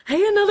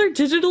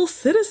digital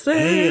citizen.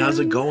 Hey, how's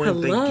it going?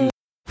 Hello.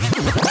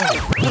 Thank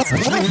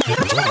you.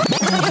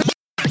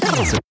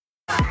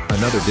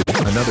 Another digital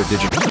citizen.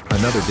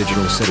 Another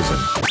digital citizen.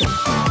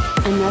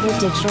 Another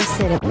digital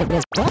citizen.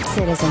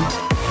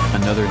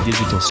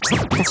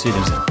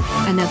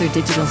 Another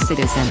digital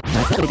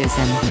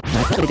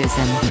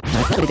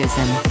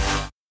citizen.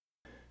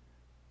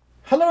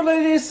 Hello,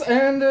 ladies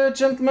and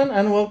gentlemen,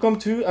 and welcome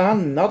to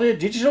another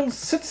digital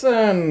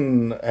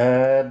citizen.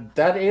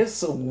 That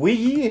is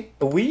we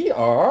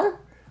are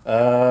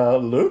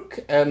Luke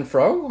and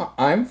Fro.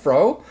 I'm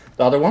Fro.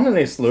 The other one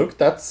is Luke.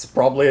 That's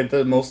probably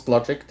the most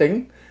logic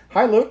thing.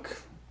 Hi,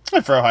 Luke.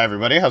 Hi, Fro. Hi,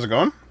 everybody. How's it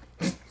going?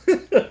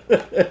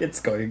 It's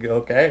going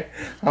okay.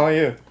 How are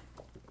you?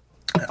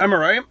 I'm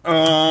alright.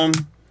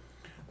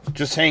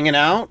 Just hanging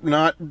out,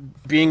 not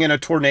being in a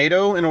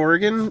tornado in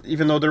Oregon,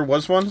 even though there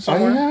was one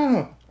somewhere. I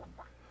know.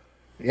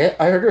 Yeah,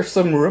 I heard there's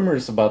some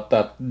rumors about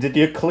that. Did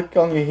you click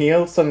on your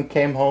heels and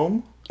came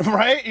home?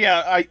 Right?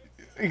 Yeah,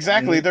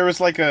 exactly. There was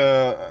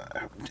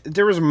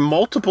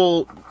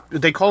multiple,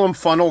 they call them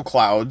funnel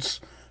clouds,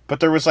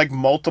 but there was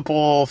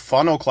multiple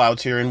funnel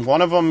clouds here, and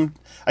one of them,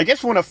 I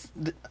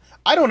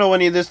don't know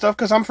any of this stuff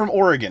because I'm from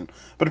Oregon,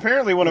 but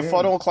apparently when a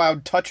funnel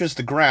cloud touches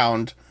the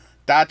ground,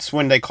 that's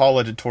when they call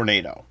it a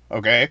tornado,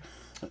 okay?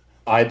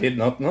 I did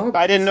not know.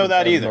 I didn't know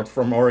that either. I'm not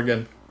from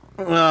Oregon.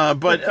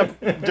 But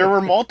there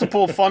were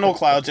multiple funnel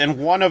clouds, and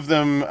one of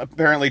them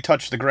apparently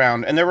touched the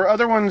ground. And there were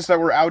other ones that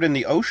were out in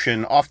the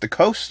ocean off the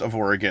coast of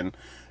Oregon.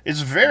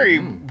 It's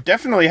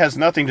definitely has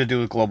nothing to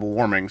do with global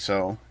warming,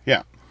 so,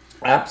 yeah.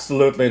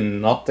 Absolutely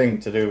nothing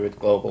to do with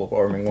global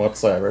warming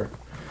whatsoever.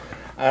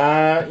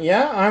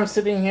 I'm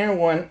sitting here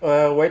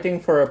waiting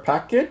for a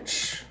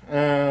package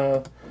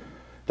that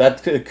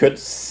could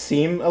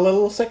seem a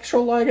little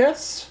sexual, I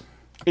guess.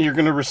 You're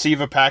going to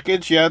receive a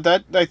package? Yeah,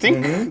 that I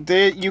think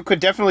you could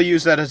definitely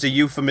use that as a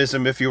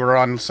euphemism if you were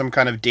on some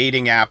kind of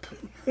dating app.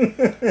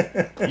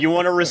 You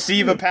want to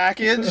receive a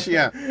package?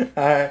 Yeah.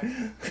 I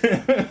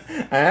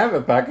have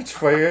a package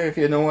for you, if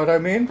you know what I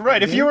mean.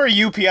 Right, if you were a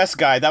UPS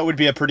guy, that would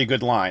be a pretty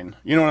good line.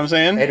 You know what I'm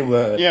saying? It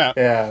would. Yeah.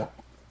 Yeah.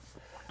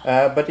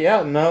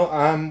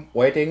 I'm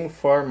waiting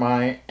for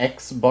my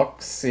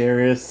Xbox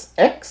Series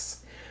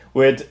X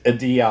with a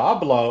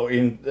Diablo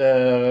in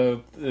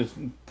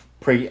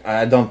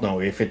I don't know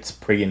if it's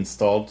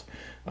pre-installed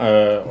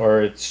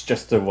or it's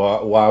just a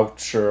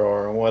voucher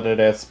or what it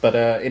is, but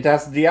it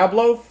has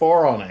Diablo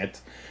 4 on it.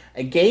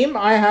 A game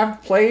I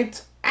have played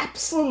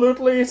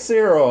absolutely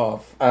zero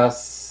of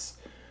as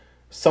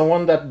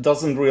someone that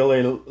doesn't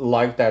really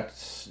like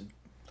that.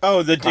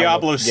 Oh, the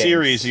Diablo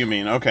series, you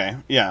mean? Okay,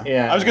 yeah.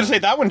 I was going to say,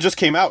 that one just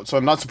came out, so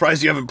I'm not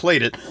surprised you haven't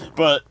played it,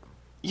 but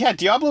yeah,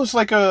 Diablo's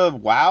like a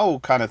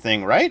WoW kind of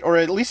thing, right? Or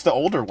at least the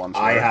older ones.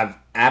 I have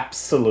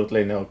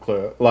absolutely no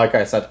clue. Like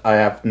I said, I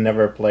have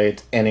never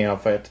played any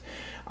of it.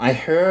 I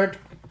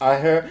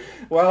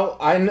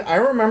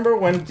remember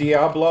when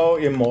Diablo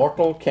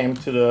Immortal came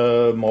to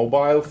the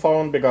mobile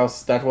phone,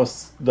 because that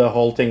was the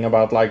whole thing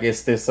about,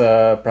 is this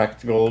a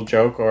practical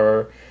joke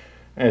or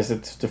is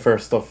it the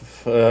 1st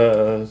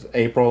of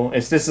April?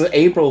 Is this an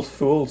April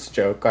Fool's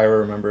joke? I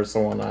remember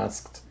someone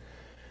asked.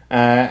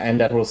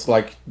 And that was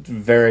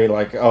very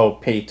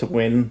pay to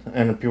win,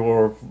 and people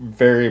were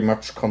very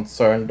much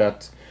concerned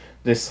that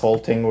this whole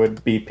thing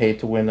would be pay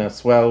to win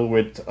as well,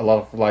 with a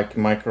lot of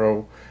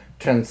micro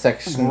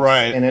transactions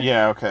in it.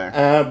 Yeah, okay.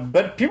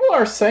 But people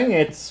are saying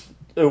it's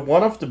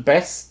one of the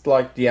best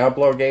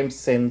Diablo games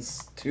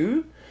since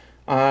 2.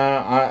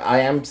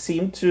 I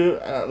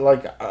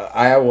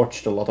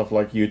watched a lot of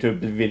YouTube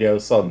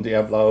videos on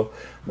Diablo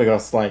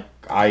because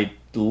I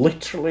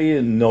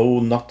literally know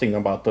nothing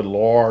about the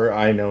lore.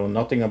 I know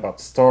nothing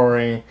about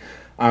story.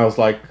 I was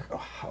like,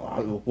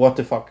 what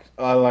the fuck?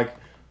 I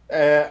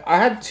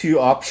had two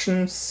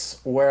options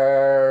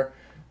where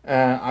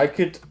I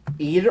could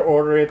either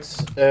order it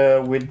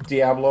with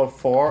Diablo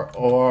 4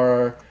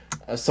 or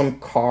some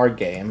car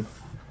game.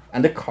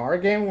 And the car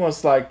game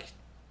was a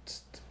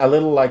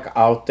little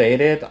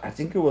outdated. I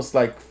think it was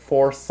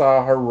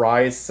Forza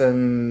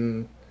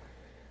Horizon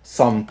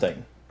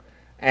something.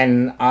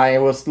 And I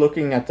was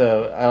looking at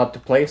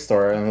the Play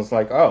Store and I was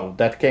like, oh,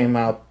 that came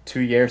out 2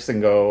 years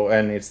ago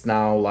and it's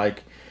now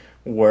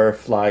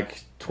worth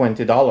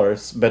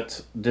 $20.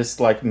 But this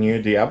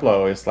new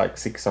Diablo is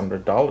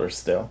 $600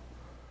 still.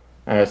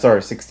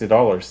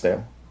 $60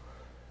 still.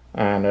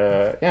 And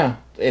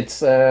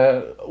it's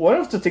one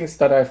of the things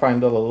that I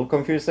find a little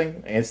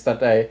confusing is that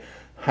they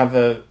have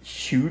a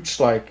huge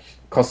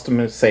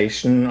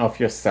customization of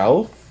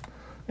yourself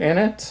in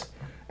it,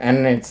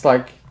 and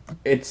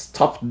it's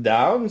top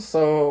down,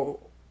 so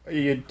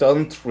you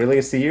don't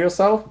really see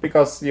yourself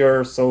because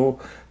you're so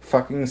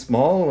fucking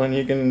small, and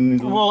you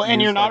can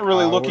and you're not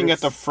really looking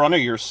at the front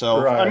of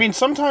yourself. Right. I mean,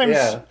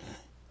 sometimes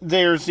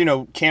there's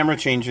camera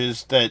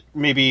changes that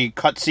maybe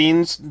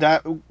cutscenes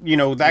that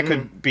that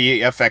could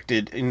be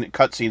affected in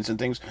cutscenes and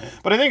things,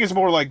 but I think it's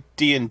more like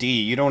D&D.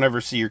 You don't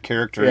ever see your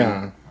character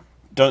in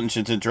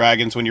Dungeons and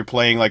Dragons when you're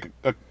playing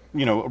a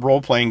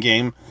role-playing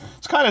game.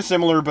 It's kind of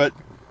similar, but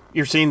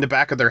You're seeing the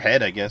back of their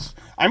head, I guess.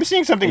 I'm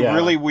seeing something Yeah.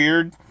 really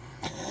weird.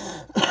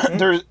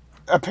 There's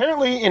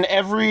apparently in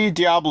every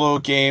Diablo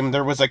game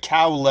there was a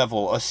cow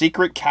level, a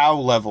secret cow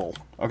level.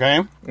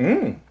 Okay.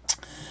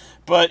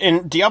 But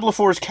in Diablo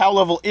 4's cow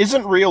level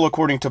isn't real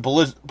according to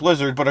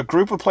Blizzard, but a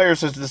group of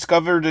players has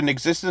discovered an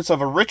existence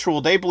of a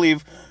ritual they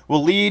believe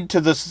will lead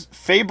to this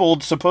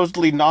fabled,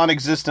 supposedly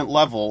non-existent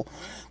level.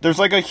 There's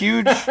like a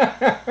huge...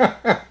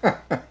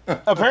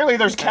 Apparently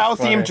there's cow-themed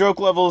funny. joke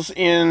levels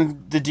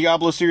in the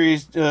Diablo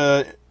series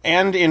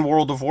and in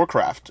World of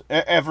Warcraft.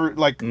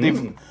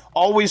 They've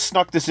always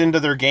snuck this into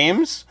their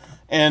games,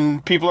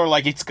 and people are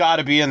like, it's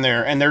gotta be in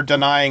there, and they're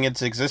denying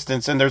its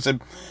existence, and there's a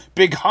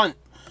big hunt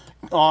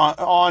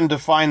on to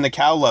find the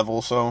cow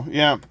level, so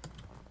yeah.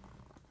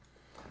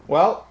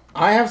 Well,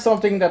 I have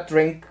something that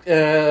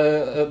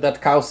that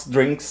cows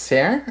drinks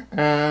here.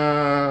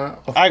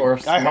 Of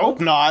course, I hope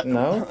not.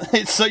 No,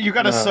 It's so you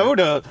got a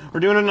soda.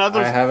 We're doing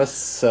another I have a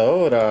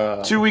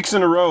soda. 2 weeks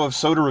in a row of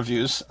soda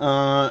reviews.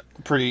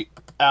 Pretty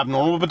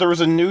abnormal, but there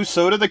was a new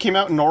soda that came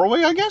out in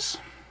Norway, I guess.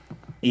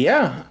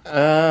 Yeah,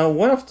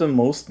 one of the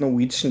most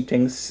Norwegian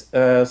things.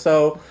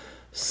 So,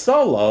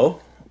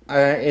 Solo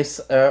is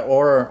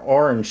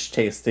orange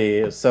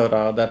tasty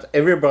soda that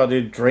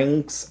everybody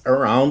drinks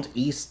around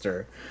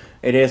Easter.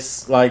 It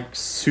is like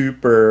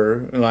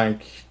super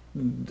like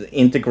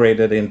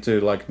integrated into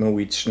like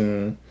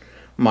Norwegian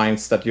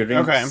minds that you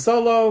drink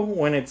Solo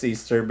when it's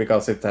Easter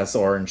because it has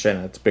orange in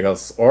it.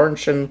 Because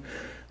orange and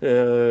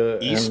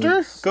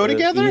Easter go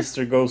together.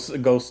 Easter goes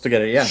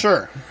together. Yeah,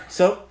 Sure.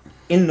 So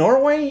in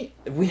Norway,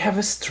 we have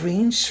a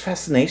strange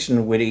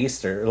fascination with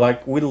Easter.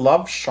 Like we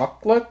love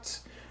chocolate,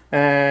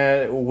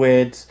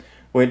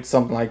 with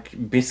some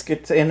like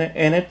biscuit in it,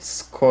 and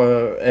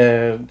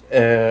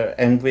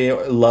we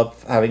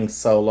love having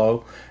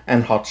Solo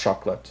and hot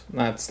chocolate.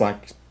 That's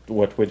like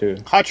what we do.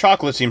 Hot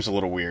chocolate seems a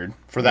little weird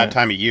for that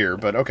time of year,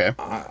 but okay.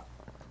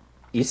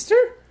 Easter?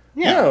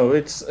 Yeah. No,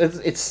 it's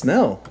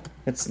snow.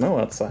 It's snow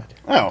outside.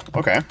 Oh,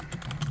 okay.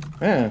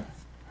 Yeah.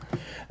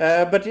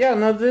 But yeah,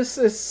 no, this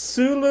is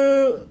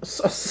Solo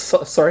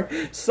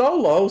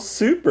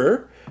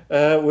Super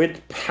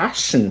with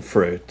passion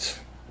fruit.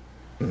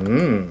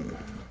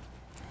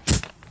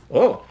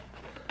 Oh,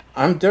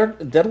 I'm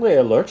deadly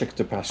allergic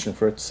to passion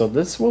fruit, so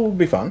this will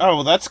be fun.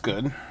 Oh, that's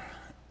good.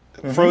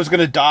 Fro's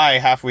gonna die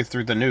halfway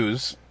through the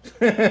news.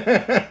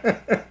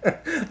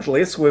 At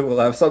least we will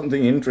have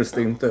something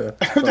interesting to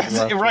talk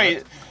about.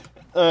 Right.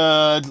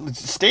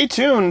 Stay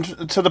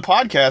tuned to the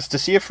podcast to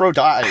see if Fro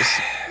dies.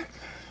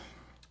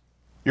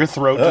 Your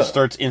throat just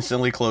starts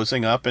instantly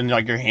closing up, and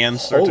like your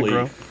hands start to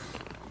grow.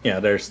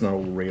 Yeah, there's no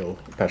real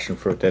passion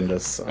fruit in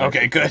this.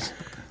 Okay, good.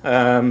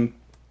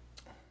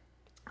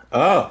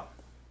 Oh,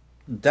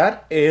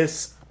 that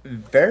is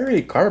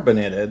very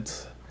carbonated.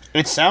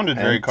 It sounded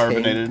very And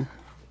carbonated.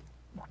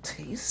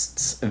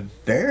 Tastes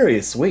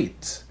very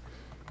sweet.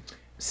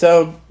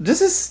 So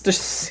this is the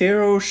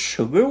zero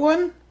sugar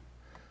one.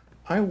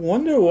 I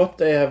wonder what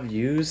they have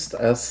used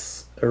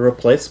as a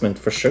replacement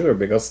for sugar,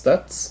 because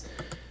that's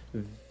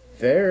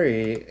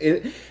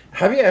very.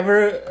 Have you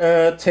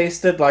ever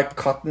tasted like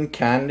cotton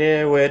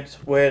candy with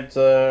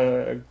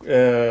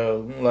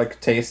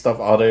like taste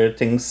of other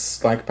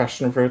things like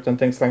passion fruit and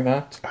things like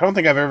that? I don't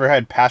think I've ever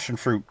had passion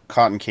fruit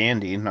cotton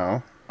candy.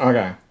 No.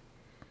 Okay.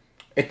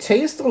 It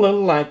tastes a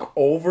little like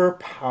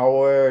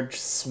overpowered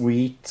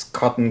sweet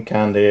cotton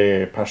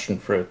candy passion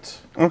fruit.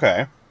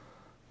 Okay.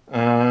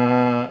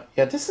 Yeah,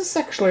 this is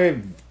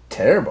actually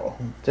terrible.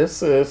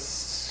 This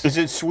is. Is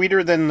it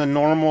sweeter than the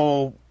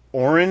normal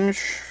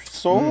orange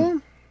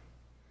Solo?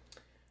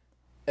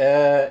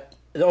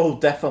 Oh,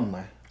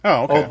 definitely.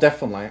 Oh, okay. Oh,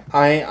 definitely.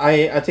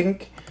 I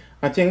think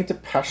the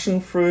passion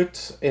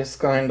fruit is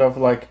kind of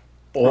like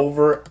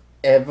over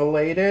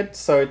elevated,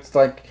 so it's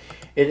like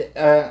it.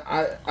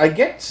 I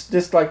get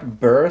this like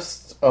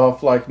burst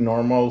of like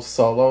normal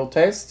Solo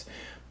taste,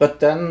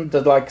 but then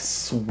the like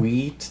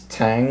sweet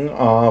tang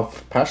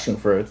of passion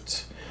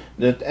fruit.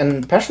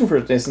 And passion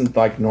fruit isn't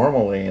like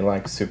normally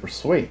like super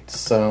sweet,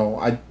 so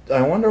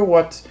I wonder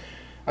what.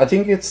 I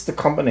think it's the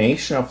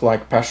combination of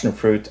like passion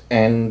fruit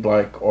and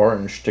like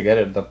orange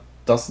together that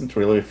doesn't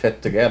really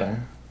fit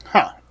together.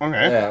 Huh.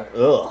 Okay. Yeah.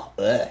 Ugh.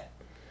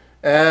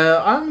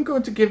 I'm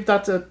going to give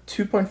that a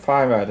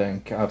 2.5, I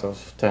think, out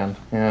of 10.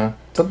 Yeah.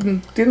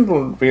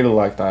 Didn't really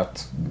like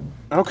that.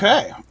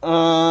 Okay.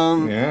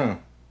 Yeah.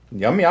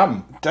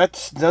 Yum.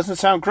 That doesn't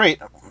sound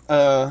great.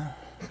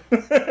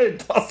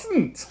 It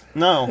doesn't.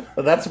 No.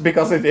 That's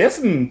because it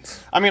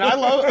isn't. I mean, I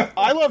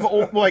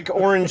love like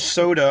orange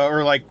soda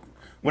or like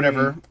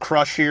whatever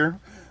Crush here,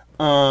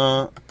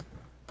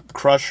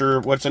 Crush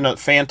or what's another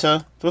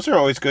Fanta. Those are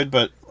always good,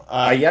 but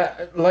Yeah,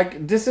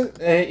 like this is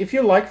if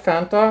you like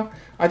Fanta,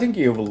 I think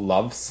you will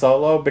love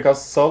Solo,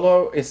 because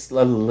Solo is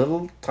a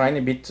little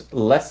tiny bit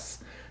less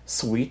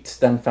sweet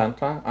than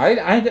Fanta.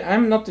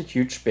 I'm not a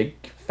huge big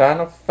fan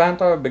of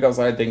Fanta because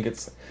I think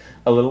it's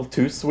a little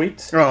too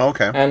sweet. Oh,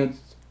 okay. And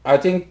I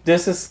think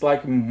this is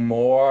like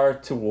more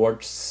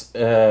towards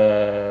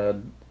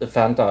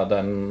Fanta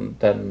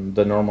than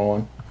the normal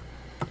one.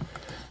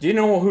 Do you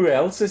know who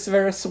else is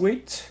very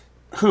sweet?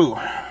 Who?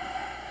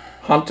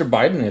 Hunter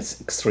Biden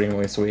is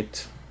extremely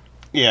sweet.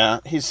 Yeah,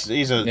 he's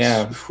a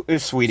Yeah.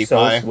 sweetie So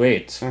pie.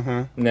 sweet.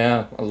 Mm-hmm.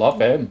 Yeah, I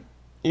love him.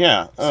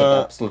 Yeah,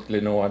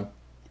 Absolutely no one.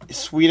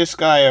 sweetest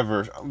guy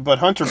ever. But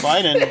Hunter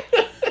Biden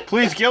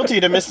pleads guilty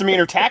to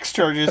misdemeanor tax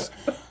charges.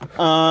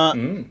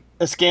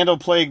 A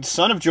scandal-plagued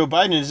son of Joe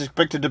Biden is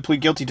expected to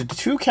plead guilty to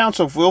 2 counts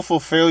of willful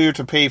failure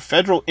to pay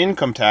federal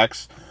income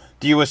tax,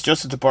 the U.S.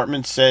 Justice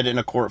Department said in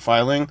a court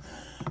filing.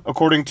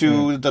 According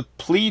to the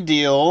plea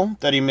deal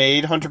that he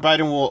made, Hunter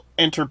Biden will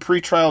enter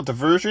pretrial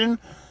diversion,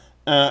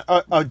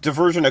 a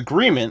diversion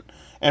agreement,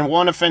 and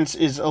one offense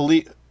is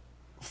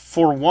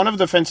for one of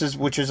the offenses,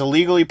 which is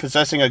illegally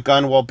possessing a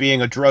gun while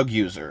being a drug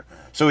user.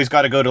 So he's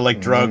got to go to like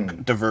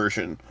drug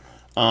diversion.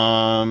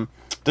 Drug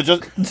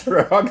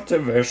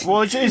diversion.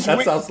 Well, it's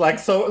that sounds like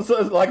so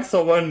like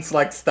someone's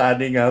like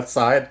standing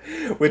outside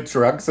with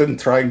drugs and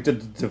trying to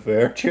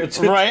divert you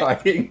to Right.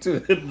 trying to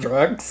the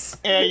drugs.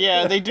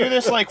 yeah, they do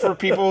this like for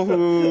people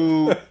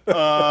who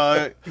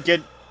drive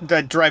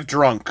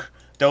drunk.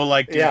 They'll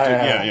like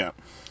Yeah.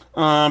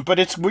 But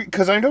it's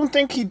because I don't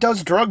think he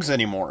does drugs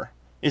anymore.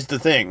 Is the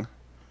thing.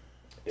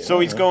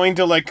 So he's going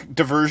to like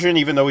diversion,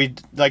 even though he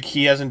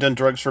hasn't done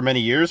drugs for many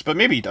years, but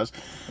maybe he does.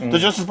 The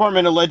Justice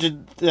Department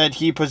alleged that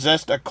he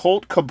possessed a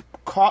Colt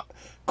Cobra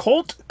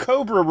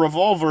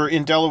revolver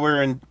in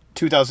Delaware in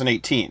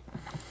 2018.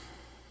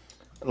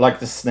 Like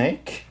the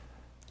snake?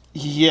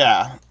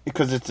 Yeah,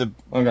 because it's a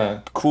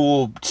Okay.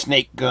 cool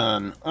snake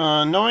gun.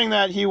 Knowing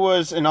that he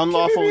was an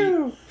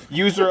unlawful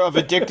user of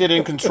addicted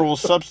and controlled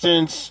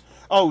substance.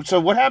 Oh, so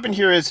what happened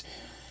here is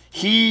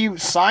he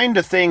signed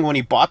a thing when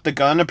he bought the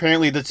gun,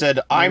 apparently, that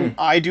said,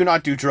 I do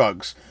not do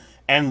drugs.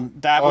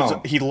 And that was,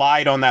 he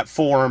lied on that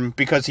form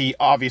because he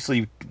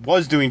obviously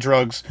was doing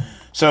drugs.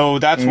 So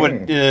that's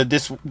what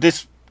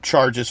this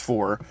charge is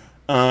for.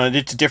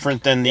 It's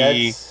different than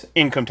the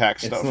income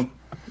tax stuff.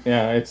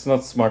 It's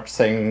not smart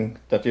saying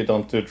that you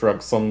don't do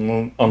drugs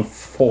on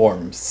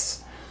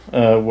forms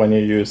when you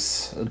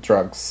use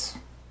drugs.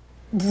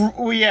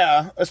 Well,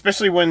 yeah,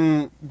 especially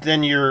when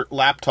then your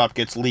laptop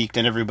gets leaked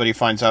and everybody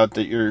finds out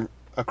that you're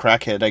a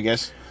crackhead, I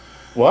guess.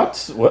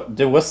 What?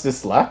 There was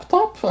this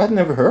laptop? I'd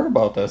never heard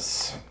about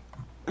this.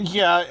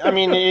 Yeah, I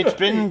mean, it's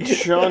been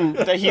shown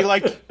that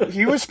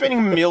he was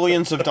spending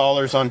millions of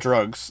dollars on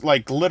drugs,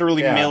 like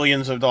literally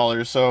millions of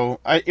dollars. So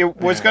it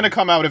was going to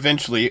come out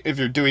eventually if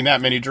you're doing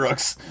that many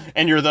drugs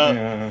and you're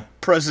the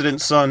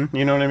president's son.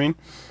 You know what I mean?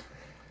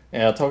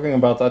 Yeah, talking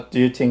about that,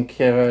 do you think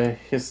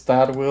his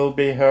dad will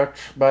be hurt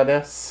by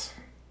this?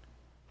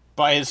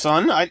 By his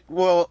son? I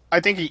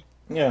think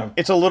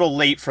it's a little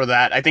late for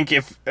that. I think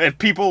if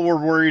people were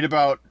worried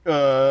about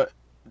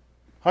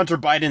Hunter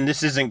Biden,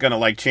 this isn't going to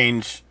like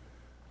change.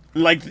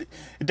 Like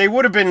they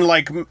would have been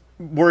like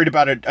worried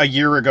about it a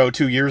year ago,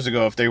 2 years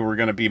ago, if they were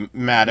going to be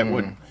mad at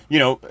what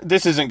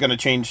this isn't going to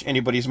change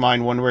anybody's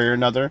mind one way or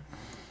another.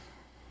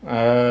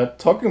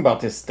 Talking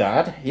about his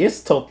dad,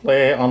 he's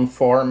totally on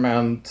form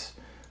and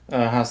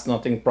has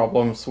nothing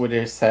problems with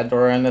his head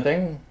or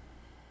anything.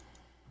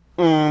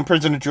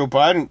 President Joe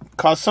Biden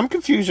caused some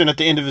confusion at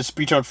the end of his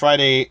speech on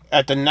Friday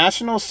at the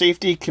National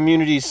Safety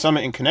Communities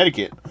Summit in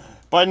Connecticut.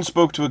 Biden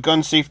spoke to two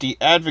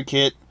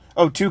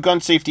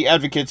gun safety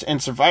advocates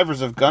and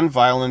survivors of gun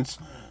violence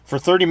for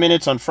 30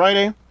 minutes on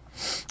Friday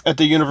at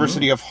the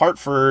University of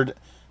Hartford.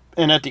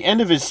 And at the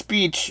end of his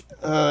speech,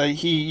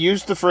 he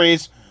used the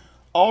phrase,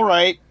 "All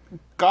right,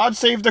 God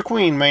save the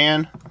Queen,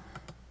 man."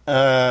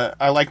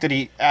 I like that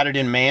he added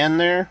in "man"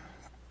 there,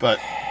 but...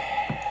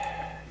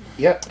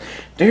 Yeah,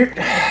 dude,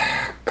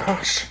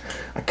 gosh,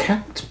 I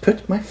can't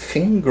put my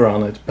finger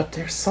on it, but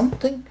there's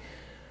something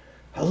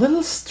a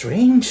little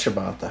strange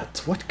about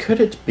that. What could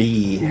it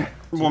be?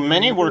 Well,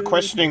 many were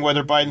questioning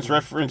whether Biden's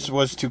reference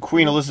was to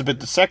Queen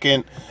Elizabeth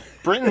II,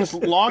 Britain's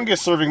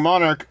longest-serving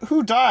monarch,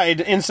 who died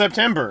in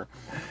September.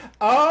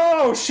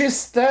 Oh,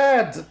 she's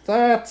dead.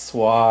 That's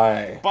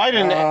why.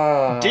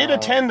 Biden did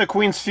attend the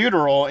Queen's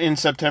funeral in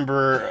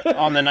September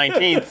on the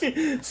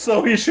 19th.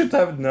 So he should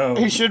have known.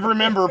 He should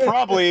remember,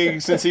 probably,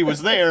 since he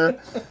was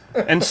there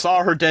and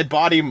saw her dead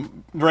body,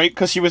 right?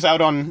 Because she was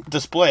out on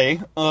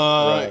display.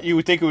 Right. You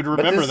would think he would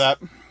remember that.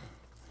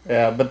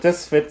 Yeah, but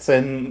this fits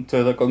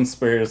into the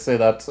conspiracy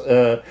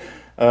that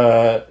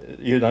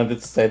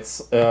United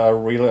States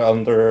really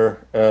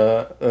under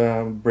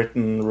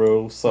Britain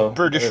rule. So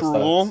British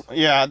rule.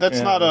 Yeah, that's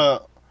not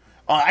a...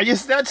 I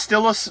guess that's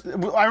still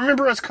I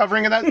remember us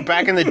covering that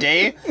back in the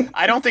day.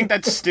 I don't think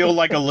that's still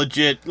like a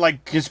legit...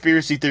 Like,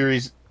 conspiracy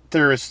theorists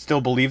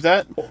still believe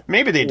that.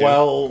 Maybe they do.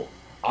 Well,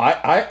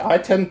 I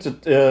tend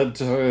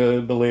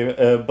to believe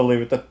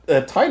it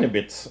a tiny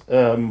bit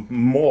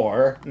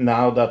more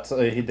now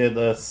that he did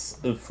this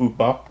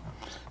FUPA.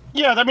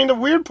 Yeah, I mean, the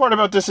weird part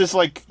about this is,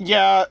 like,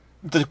 yeah,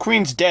 the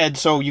Queen's dead,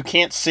 so you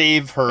can't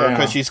save her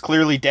because she's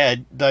clearly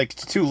dead. Like,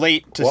 it's too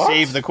late to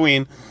save the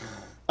Queen.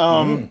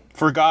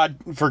 For God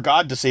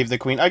to save the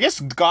Queen. I guess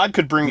God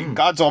could bring...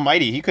 God's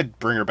almighty. He could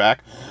bring her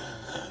back.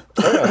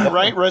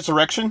 right?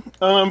 Resurrection.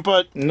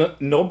 But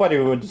Nobody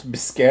would be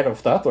scared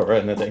of that or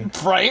anything.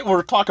 right,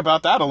 we'll talk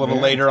about that a little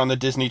later on the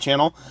Disney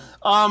Channel.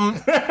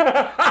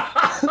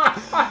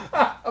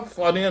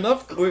 Funny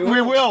enough,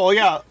 We will,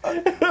 yeah.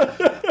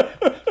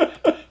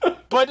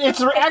 But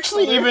it's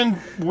actually even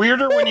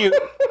weirder when you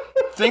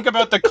think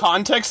about the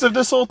context of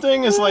this whole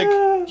thing. Is like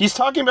he's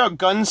talking about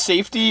gun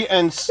safety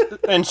and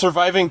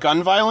surviving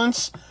gun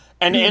violence,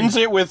 and ends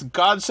it with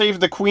 "God save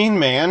the Queen,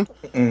 man."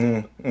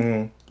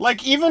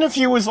 Like even if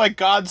he was like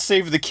 "God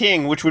save the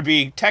King," which would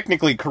be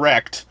technically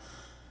correct,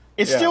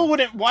 it still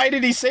wouldn't. Why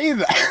did he say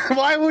that?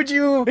 Why would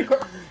you?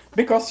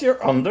 Because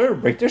you're under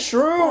British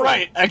rule.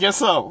 Right, I guess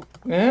so.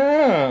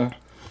 Yeah,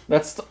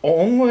 that's the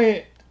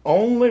only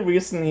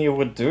reason he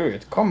would do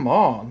it. Come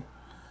on.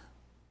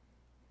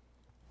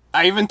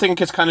 I even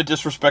think it's kind of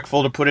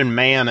disrespectful to put in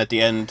 "man" at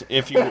the end.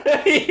 If you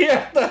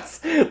Yeah, that's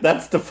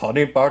the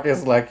funny part.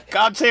 Is like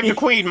God save the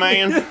Queen,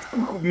 man.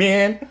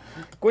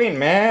 Queen,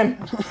 man.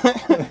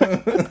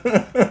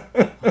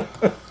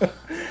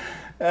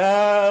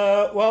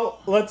 Well,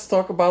 let's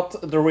talk about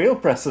the real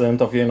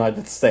president of the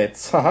United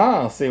States.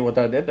 Haha, see what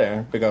I did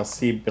there? Because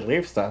he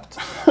believes that.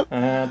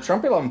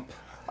 Trumpy-lump.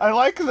 I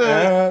like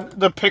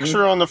the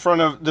picture on the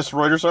front of this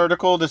Reuters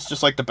article. That's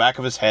just like the back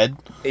of his head.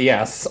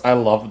 Yes, I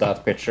love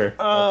that picture.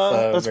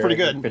 That's very pretty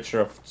good.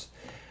 Picture of.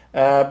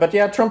 But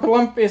yeah,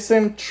 Trumpy-lump is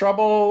in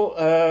trouble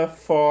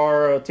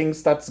for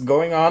things that's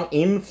going on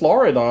in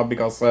Florida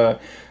because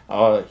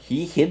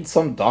he hid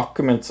some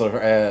documents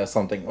or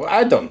something.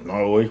 I don't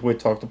know if we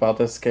talked about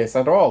this case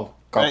at all.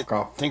 Cough, I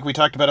cough. think we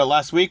talked about it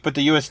last week, but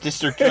the U.S.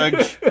 District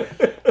Judge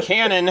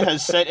Cannon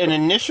has set an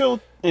initial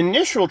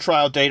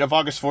trial date of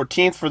August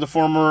 14th for the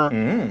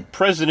former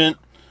president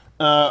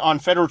on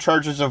federal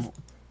charges of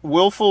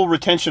willful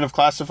retention of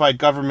classified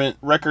government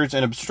records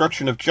and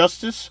obstruction of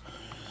justice.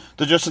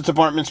 The Justice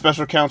Department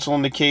special counsel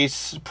in the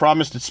case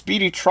promised a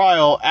speedy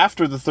trial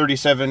after the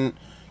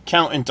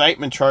 37-count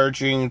indictment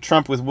charging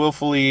Trump with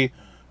willfully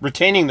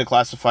retaining the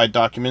classified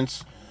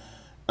documents.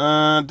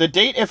 The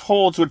date, if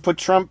holds, would put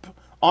Trump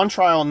on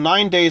trial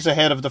 9 days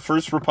ahead of the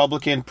first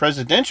Republican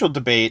presidential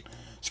debate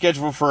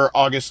scheduled for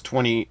August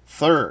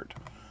 23rd.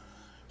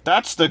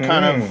 That's the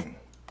kind of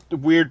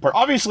weird part.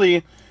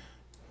 Obviously,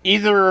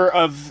 either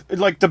of...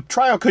 Like, the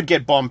trial could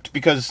get bumped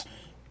because,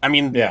 I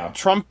mean,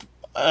 Trump,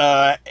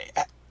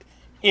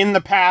 in the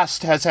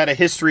past, has had a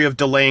history of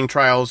delaying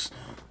trials,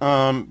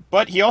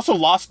 but he also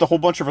lost a whole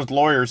bunch of his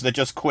lawyers that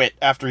just quit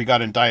after he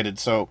got indicted,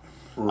 so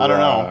I don't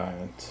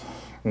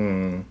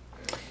know.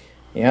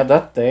 Yeah,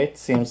 that date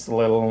seems a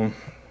little...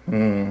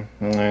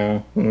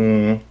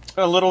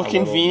 A little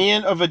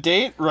convenient of a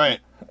date? Right.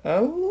 A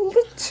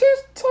little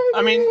tiny.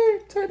 I mean,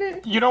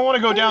 tiny. You don't want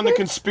to go down the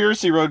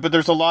conspiracy road, but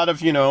there's a lot of,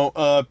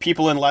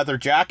 people in leather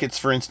jackets,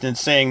 for instance,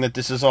 saying that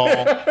this is all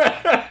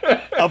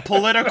a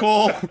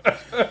political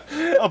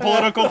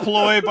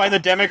ploy by the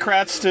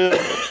Democrats to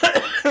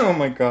Oh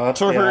my god.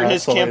 to hurt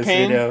his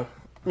campaign. Video.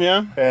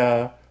 Yeah.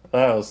 Yeah,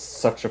 that was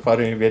such a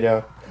funny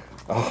video.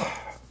 Oh,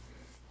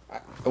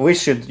 we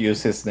should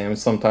use his name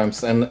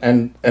sometimes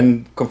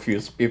and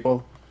confuse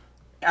people.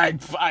 I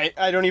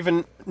don't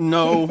even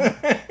know.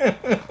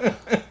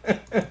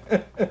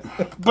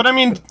 But I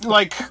mean,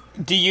 like,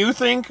 do you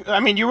think... I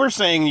mean, you were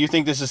saying you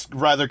think this is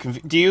rather...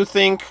 Do you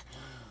think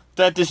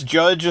that this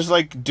judge is,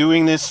 like,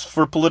 doing this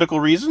for political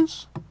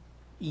reasons?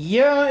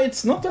 Yeah,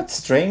 it's not that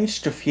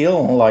strange to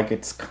feel like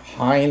it's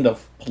kind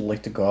of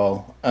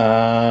political.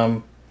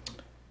 From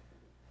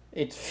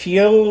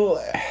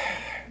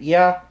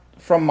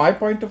my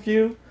point of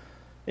view,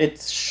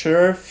 it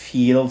sure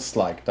feels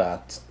like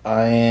that.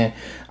 I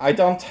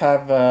don't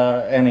have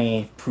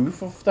any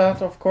proof of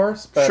that, of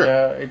course, but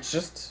Sure. It's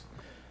just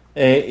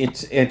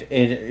it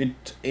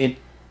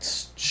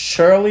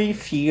surely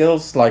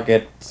feels like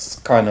it's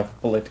kind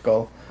of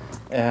political.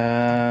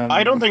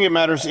 I don't think it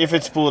matters if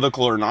it's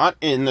political or not,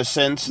 in the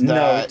sense that...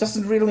 No, it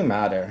doesn't really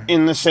matter.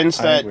 In the sense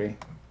I that agree.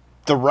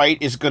 the right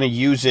is going to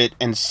use it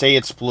and say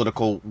it's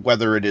political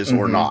whether it is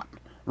or not,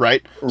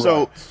 right?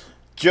 So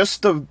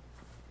just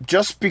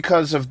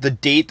because of the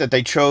date that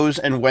they chose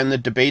and when the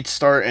debates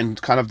start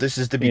and kind of this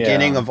is the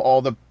beginning of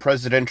all the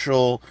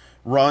presidential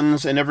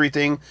runs and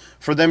everything,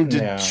 for them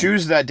to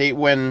choose that date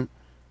when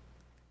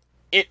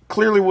it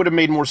clearly would have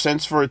made more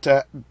sense for it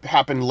to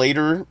happen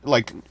later,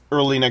 like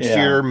early next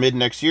year, mid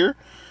next year,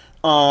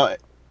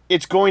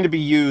 it's going to be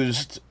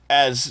used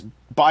as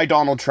by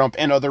Donald Trump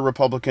and other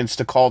Republicans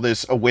to call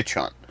this a witch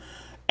hunt.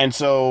 And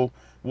so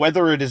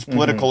whether it is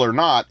political or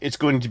not, it's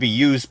going to be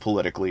used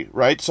politically,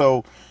 right?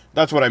 So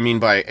that's what I mean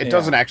by it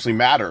doesn't actually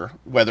matter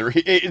whether...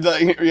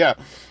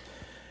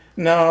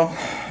 No,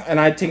 and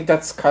I think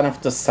that's kind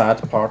of the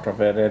sad part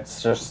of it.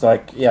 It's just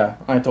like,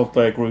 I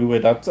totally agree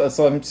with that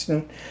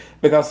assumption,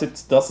 because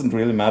it doesn't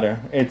really matter.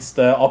 It's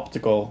the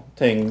optical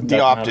thing. The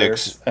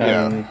optics,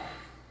 matters.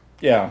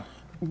 Yeah.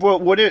 Well,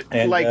 would it,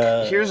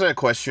 And, here's a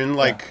question,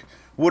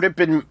 would it have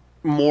been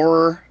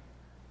more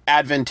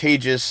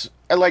advantageous,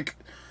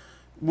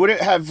 would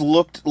it have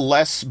looked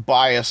less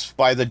biased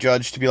by the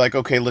judge to be like,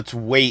 okay, let's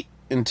wait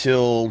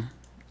until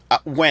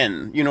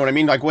when? You know what I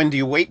mean? Like, when do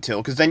you wait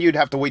till? Because then you'd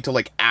have to wait till,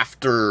 like,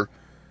 after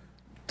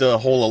the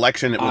whole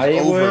election it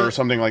was over or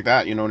something like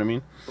that. You know what I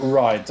mean?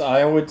 Right.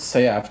 I would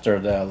say after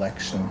the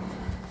election.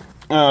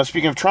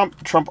 Speaking of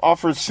Trump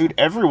offers food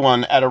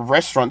everyone at a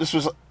restaurant. This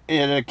was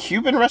at a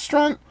Cuban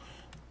restaurant.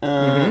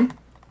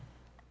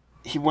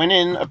 He went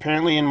in,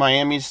 apparently, in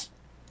Miami's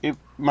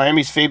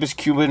famous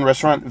Cuban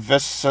restaurant,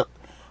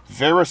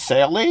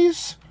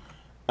 Veracales.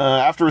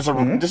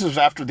 This was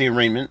after the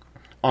arraignment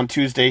on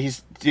Tuesday.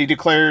 He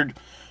declared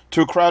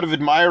to a crowd of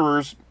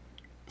admirers,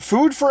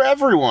 "Food for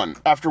everyone,"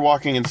 after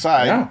walking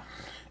inside.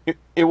 Yeah.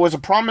 It was a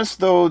promise,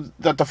 though,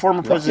 that the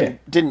former president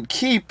didn't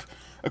keep,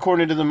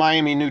 according to the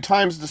Miami New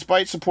Times,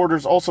 despite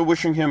supporters also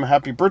wishing him a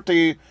happy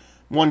birthday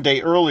one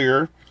day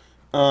earlier.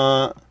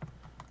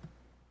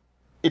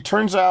 It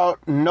turns out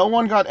no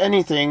one got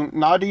anything,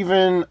 not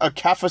even a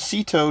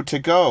cafecito to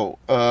go,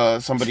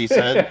 somebody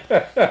said.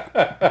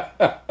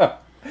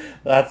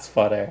 That's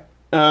funny.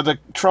 The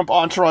Trump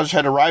entourage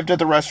had arrived at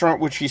the restaurant,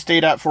 which he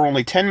stayed at for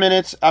only 10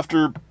 minutes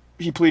after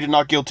he pleaded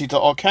not guilty to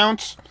all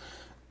counts.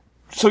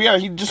 So yeah,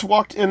 he just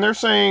walked in. They're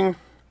saying,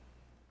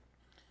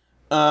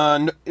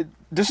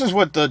 this is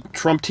what the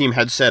Trump team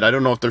had said. I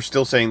don't know if they're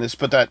still saying this,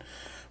 but that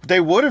they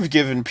would have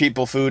given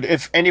people food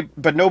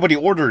but nobody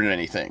ordered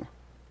anything.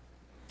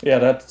 Yeah,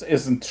 that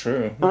isn't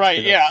true.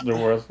 Right, yeah.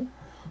 There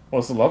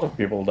was a lot of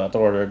people that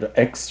ordered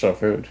extra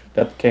food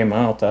that came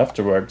out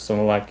afterwards and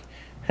were like,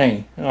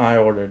 hey, I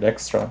ordered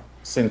extra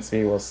since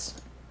he was...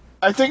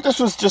 I think this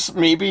was just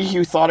maybe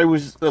he thought it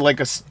was like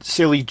a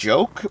silly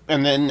joke,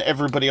 and then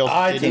everybody else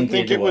didn't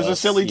think it was a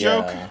silly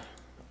joke.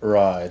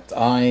 Right.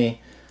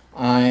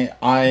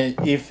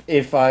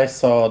 If I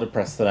saw the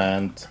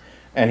president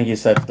and he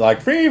said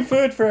like free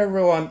food for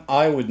everyone,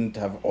 I wouldn't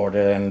have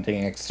ordered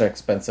anything extra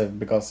expensive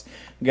because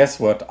guess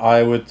what?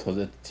 I would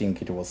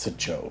think it was a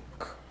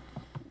joke.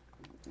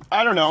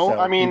 I don't know. So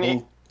I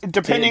mean,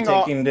 depending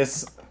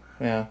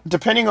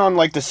on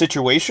like the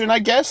situation, I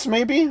guess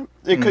maybe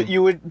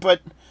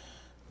but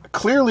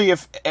clearly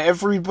if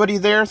everybody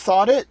there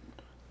thought it,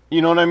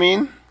 you know what I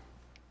mean?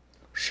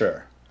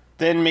 Sure.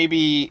 Then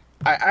maybe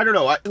I don't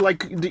know.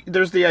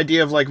 There's the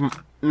idea of like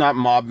not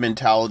mob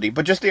mentality,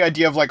 but just the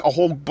idea of like a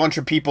whole bunch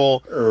of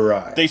people.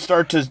 Right. They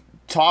start to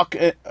talk.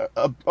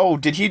 Oh,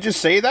 did he just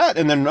say that?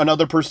 And then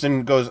another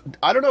person goes,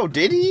 I don't know.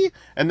 Did he?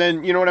 And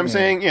then you know what I'm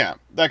saying? Yeah,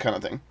 that kind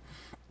of thing.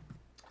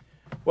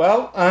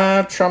 Well,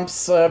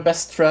 Trump's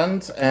best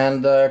friend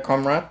and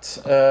comrade,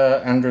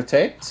 Andrew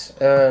Tate,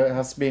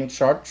 has been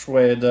charged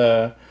with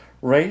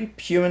rape,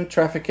 human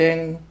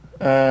trafficking,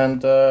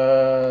 and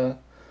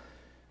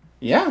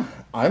yeah,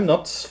 I'm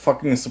not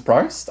fucking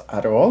surprised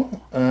at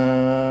all.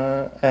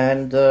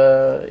 And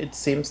it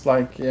seems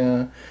like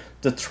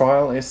the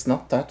trial is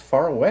not that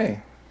far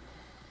away.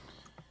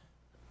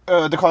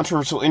 The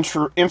controversial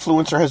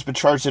influencer has been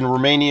charged in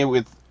Romania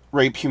with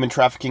rape, human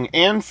trafficking,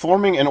 and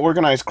forming an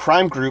organized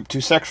crime group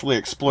to sexually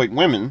exploit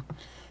women.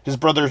 His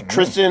brother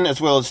Tristan, as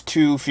well as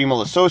 2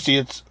 female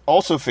associates,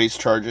 also face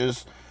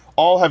charges.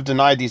 All have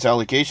denied these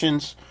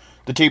allegations.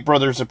 The Tate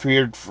brothers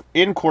appeared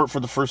in court for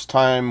the first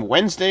time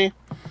Wednesday.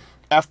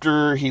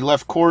 After he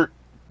left court,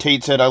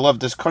 Tate said, "I love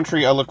this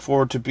country. I look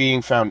forward to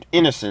being found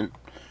innocent."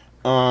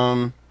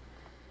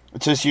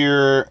 It says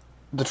here,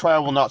 the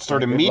trial will not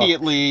start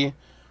immediately.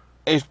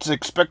 It's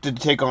expected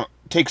to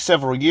take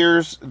several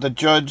years. The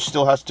judge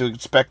still has to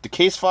inspect the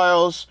case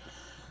files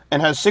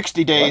and has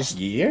 60 days.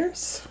 What,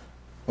 years?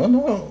 Oh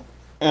no.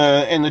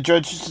 And the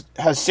judge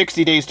has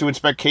 60 days to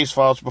inspect case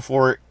files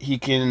before he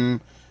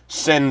can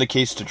send the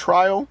case to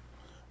trial.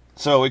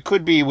 So it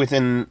could be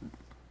within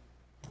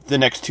the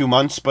next 2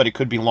 months, but it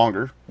could be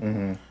longer.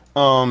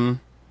 Mm-hmm.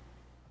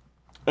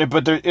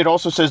 But it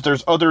also says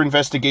there's other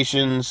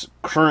investigations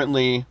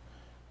currently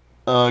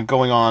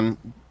going on.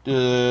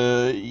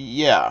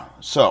 Yeah,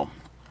 so.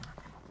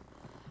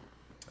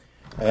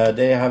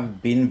 They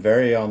have been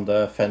very on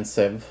the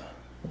offensive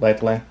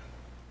lately.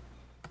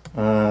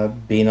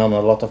 Been on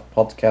a lot of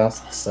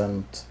podcasts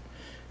and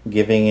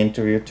giving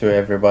interview to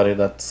everybody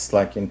that's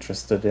like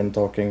interested in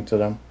talking to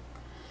them.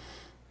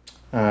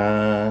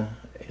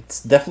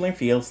 It definitely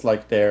feels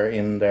like they're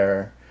in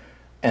their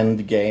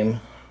end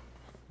game.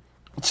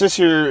 It says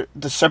here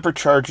the separate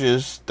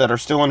charges that are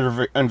still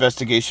under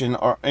investigation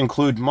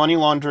include money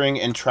laundering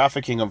and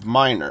trafficking of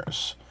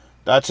minors.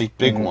 That's a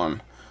big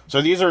one.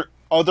 So these are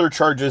other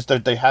charges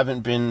that they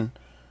haven't been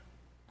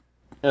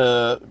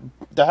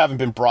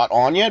brought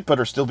on yet, but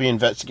are still being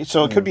investigated.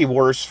 So it could be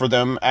worse for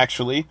them,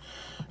 actually.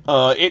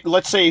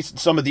 Let's say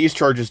some of these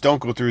charges don't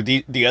go through.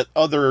 The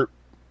other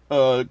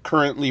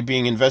currently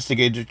being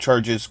investigated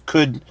charges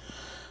could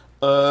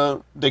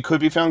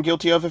be found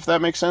guilty of, if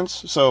that makes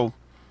sense. So,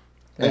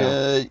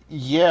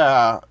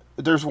 yeah.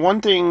 There's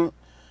one thing.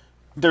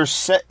 There's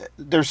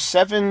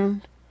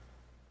 7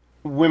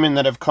 women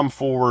that have come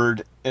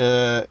forward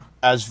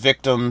as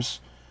victims,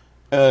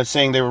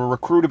 saying they were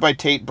recruited by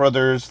Tate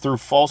brothers through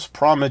false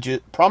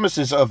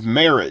promises of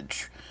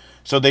marriage.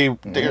 So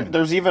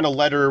there's even a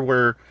letter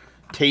where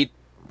Tate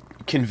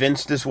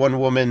convinced this one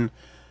woman,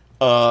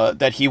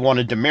 that he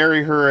wanted to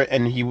marry her,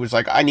 and he was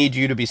like, I need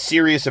you to be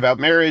serious about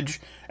marriage,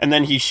 and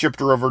then he shipped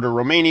her over to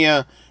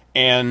Romania,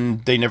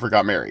 and they never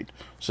got married.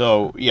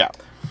 So, yeah.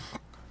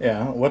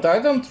 Yeah, what I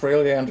don't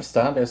really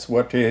understand is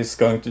what he's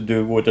going to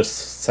do with the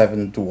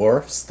 7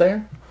 dwarfs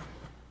there.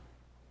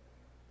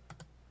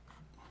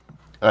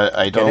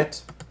 I Get don't...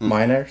 it?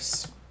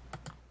 Miners.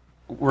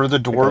 Were the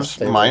Because dwarves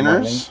they were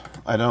miners?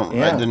 I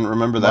didn't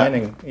remember that.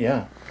 Mining,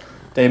 yeah.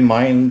 They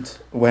mined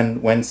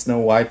when Snow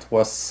White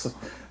was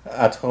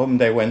at home.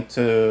 They went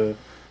to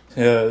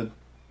the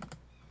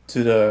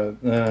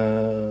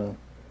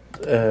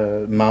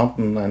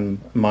mountain and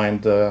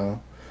mined.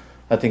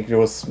 I think it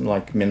was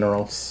like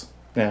minerals.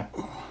 Yeah.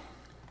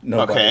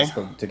 Nobody's Okay.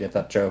 going to get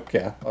that joke.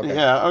 Yeah. Okay.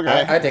 Yeah,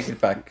 okay. I take it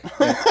back.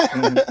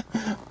 Yeah.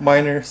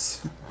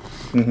 Miners.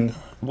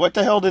 What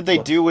the hell did they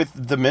do with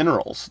the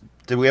minerals?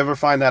 Did we ever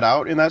find that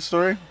out in that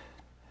story?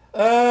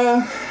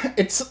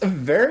 It's a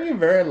very,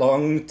 very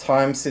long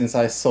time since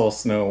I saw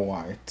Snow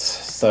White,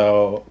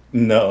 so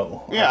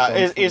no. I Yeah,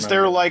 don't is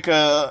there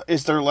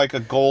remember. like a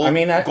gold I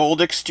mean,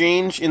 gold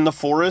exchange in the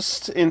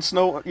forest in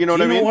Snow? You know what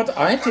You I mean? know what?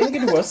 I think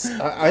it was.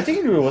 I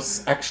think it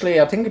was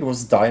actually. I think it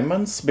was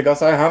diamonds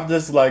because I have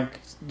this like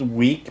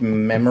weak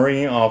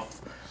memory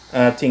of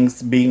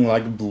things being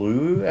like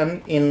blue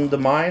and in the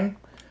mine,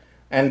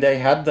 and they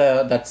had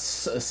that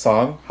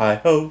song hi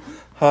ho,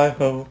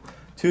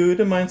 to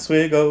the mines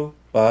we go.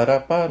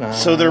 Ba-da-ba-da,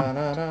 So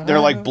they're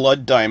like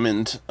blood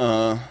diamond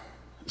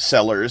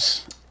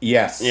sellers.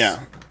 yes, Yeah.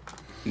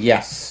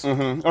 yes.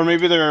 Or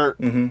maybe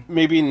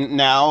maybe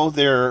now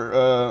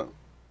they're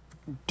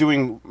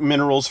doing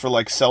minerals for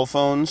like cell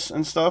phones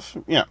and stuff.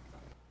 Yeah.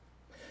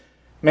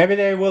 Maybe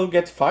they will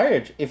get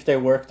fired if they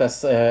worked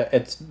as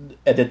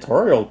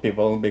editorial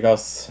people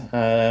because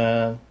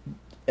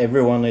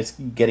everyone is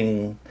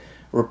getting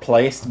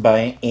replaced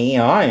by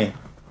AI,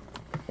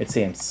 it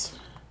seems.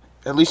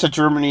 At least at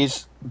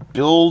Germany's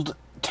Bild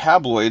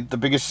tabloid, the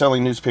biggest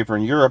selling newspaper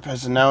in Europe,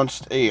 has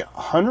announced a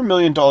 $100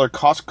 million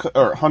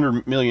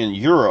 €100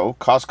 million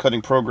cost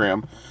cutting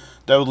program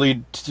that would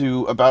lead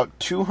to about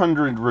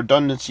 200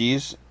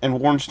 redundancies,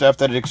 and warned staff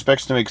that it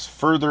expects to make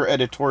further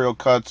editorial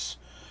cuts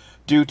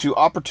due to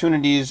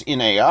opportunities in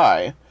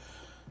AI.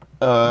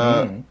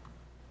 An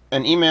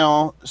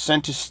email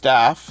sent to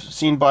staff,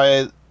 seen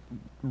by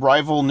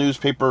rival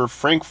newspaper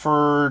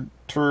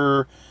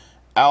Frankfurter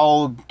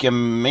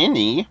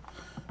Allgemeine,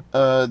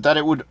 that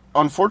it would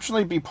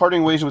unfortunately be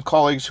parting ways with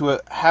colleagues who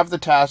have the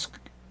task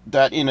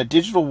that in a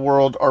digital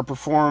world are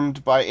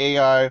performed by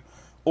AI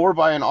or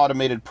by an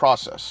automated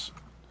process.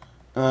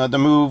 The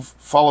move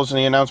follows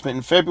the announcement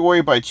in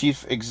February by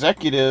chief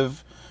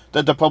executive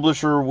that the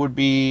publisher would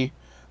be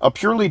a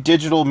purely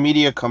digital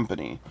media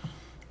company.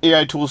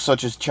 AI tools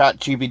such as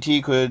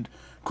ChatGPT could,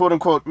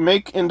 quote-unquote,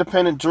 make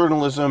independent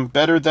journalism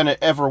better than it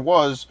ever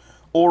was,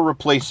 or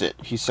replace it,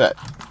 he said.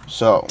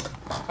 So,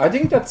 I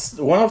think that's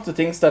one of the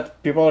things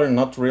that people are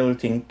not really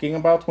thinking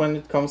about when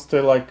it comes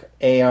to like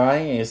AI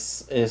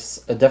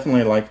is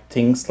definitely like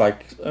things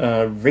like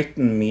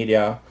written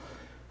media.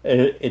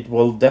 It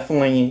will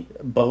definitely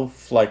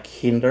both like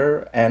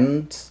hinder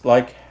and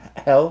like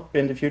help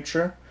in the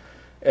future.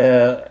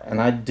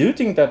 And I do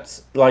think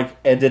that like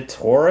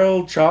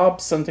editorial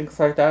jobs and things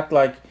like that,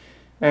 like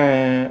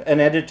an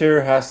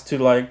editor has to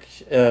like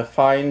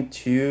fine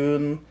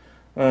tune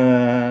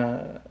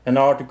an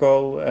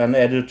article. An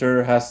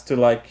editor has to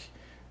like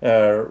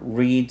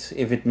read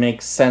if it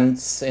makes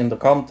sense in the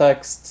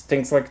context,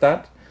 things like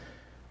that.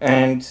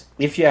 And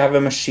if you have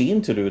a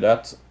machine to do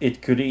that,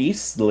 it could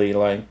easily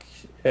like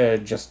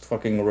just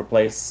fucking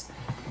replace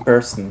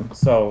person.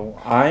 So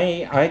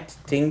I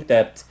think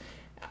that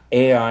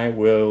AI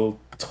will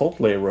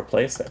totally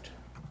replace it.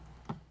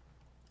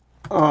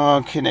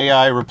 can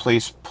AI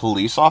replace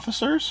police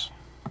officers?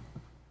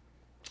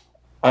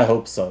 I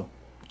hope so.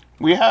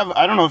 We have,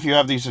 I don't know if you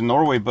have these in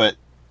Norway, but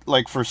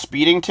like for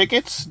speeding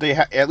tickets, they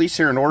at least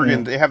here in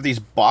Oregon, they have these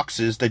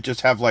boxes that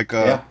just have like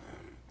a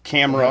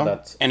camera, Yeah,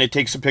 that's- and it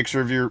takes a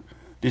picture of your.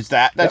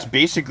 That's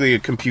basically a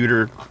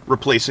computer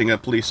replacing a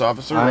police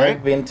officer, right?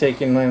 I've been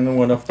taken in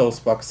one of those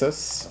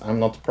boxes. I'm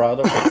not proud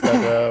of it,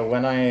 but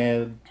when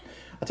I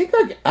think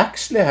I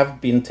actually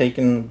have been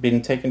taken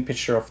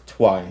picture of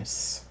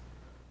twice.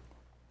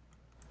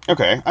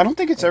 Okay, I don't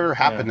think it's ever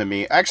happened to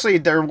me. Actually,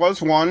 there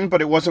was one, but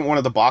it wasn't one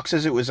of the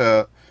boxes. It was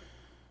a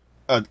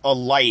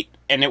light,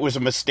 and it was a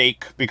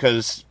mistake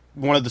because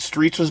one of the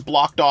streets was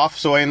blocked off.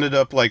 So I ended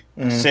up like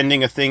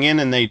sending a thing in,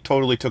 and they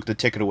totally took the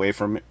ticket away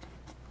from it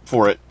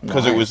for it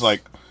because it was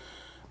like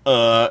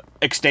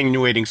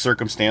extenuating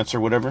circumstance or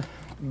whatever.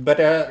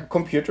 But a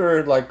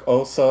computer, like,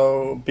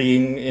 also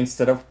being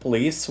instead of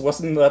police,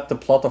 wasn't that the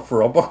plot of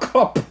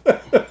RoboCop?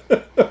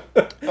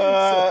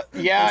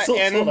 Yeah, It's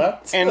also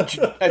that. and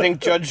I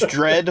think Judge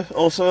Dredd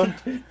also.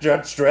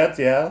 Judge Dredd,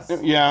 yes.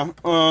 Yeah,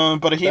 but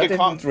That Hideo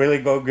didn't really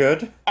go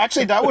good.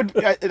 Actually, that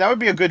would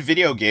be a good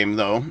video game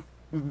though.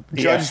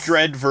 Judge Yes.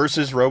 Dredd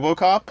versus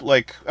RoboCop.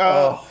 Like,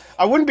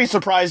 I wouldn't be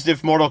surprised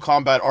if Mortal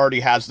Kombat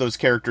already has those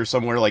characters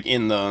somewhere, like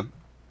in the,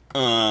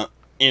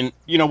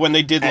 when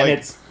they did And like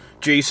it's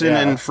Jason Yeah.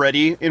 and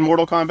Freddy in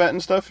Mortal Kombat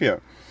and stuff. Yeah.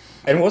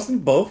 And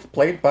wasn't both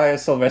played by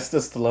Sylvester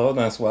Stallone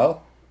as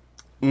well?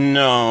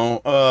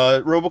 No,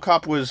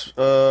 RoboCop was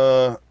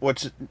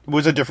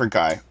was a different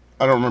guy.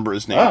 I don't remember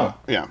his name. Oh.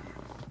 Yeah.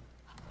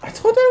 I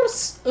thought it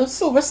was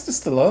Sylvester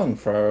Stallone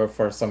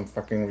for some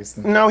fucking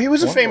reason. No, he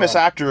was a What? famous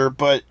actor,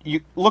 but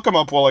you look him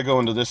up while I go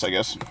into this, I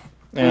guess.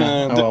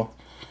 Yeah, oh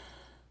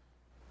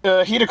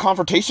well. He had a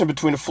confrontation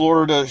between a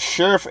Florida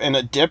sheriff and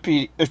a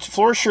deputy. A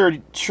Florida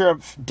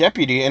sheriff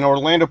deputy and an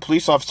Orlando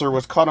police officer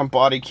was caught on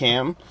body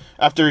cam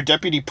after a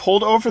deputy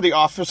pulled over the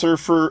officer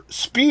for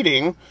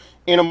speeding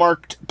in a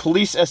marked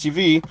police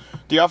SUV.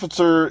 The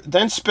officer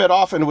then sped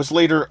off and was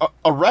later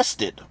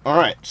arrested. All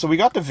right, so we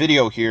got the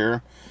video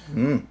here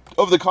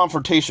of the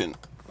confrontation.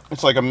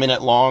 It's like a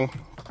minute long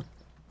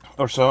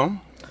or so.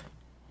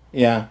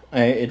 Yeah,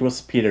 it was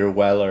Peter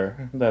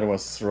Weller that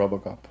was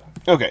RoboCop.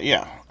 Okay,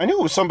 yeah. I knew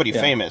it was somebody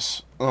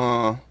famous.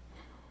 I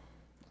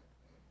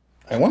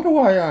wonder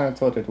why I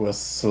thought it was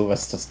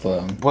Sylvester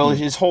Stallone. Well,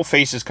 his whole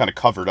face is kind of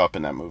covered up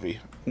in that movie.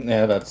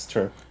 Yeah, that's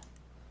true.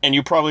 And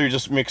you probably are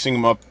just mixing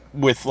him up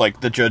with,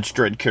 like, the Judge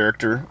Dredd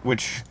character,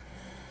 which...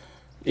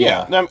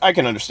 Yeah, I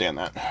can understand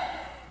that.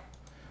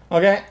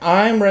 Okay,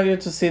 I'm ready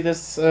to see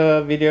this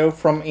video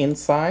from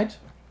inside.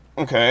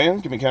 Okay,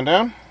 give me a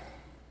countdown.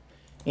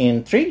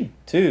 In 3,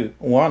 2,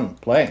 1,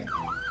 play.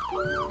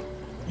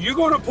 You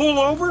gonna pull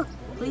over?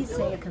 Please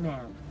say a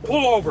command.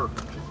 Pull over.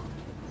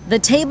 The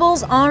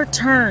tables are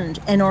turned.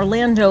 An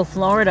Orlando,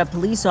 Florida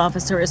police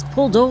officer is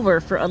pulled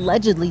over for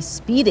allegedly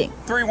speeding.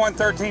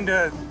 3113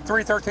 to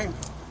 313.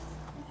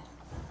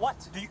 What?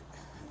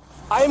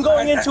 I am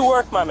going into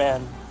work, my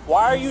man.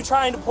 Why are you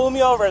trying to pull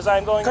me over as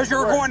I'm going into work? Because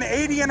you're going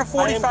 80 and a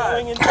 45. I am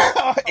going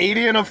into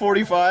 80 and a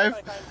 45?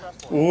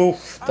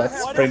 Oof,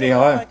 that's What pretty does it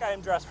look high. like I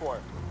am dressed for?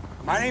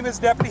 My name is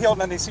Deputy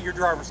Hilton, and they see your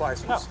driver's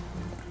license.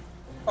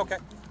 Okay.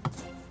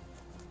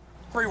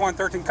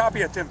 3113,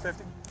 copy at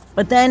 1050.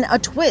 But then a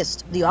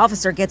twist. The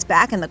officer gets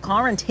back in the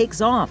car and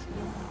takes off.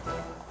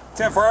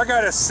 10-4, I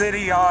got a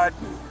city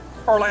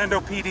Orlando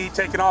PD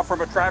taking off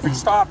from a traffic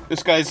stop.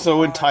 This guy's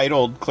so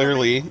entitled,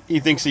 clearly. He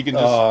thinks he can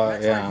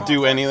just Yeah.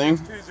 do anything.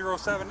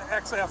 6207,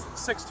 XF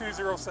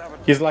 6207.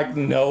 He's like,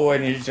 no,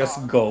 and he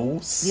just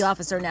goes. The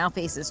officer now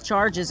faces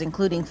charges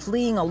including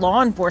fleeing a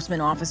law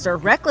enforcement officer,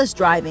 reckless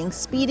driving,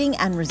 speeding,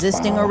 and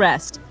resisting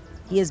arrest.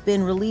 He has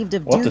been relieved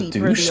of What a duty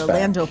for the douchebag.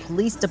 Orlando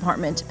Police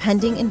Department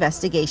pending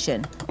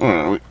investigation.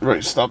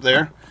 Right, stop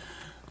there.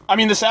 I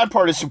mean, the sad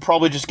part is he'll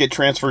probably just get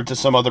transferred to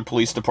some other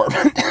police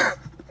department.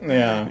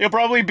 Yeah. He'll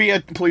probably be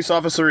a police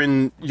officer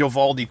in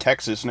Uvalde,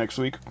 Texas next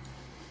week.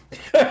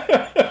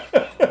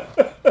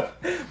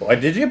 Why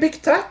did you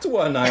pick that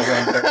one, I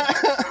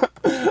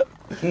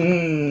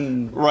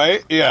wonder?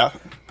 Right? Yeah.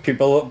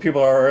 People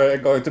are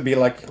going to be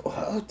like,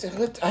 oh,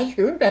 dude, I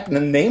heard that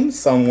name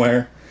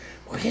somewhere.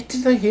 Where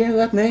did I hear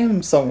that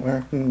name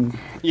somewhere?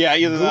 Yeah,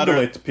 either that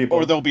Google or, it, people.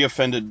 or they'll be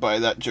offended by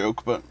that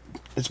joke, but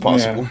it's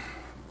possible. Yeah.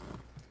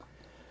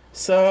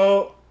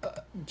 So,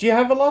 do you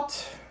have a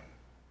lot?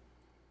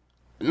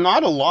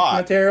 Not a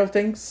lot. Material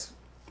things?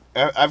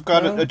 I've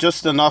got No?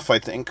 just enough, I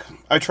think.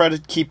 I try to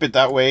keep it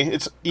that way.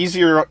 It's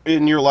easier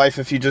in your life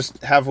if you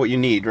just have what you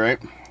need, right?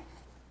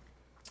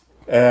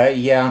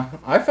 Yeah,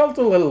 I felt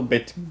a little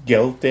bit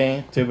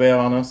guilty, to be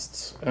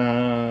honest,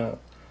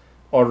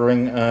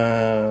 ordering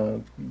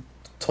a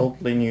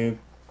totally new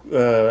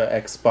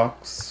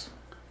Xbox.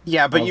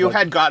 Yeah, but was you like-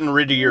 had gotten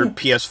rid of your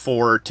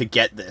PS4 to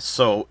get this,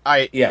 so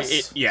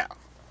Yes. yeah.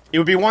 It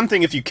would be one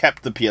thing if you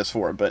kept the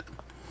PS4, but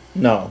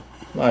No,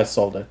 I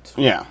sold it.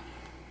 yeah.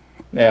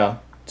 Yeah,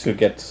 to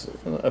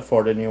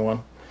afford a new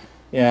one.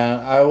 Yeah,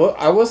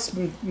 I was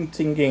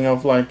thinking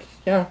of like,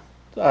 yeah,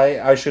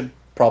 I should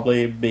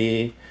probably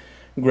be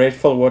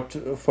grateful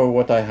for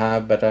what I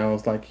have, but I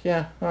was like,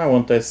 yeah, I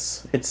want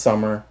this. It's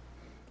summer.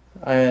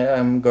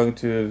 I'm going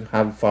to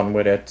have fun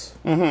with it.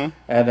 Mm-hmm.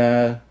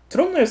 And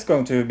Trond is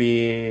going to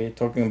be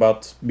talking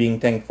about being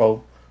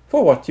thankful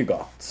for what you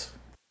got.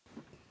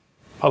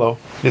 Hello,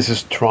 this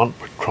is Tron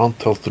with Tron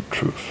Tells the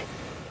Truth.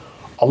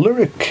 A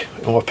lyric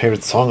in a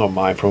favorite song of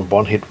mine from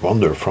One Hit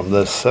Wonder from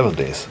the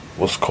 70s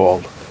was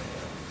called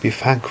Be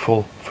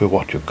Thankful for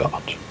What You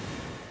Got.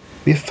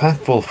 Be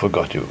thankful for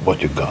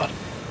what you got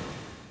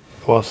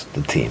was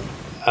the theme.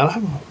 And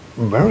I'm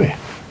very,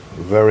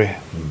 very,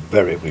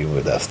 very agree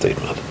with that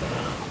statement.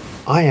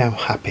 I am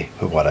happy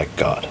with what I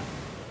got.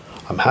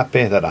 I'm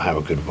happy that I have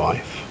a good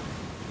wife,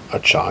 a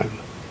child,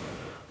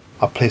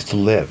 a place to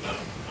live,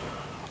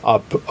 a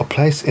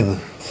place in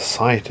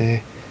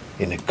society,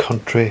 in a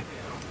country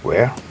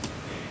where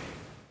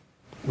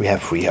we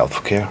have free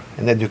healthcare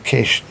and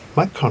education.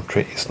 My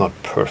country is not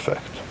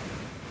perfect.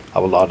 I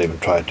will not even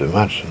try to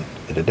imagine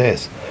that it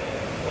is.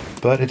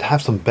 But it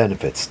has some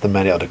benefits that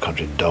many other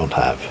countries don't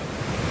have.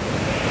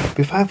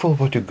 Be thankful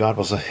what you got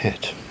was a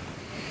hit.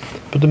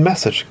 But the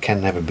message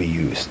can never be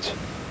used.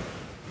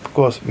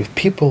 Because if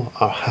people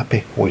are happy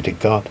with what they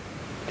got,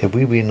 there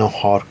will be no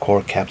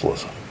hardcore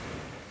capitalism.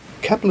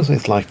 Capitalism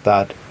is like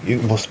that.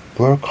 You must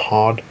work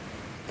hard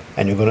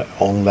and you're going to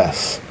own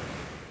less.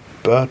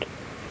 But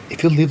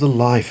if you live the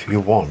life you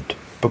want,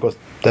 Because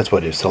that's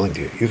what they're selling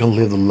to you. You can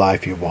live the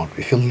life you want.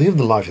 If you live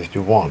the life that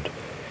you want,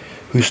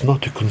 who's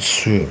not to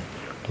consume,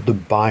 not to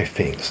buy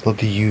things, not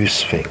to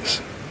use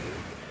things.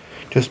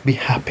 Just be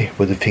happy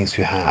with the things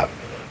you have.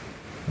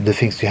 The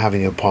things you have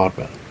in your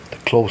apartment, the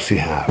clothes you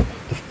have,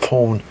 the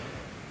phone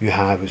you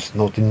have is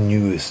not the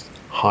newest,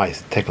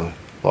 highest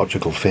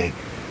technological thing.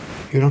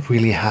 You're not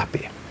really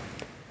happy.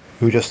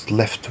 You're just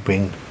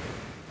left-wing,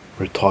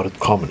 retarded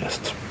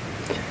communist.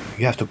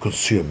 You have to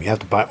consume, you have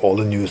to buy all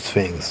the newest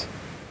things.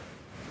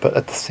 But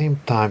at the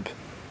same time,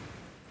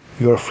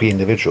 you're a free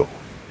individual.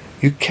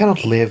 You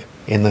cannot live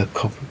in a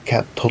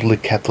totally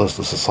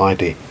capitalist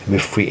society and be a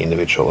free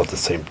individual at the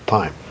same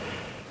time.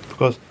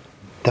 Because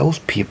those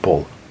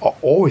people are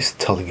always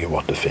telling you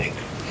what to think.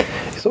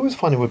 It's always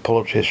funny with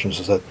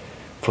politicians that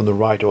from the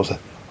right also,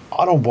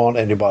 I don't want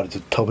anybody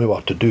to tell me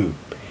what to do.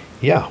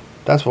 Yeah,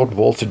 that's what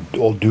walls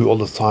all do all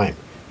the time.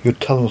 You're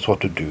telling us what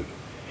to do.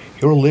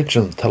 Your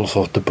religion tells us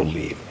what to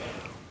believe.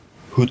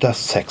 Who to have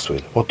sex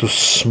with, what to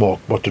smoke,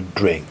 what to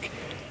drink,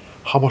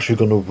 how much you're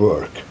gonna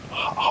work,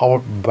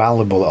 how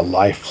valuable our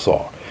lives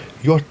are.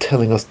 You're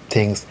telling us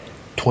things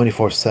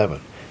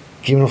 24/7,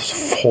 giving us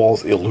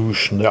false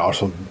illusion there are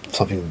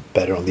something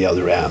better on the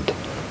other end.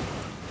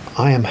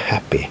 I am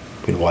happy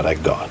with what I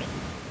got.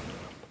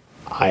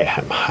 I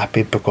am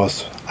happy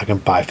because I can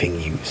buy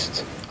things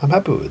used. I'm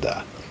happy with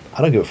that.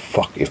 I don't give a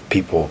fuck if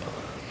people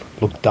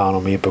look down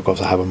on me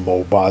because I have a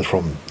mobile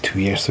from 2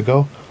 years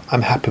ago.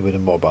 I'm happy with the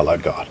mobile I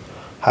got.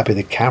 Happy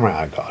with the camera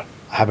I got.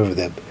 Happy with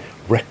the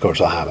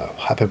records I have.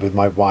 Happy with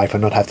my wife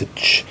and not have to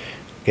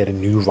get a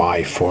new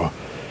wife or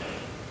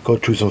go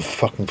through some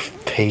fucking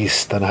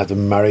phase that I have to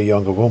marry a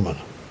younger woman.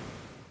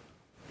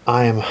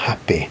 I am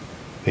happy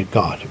with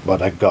God,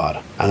 what I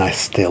got, and I'm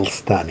still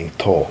standing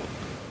tall.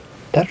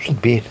 That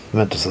should be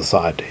mental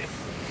society.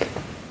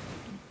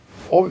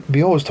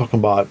 We always talk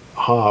about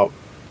how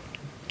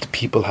the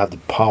people have the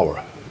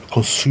power,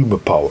 consumer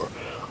power.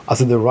 I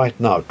think they're right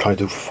now trying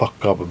to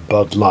fuck up a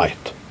Bud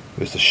Light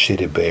with a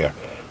shitty beer.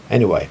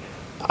 Anyway,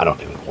 I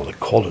don't even want to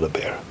call it a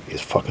beer. It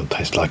fucking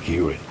tastes like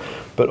urine.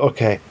 But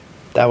okay,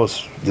 that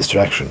was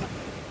distraction.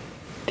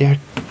 They're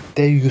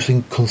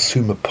using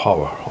consumer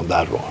power on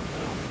that one.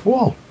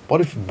 Well,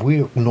 what if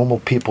we normal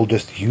people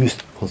just use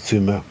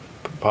consumer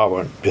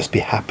power and just be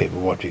happy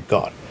with what we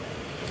got?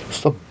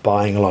 Stop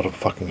buying a lot of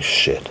fucking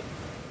shit.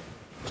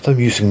 Stop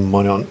using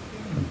money on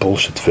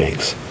bullshit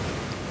things.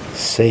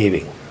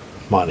 Saving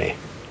money.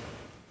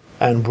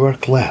 And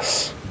work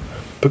less.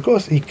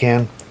 Because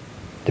again,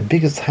 the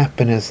biggest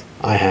happiness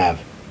I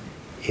have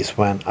is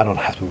when I don't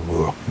have to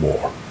work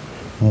more.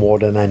 More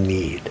than I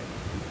need.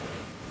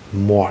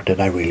 More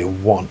than I really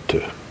want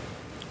to.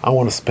 I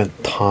want to spend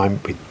time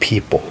with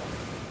people.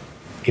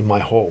 In my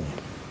home.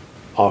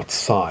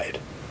 Outside.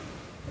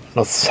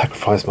 Not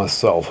sacrifice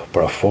myself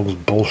for a false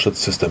bullshit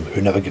system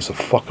who never gives a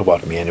fuck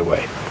about me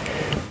anyway.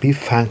 Be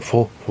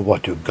thankful for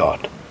what you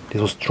got.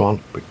 This was Tron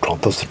with Tron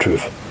Tells the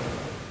Truth.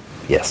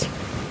 Yes,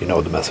 you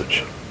know the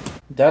message.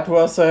 That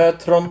was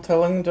Tron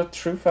telling the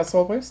truth as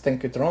always.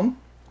 Thank you, Tron.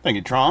 Thank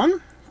you,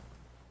 Tron.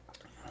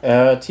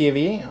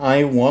 TV,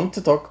 I want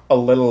to talk a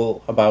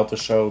little about a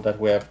show that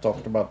we have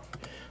talked about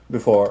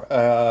before.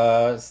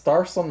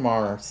 Stars on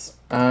Mars.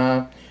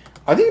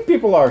 I think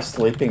people are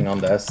sleeping on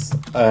this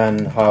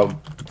and how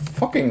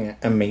fucking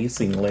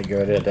amazingly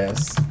good it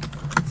is.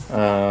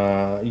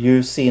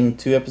 You've seen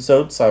 2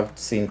 episodes, I've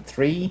seen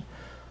 3.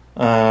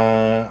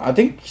 I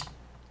think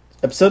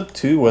episode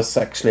 2 was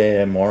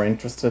actually more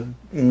interesting.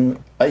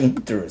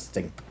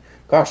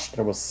 Gosh,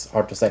 that was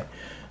hard to say.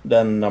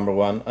 Then number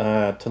 1,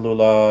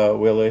 Tallulah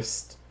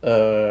Willis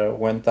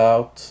went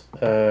out.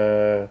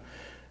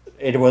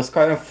 It was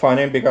kind of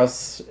funny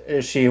because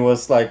she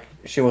was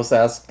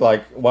asked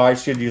like, why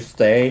should you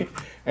stay?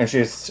 And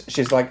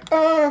she's like,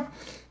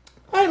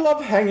 I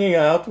love hanging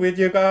out with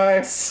you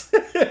guys.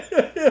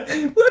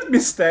 Let me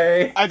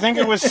stay. I think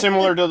it was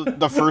similar to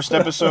the first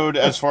episode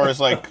as far as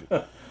like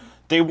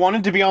they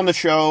wanted to be on the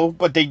show,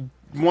 but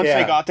once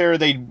they got there,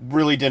 they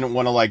really didn't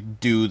want to like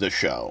do the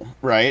show,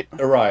 right?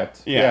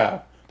 Right.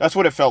 Yeah. That's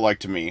what it felt like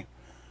to me.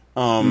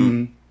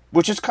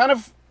 Which is kind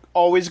of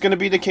always going to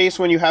be the case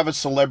when you have a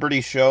celebrity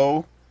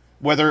show,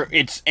 whether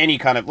it's any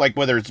kind of like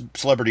whether it's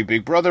Celebrity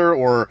Big Brother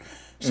or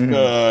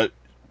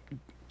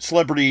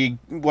Celebrity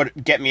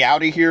Get Me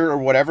Out of Here or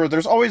whatever.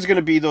 There's always going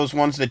to be those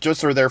ones that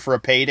just are there for a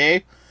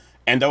payday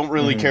and don't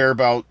really care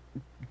about.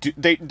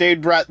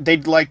 They'd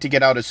like to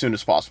get out as soon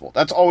as possible.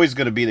 That's always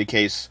going to be the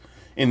case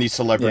in these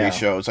celebrity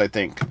shows, I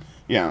think.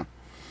 Yeah,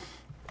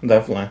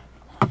 definitely.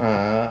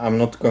 I'm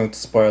not going to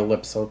spoil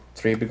episode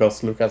 3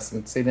 because Luke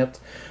hasn't seen it,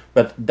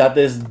 but that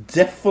is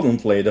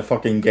definitely the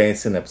fucking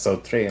gays in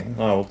episode 3.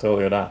 I will tell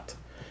you that.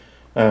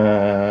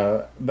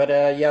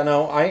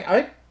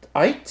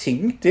 I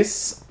think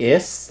this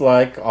is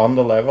like on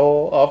the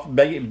level of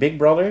Big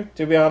Brother,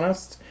 to be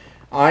honest.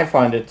 I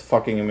find it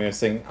fucking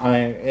amusing.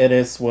 It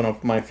is one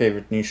of my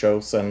favorite new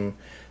shows, and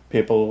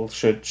people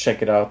should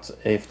check it out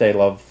if they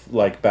love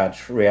like bad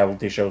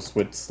reality shows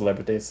with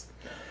celebrities.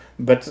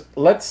 But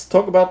let's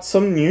talk about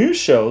some new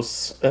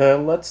shows.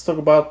 Let's talk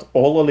about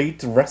All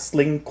Elite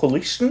Wrestling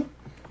Collision.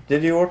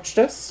 Did you watch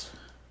this?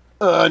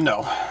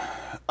 No.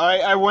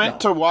 I went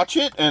to watch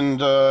it,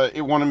 and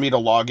it wanted me to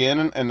log in,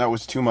 and that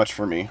was too much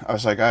for me. I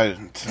was like,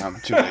 I'm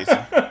too lazy.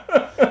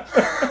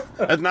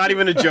 That's not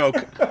even a joke.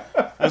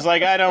 I was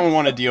like, I don't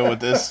want to deal with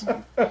this.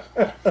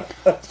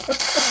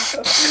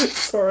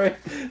 Sorry,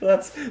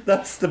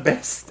 that's the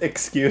best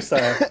excuse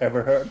I've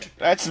ever heard.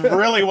 That's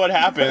really what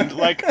happened.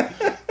 Like,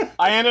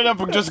 I ended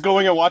up just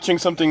going and watching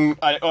something.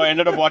 I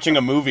ended up watching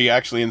a movie,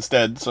 actually,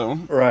 instead, so...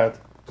 Right,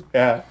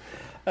 yeah.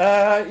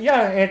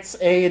 It's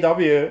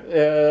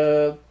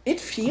AEW. It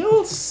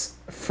feels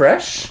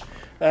fresh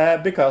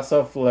because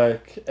of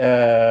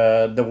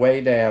the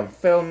way they have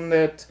filmed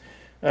it.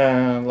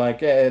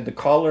 The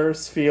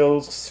colors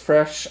feels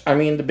fresh. I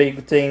mean, the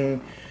big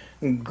thing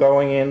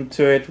going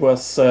into it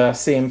was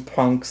CM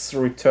Punk's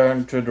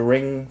return to the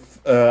ring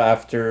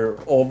after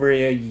over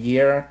a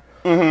year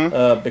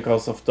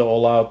because of the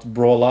all-out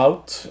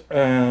brawl-out.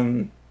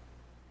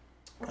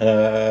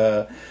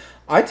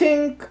 I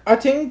think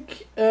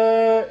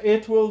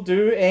it will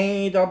do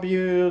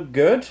AEW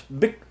good,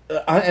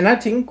 and I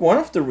think one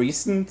of the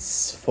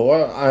reasons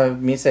for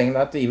me saying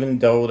that, even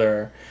though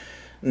their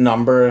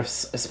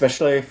numbers,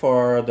 especially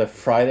for the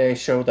Friday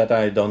show that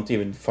I don't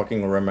even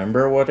fucking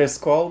remember what it's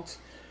called.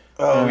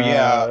 Oh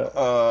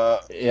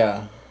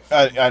yeah.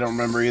 I don't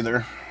remember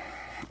either.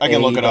 I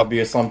can look it up.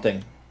 AEW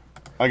something.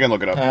 I can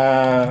look it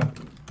up.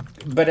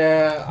 But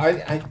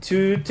I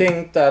do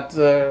think that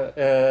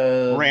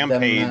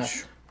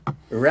Rampage.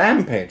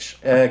 Rampage,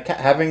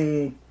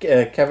 having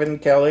Kevin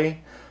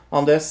Kelly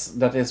on this,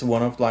 that is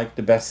one of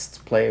the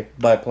best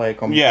play-by-play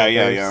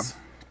commentators.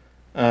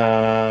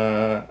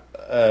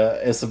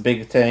 Is a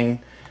big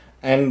thing,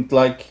 and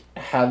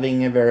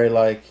having a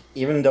very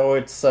even though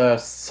it's a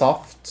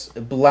soft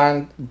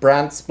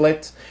brand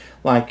split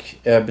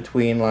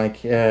between Raw and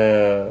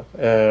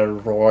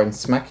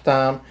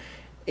SmackDown,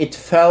 it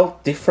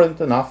felt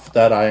different enough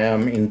that I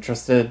am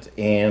interested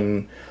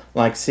in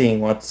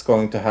seeing what's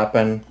going to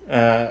happen,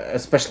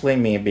 especially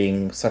me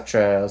being such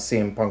a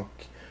CM Punk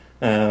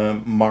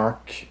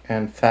mark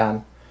and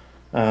fan.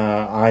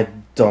 I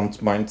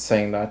don't mind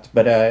saying that,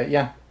 but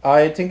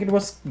I think it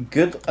was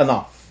good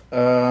enough.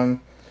 I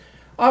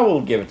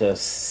will give it a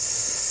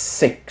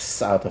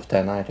 6 out of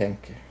 10, I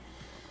think.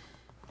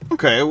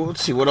 Okay, well,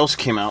 let's see what else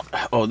came out.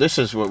 Oh, this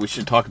is what we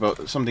should talk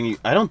about. Something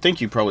I don't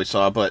think you probably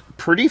saw, but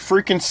Pretty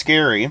Freaking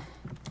Scary.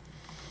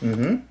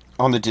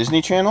 On the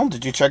Disney Channel.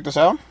 Did you check this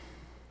out?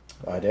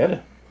 I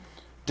did.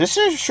 This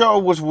show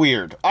was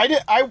weird.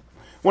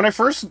 When I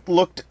first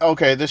looked,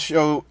 this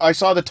show, I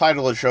saw the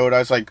title of the show, and I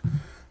was like,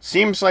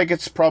 seems like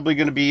it's probably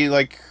going to be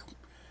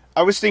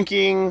I was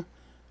thinking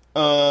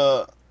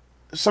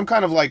some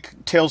kind of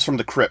Tales from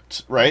the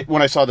Crypt, right?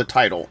 When I saw the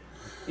title.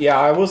 Yeah,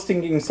 I was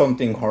thinking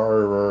something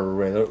horror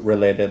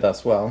related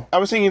as well. I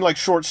was thinking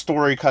short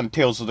story kind of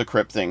Tales of the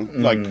Crypt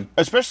thing.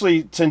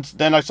 Especially since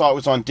then I saw it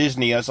was on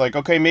Disney. I was like,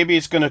 okay, maybe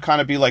it's going to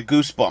kind of be like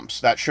Goosebumps,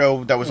 that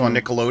show that was on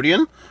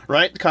Nickelodeon,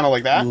 right? Kind of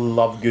like that.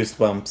 Love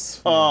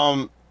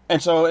Goosebumps.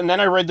 And then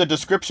I read the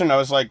description. I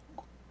was like,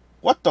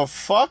 what the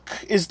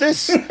fuck is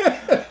this?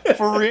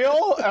 For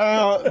real?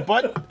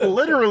 But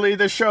literally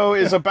the show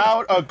is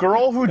about a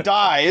girl who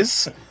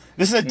dies.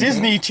 This is a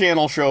Disney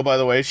Channel show, by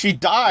the way. She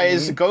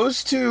dies,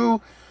 goes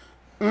to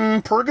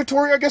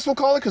purgatory, I guess we'll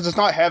call it, because it's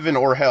not heaven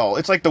or hell.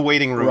 It's like the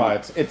waiting room.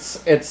 Right.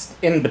 It's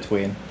in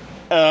between.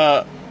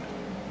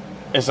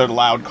 Is there a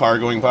loud car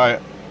going by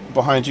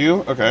behind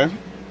you? Okay.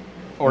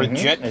 Or a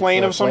jet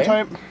plane of some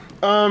type?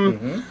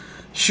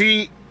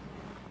 She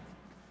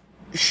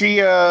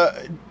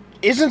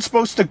isn't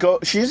supposed to go.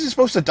 She isn't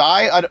supposed to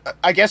die.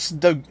 I guess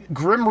the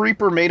Grim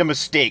Reaper made a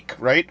mistake,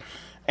 right?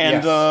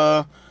 And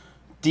yes.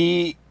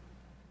 The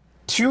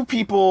two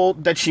people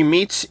that she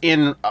meets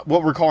in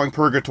what we're calling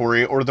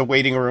purgatory or the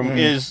waiting room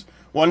is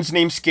one's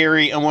named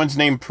Scary and one's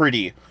named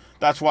Pretty.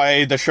 That's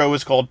why the show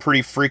is called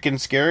Pretty Freaking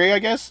Scary, I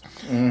guess.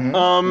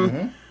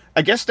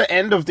 I guess the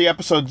end of the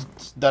episode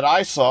that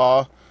I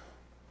saw,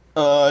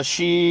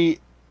 she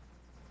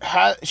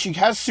has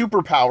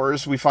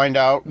superpowers. We find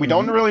out. We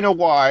don't really know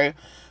why.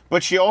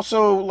 But she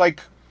also,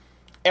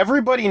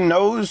 everybody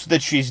knows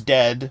that she's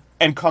dead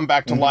and come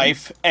back to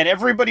life, and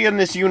everybody in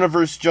this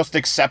universe just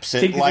accepts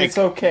it. It's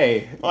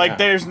okay.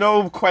 There's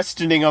no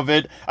questioning of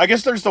it. I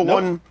guess there's the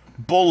one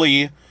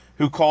bully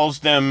who calls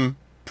them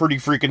Pretty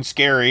Freaking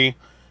Scary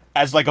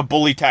as, a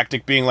bully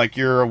tactic, being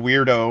you're a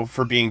weirdo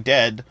for being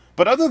dead.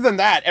 But other than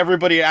that,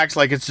 everybody acts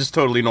like it's just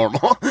totally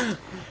normal.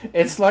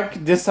 It's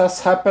this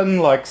has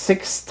happened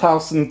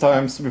 6,000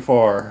 times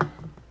before.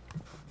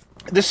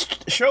 This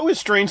show is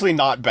strangely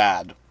not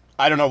bad.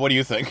 I don't know, what do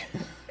you think?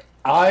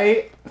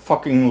 I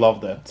fucking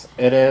loved it.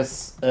 It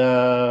is.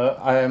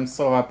 I am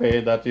so happy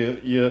that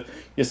you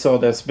saw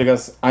this,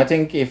 because I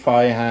think if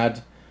I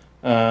had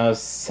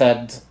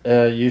said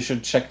you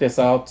should check this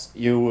out,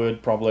 you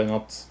would probably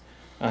not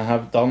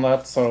have done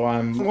that. So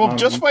I'm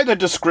just by the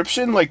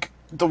description,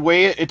 the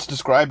way it's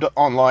described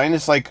online,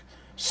 it's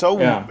so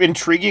Yeah.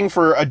 intriguing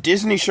for a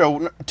Disney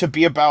show to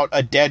be about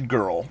a dead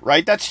girl,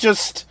 right? That's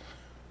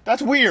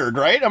weird,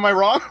 right? Am I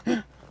wrong?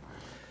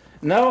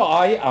 No,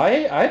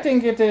 I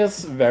think it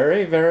is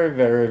very, very,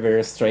 very,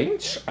 very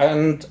strange.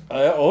 And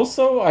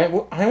also, I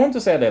want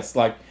to say this,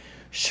 like,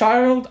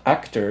 child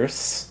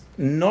actors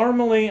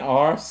normally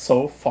are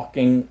so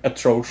fucking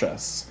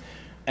atrocious.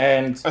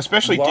 And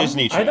Especially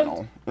Disney I don't-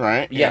 Channel,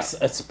 right? Yes,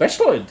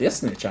 especially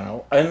Disney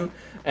Channel.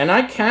 And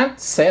I can't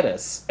say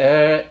this.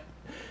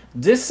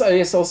 This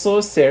is also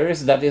a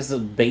series that is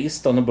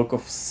based on a book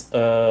of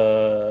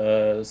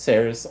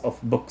series of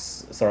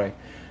books. Sorry,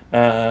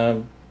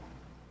 that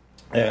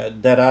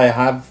I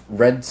have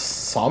read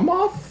some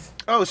of.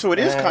 Oh, so it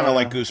is kind of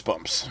like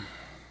Goosebumps.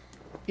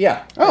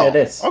 Yeah, Oh, it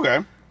is. Okay.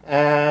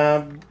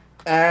 And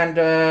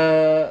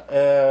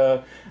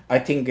I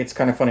think it's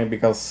kind of funny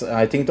because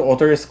I think the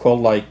author is called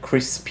like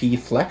Chris P.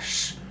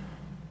 Flesh.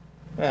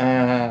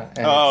 And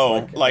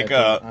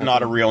it's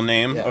not a real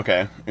name. Yeah.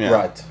 Okay. Yeah.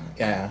 Right.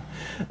 Yeah.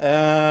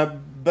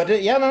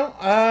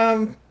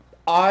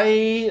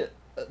 I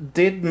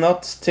did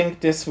not think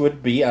this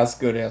would be as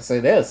good as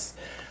it is.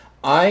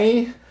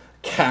 I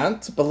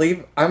can't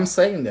believe I'm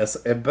saying this,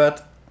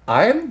 but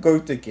I'm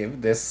going to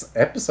give this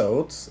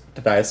episode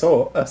that I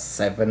saw a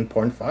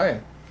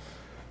 7.5.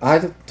 I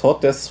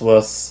thought this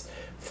was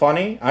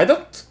funny. I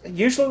don't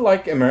usually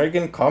like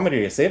American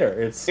comedies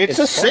either. It's a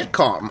funny.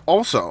 sitcom,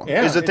 also.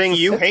 Yeah, is the it's thing a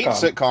you hate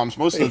sitcom. sitcoms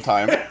most of the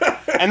time.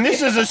 And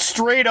this is a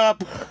straight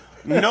up,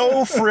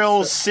 no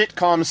frills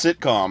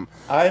sitcom.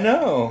 I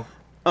know.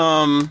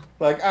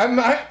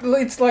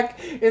 It's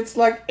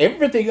like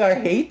everything I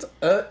hate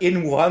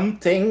in one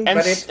thing,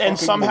 And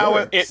somehow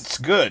works. it's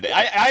good.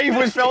 I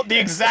always felt the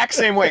exact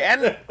same way.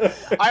 And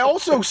I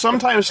also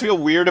sometimes feel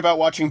weird about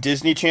watching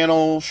Disney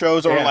Channel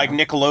shows or Yeah. like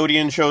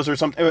Nickelodeon shows or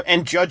something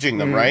and judging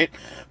them, right?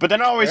 But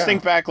then I always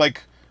think back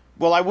like,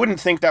 well, I wouldn't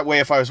think that way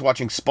if I was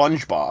watching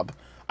SpongeBob.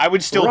 I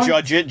would still Right.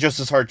 judge it just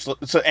as hard.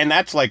 So, and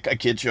that's like a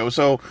kid show.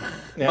 So,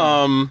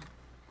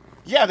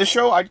 yeah, the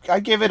show, I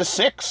give it a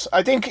 6.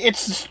 I think it's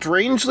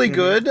strangely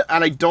good,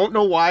 and I don't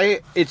know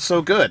why it's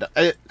so good.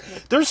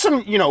 There's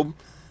some,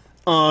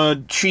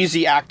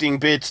 cheesy acting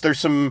bits. There's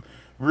some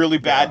really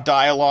bad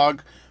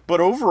dialogue. But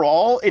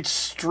overall, it's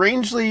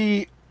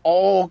strangely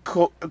all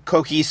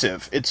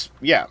cohesive. It's,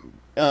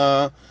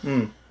 I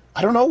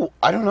don't know.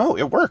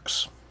 It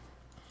works.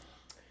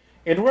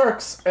 It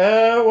works.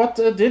 What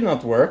did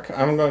not work?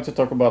 I'm going to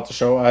talk about the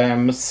show. I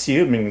am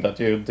assuming that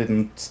you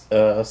didn't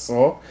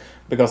saw,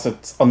 because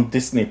it's on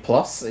Disney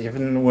Plus.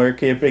 Even we're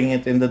keeping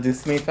it in the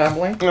Disney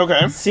family.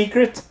 Okay.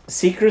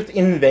 Secret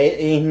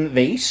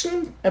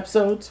Invasion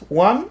episode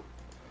 1.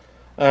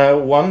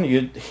 1,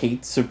 you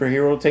hate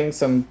superhero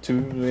things, and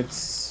 2,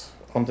 it's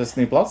on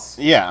Disney Plus.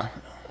 Yeah.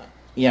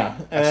 Yeah.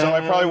 So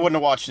I probably wouldn't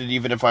have watched it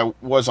even if I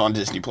was on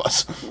Disney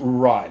Plus.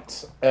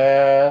 Right.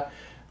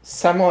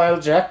 Samuel L.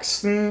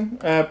 Jackson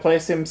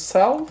plays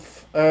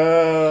himself.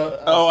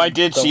 I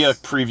did see a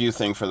preview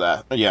thing for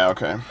that. Yeah,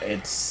 okay.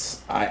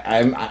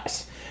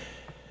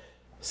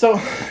 So,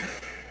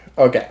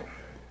 okay.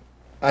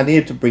 I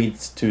need to breathe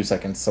 2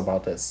 seconds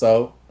about this.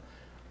 So,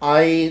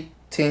 I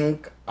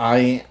think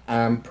I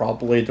am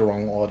probably the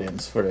wrong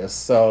audience for this.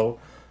 So,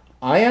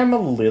 I am a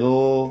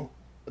little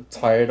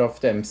tired of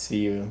the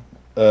MCU,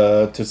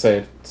 to say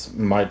it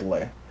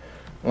mildly.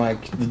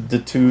 Like, the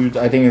two,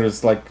 I think it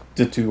was like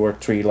the 2 or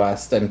 3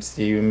 last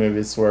MCU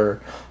movies were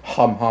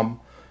hum.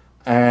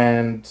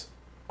 And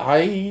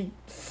I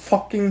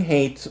fucking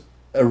hate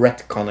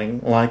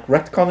retconning. Like,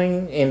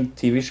 retconning in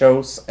TV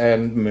shows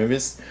and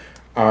movies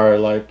are,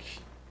 like,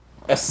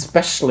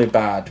 especially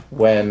bad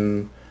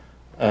when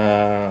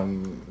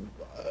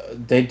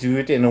they do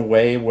it in a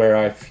way where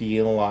I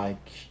feel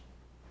like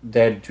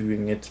they're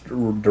doing it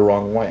the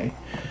wrong way.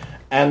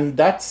 And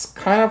that's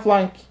kind of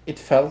like, it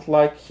felt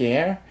like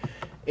here.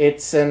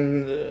 It's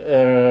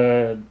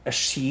a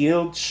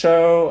S.H.I.E.L.D.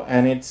 show,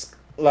 and it's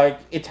like,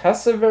 it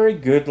has a very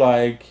good,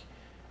 like,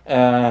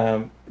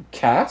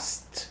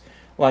 cast.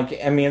 Like,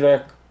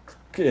 Emilia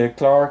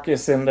Clarke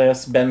is in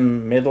this,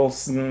 Ben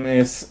Mendelsohn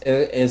is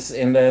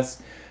in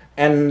this,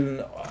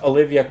 and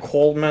Olivia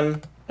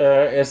Colman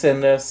is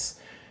in this.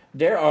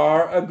 There's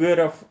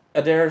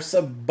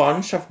a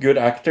bunch of good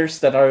actors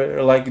that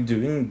are, like,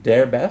 doing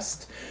their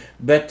best.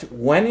 But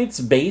when it's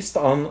based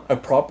on a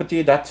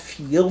property that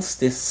feels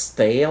this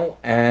stale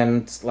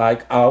and,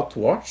 like,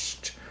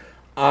 outwashed,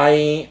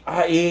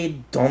 I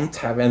don't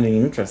have any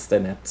interest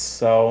in it.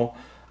 So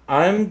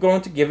I'm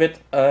going to give it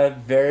a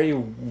very,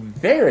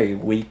 very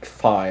weak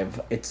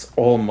 5. It's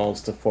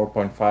almost a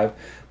 4.5.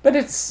 But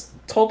it's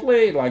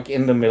totally, like,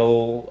 in the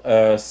middle,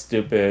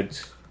 stupid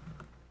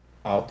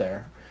out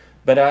there.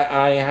 But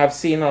I have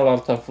seen a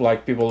lot of,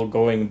 like, people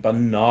going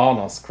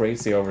bananas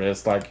crazy over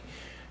this, like,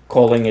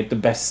 calling it the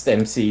best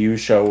MCU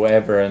show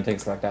ever and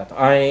things like that.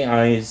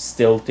 I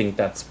still think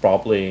that's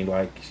probably,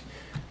 like,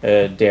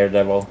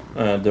 Daredevil,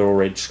 the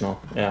original.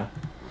 Yeah.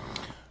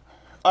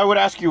 I would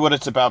ask you what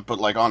it's about, but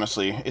like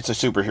honestly, it's a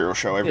superhero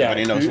show.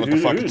 Everybody knows what the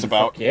fuck it's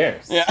about.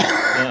 Yes. Yeah.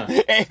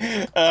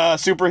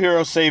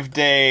 Superhero save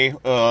day,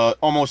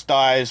 almost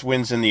dies,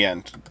 wins in the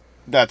end.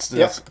 That's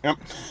yep.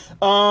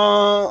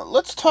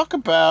 Let's talk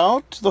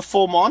about the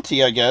Full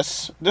Monty, I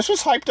guess. This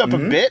was hyped up a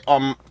bit,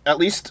 at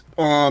least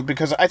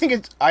because I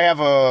think I have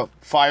a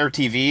Fire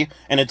TV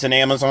and it's an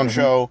Amazon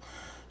show,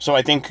 so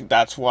I think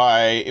that's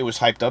why it was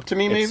hyped up to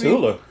me. Maybe it's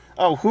Hulu.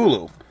 Oh,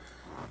 Hulu.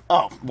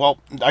 Oh, well,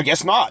 I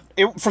guess not.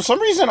 For some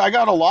reason, I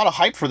got a lot of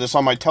hype for this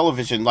on my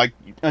television, like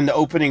in the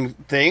opening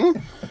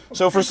thing.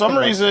 So for some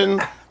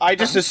reason, I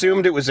just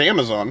assumed it was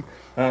Amazon.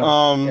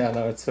 Yeah,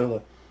 no, it's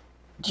Hulu.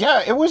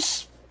 Yeah, it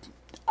was.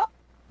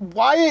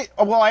 Why?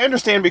 Well, I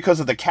understand because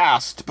of the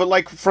cast, but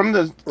like from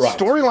the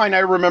storyline I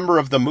remember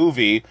of the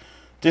movie,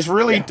 this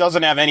really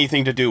doesn't have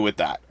anything to do with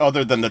that,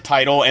 other than the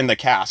title and the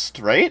cast,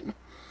 right?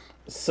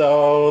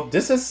 So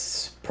this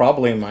is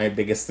probably my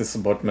biggest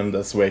disappointment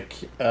this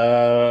week.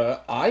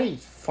 I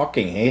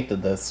fucking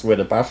hated this with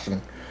a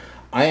passion.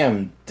 I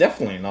am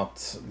definitely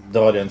not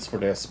the audience for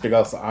this,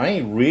 because I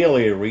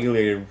really,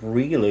 really,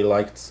 really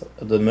liked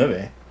the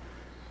movie.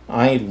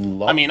 I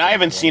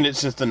haven't seen it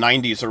since the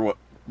 90s or what,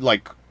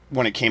 like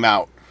when it came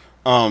out.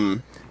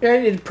 Yeah,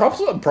 it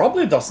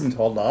probably doesn't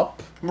hold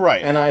up.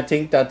 Right. And I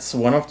think that's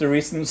one of the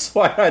reasons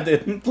why I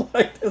didn't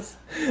like this.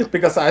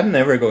 Because I'm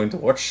never going to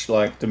watch,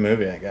 like, the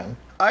movie again.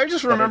 I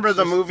just remember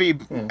the movie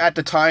at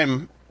the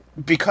time,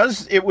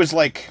 because it was,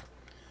 like,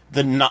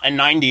 the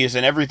 90s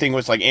and everything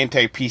was, like,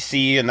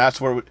 anti-PC, and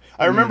that's where...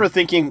 I remember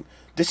thinking,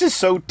 this is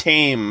so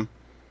tame.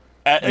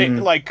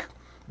 Like,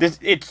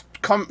 it's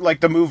like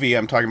the movie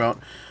I'm talking about.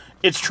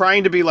 It's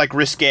trying to be, like,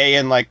 risque,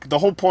 and, like, the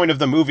whole point of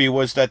the movie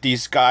was that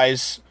these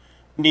guys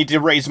need to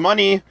raise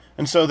money,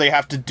 and so they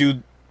have to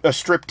do a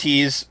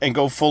striptease and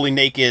go fully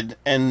naked,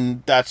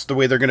 and that's the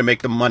way they're going to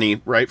make the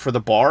money, right, for the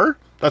bar?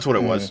 That's what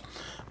it was.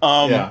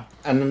 Yeah,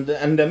 and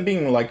then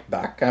being, like,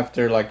 back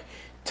after, like,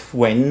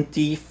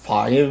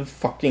 25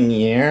 fucking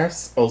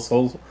years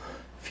also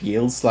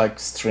feels, like,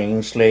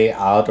 strangely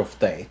out of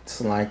date.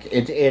 Like,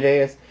 it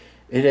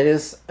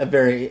is a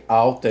very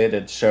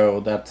outdated show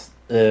that...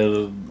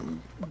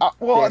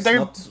 well,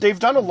 they've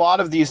done a lot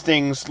of these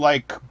things,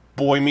 like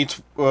Boy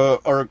Meets...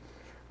 or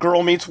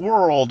Girl Meets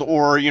World,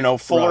 or, you know,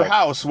 Fuller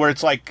House, where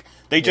it's like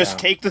they just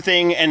take the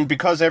thing, and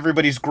because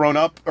everybody's grown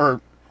up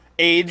or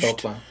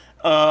aged,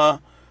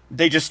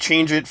 they just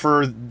change it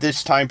for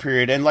this time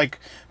period. And like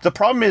the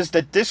problem is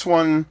that this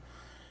one,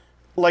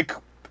 like,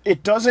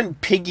 it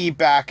doesn't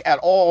piggyback at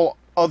all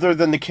other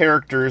than the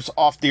characters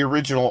off the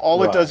original.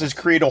 All it does is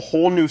create a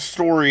whole new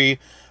story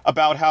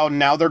about how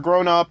now they're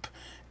grown up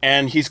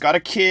and he's got a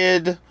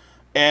kid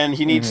and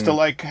he needs to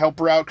like help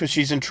her out because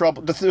she's in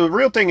trouble. The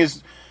real thing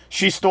is,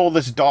 she stole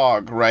this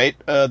dog, right?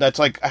 That's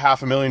like a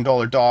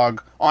 $500,000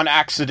 dog on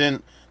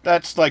accident.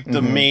 That's like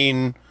the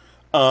main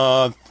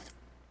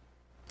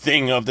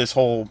thing of this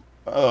whole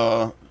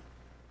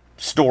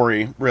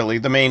story, really.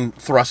 The main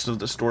thrust of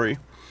the story.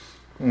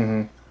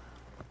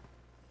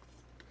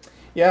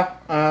 Yeah,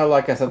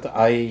 like I said,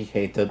 I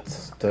hated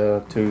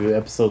the 2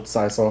 episodes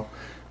I saw.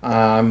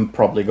 I'm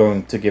probably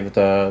going to give it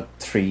a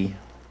 3.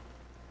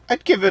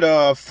 I'd give it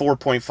a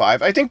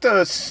 4.5. I think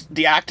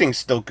the acting's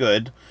still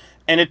good,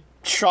 and it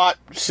shot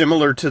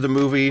similar to the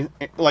movie,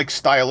 like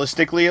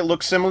stylistically it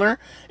looks similar.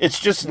 It's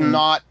just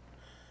not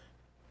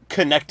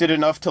connected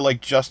enough to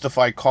like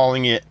justify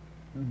calling it,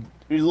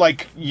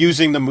 like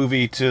using the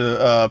movie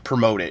to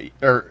promote it,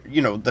 or, you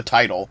know, the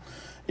title.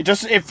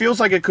 It feels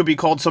like it could be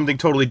called something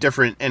totally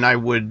different, and I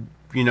would,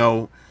 you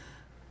know,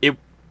 it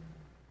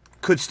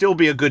could still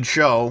be a good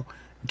show,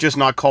 just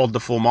not called The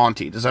Full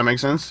Monty. Does that make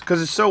sense?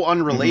 Because it's so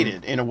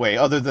unrelated in a way,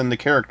 other than the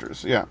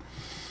characters. Yeah.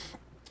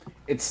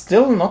 It's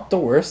still not the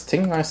worst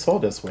thing I saw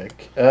this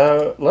week.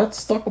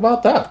 Let's talk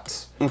about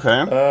that.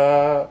 Okay.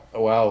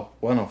 Well,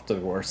 one of the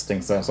worst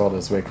things I saw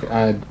this week.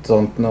 I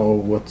don't know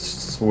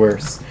what's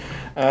worse.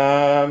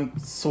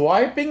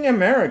 Swiping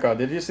America.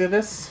 Did you see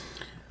this?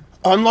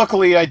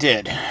 Unluckily, I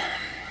did.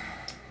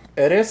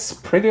 It is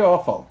pretty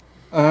awful.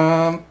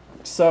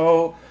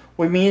 So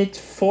we meet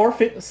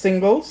 4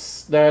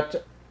 singles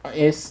that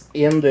is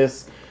in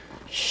this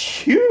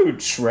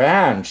huge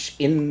ranch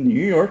in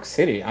New York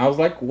City. I was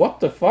like,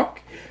 what the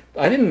fuck?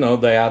 I didn't know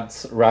they had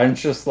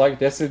ranches like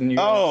this in New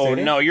York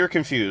City. Oh, no, you're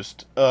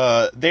confused.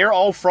 They're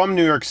all from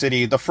New York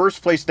City. The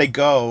first place they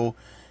go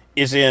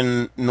is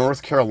in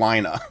North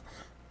Carolina,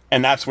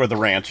 and that's where the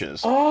ranch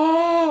is.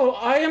 Oh,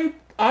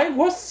 I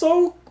was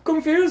so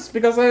confused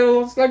because I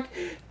was like,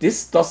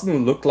 this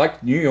doesn't look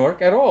like New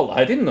York at all.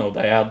 I didn't know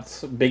they had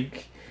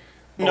big...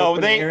 No,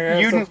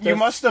 you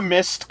must have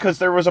missed, because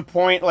there was a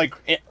point, like,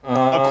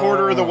 a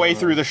quarter of the way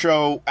through the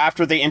show,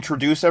 after they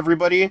introduce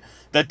everybody,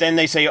 that then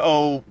they say,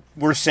 oh,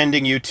 we're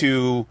sending you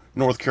to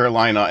North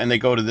Carolina, and they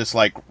go to this,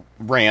 like,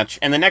 ranch.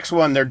 And the next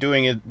one they're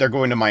going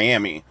to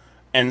Miami.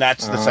 And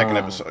that's the second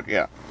episode,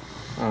 yeah.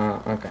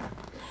 Okay.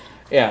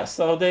 Yeah,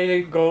 so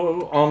they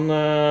go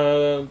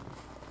on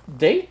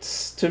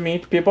dates to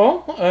meet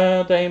people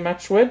they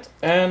match with,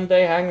 and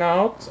they hang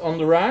out on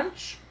the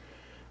ranch.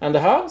 and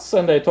the house,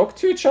 and they talk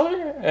to each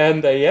other,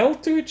 and they yell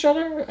to each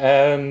other,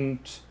 and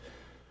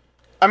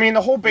I mean,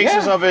 the whole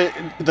basis Yeah. of it,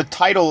 the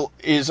title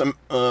is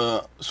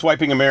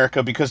Swiping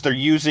America because they're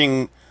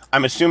using,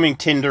 I'm assuming,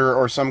 Tinder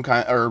or some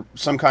kind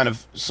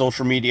of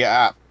social media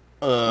app,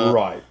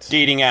 right.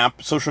 dating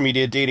app, social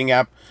media dating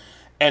app,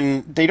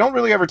 and they don't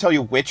really ever tell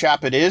you which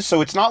app it is,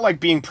 so it's not like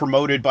being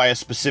promoted by a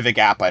specific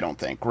app, I don't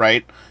think,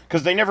 right?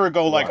 Because they never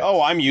go like, Right.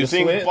 oh, I'm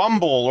using Swi-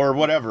 Bumble or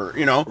whatever,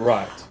 you know?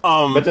 Right.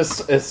 But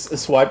this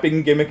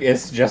swiping gimmick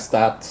is just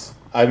that.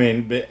 I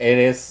mean, it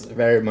is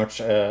very much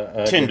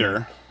a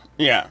Tinder.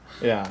 Yeah.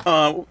 gimmick.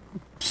 Yeah.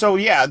 So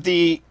yeah,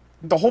 the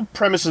whole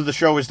premise of the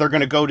show is they're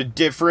going to go to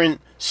different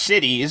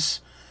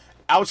cities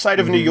outside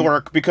of New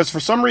York because for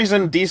some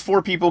reason these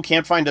four people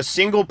can't find a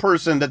single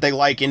person that they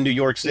like in New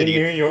York City,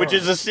 New York, which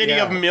is a city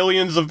of yeah.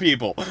 millions of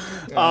people.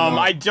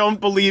 I don't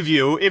believe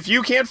you. If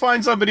you can't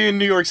find somebody in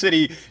New York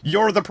City,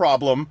 you're the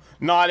problem,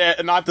 not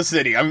the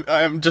city.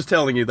 I'm just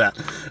telling you that.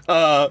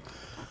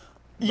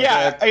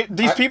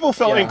 These people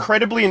felt yeah.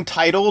 incredibly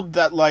entitled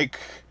that like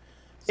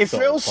it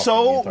feels fucking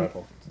so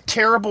entitled.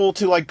 terrible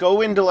to like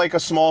go into like a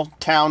small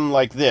town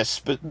like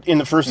this, but in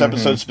the first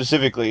episode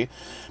specifically,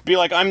 be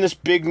like, I'm this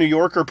big New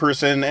Yorker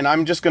person and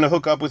I'm just gonna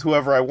hook up with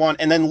whoever I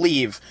want and then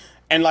leave.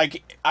 And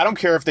like, I don't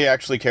care if they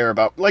actually care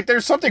about, like,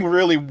 there's something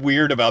really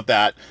weird about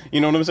that.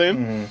 You know what I'm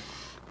saying?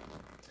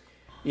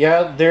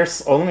 Yeah,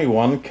 there's only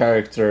one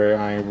character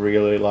I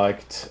really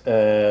liked.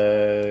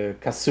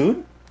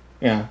 Kasoon?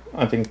 Yeah,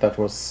 I think that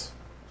was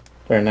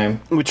their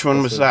name. Which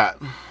one was that?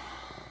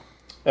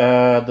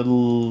 The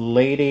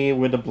lady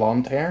with the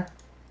blonde hair.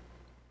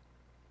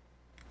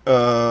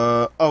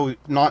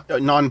 Not a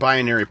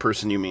non-binary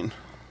person, you mean?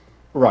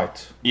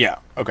 Right. Yeah,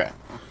 okay.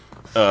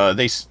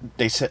 They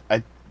said,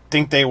 I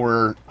think they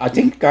were, I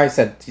think guy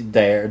said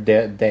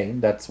they.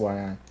 That's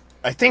why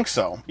I think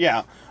so,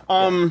 yeah.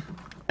 And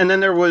then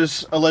there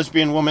was a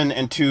lesbian woman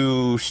and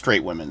two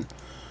straight women.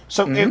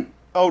 So,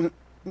 no,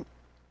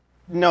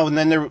 and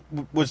then there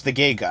was the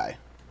gay guy.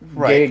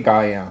 Right. Gay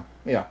guy, yeah.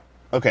 Yeah.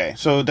 Okay,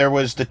 so there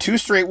was the two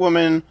straight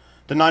women,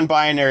 the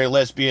non-binary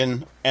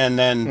lesbian, and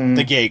then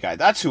the gay guy.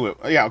 That's who it...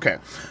 Yeah, okay.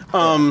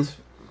 And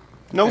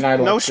I No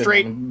liked it.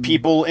 straight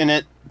people in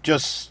it,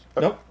 just...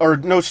 Nope. Or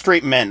no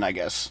straight men, I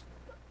guess.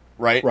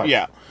 Right? Right.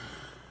 Yeah.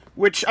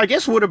 Which I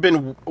guess would have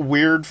been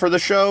weird for the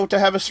show to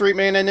have a straight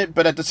man in it,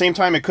 but at the same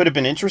time it could have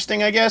been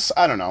interesting, I guess.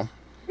 I don't know.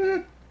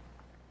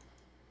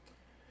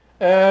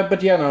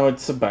 But yeah, no,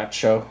 it's a bad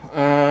show.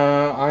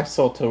 I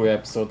saw 2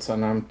 episodes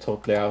and I'm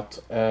totally out.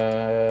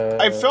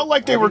 I felt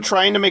like they were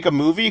trying to make a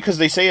movie because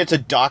they say it's a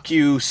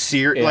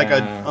docu-series, like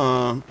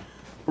a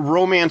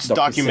romance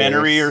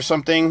documentary or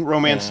something,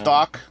 romance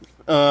doc.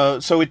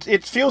 So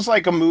it feels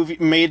like a movie,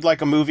 made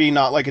like a movie,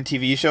 not like a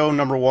TV show,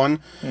 number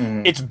one.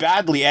 It's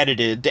badly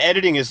edited. The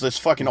editing is this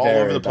fucking all Very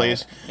over the bad.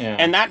 place. Yeah.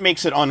 And that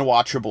makes it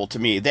unwatchable to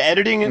me. The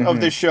editing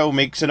of this show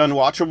makes it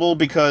unwatchable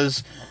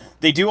because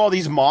they do all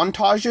these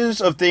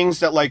montages of things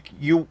that like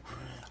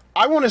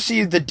I want to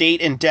see the date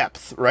in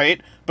depth,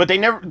 right? But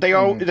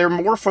they're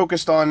more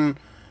focused on,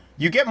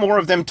 you get more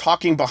of them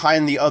talking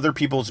behind the other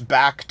people's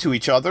back to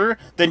each other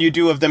than you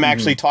do of them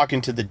actually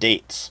talking to the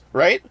dates,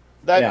 right?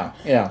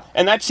 Yeah.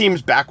 And that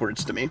seems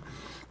backwards to me.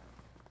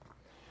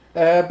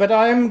 But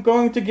I'm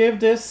going to give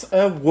this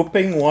a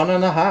whooping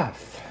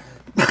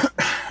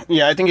 1.5.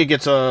 Yeah, I think it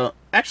gets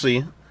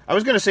actually, I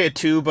was going to say a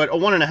 2, but a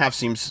 1.5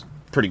 seems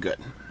pretty good.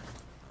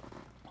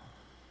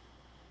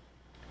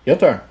 Your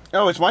turn.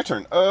 Oh, it's my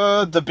turn.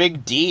 The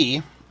Big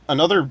D,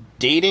 another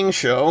dating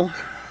show.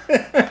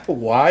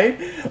 Why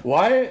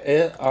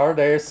are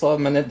there so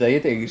many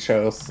dating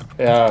shows?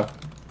 Yeah.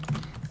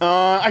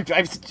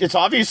 It's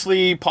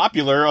obviously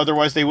popular,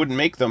 otherwise they wouldn't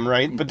make them,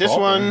 right? But this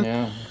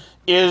one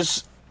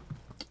is...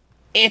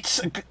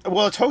 It's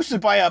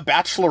hosted by a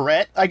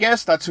bachelorette, I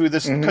guess. That's who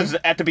this... Because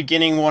at the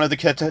beginning, one of the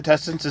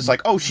contestants is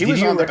like, oh, she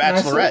was you on The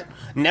recognize Bachelorette.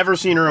 Never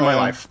seen her in my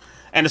life.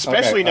 And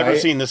especially never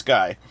seen this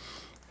guy.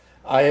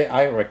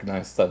 I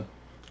recognize them.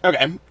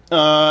 Okay.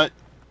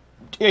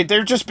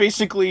 They're just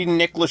basically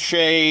Nick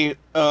Lachey,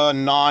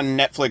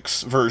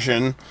 non-Netflix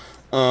version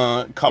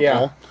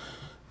couple.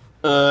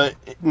 Yeah.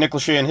 Nick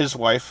Lachey and his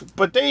wife.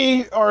 But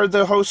they are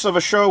the hosts of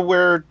a show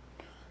where...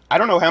 I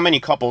don't know how many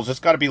couples.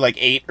 It's got to be like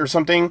 8 or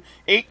something.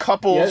 8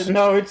 couples. Yeah,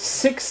 no, it's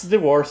 6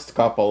 divorced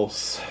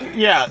couples.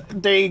 Yeah,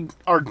 they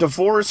are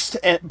divorced,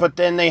 but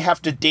then they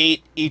have to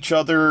date each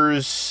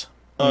other's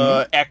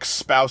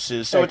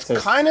ex-spouses. So Exes,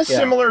 it's kind of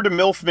similar to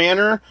MILF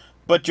Manor,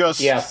 but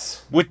just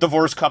with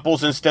divorced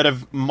couples instead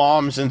of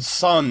moms and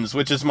sons,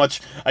 which is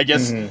much, I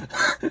guess,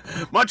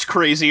 much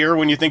crazier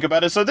when you think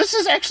about it. So this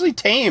is actually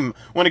tame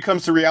when it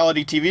comes to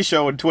reality TV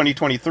show in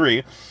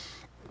 2023.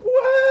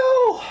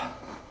 Well...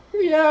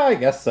 Yeah, I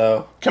guess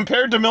so.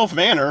 Compared to MILF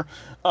Manor.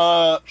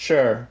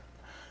 Sure.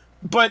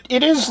 But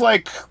it is,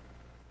 like,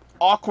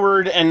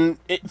 awkward, and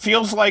it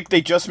feels like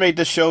they just made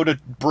the show to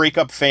break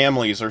up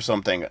families or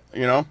something,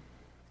 you know?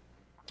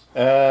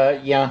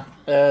 Yeah.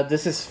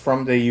 This is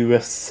from the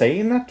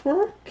USA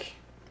Network?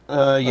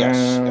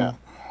 Yes, yeah.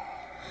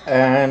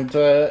 And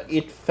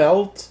it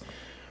felt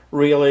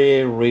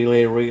really,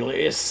 really,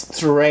 really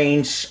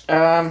strange.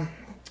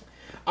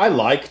 I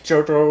like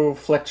Jojo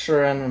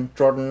Fletcher and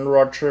Jordan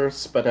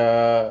Rogers, but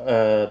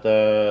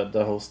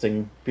the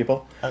hosting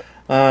people.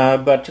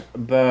 But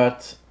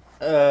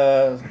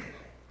I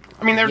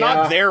mean, they're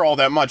not there all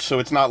that much, so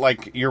it's not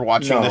like you're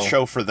watching the No.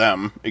 show for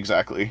them,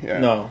 exactly. Yeah.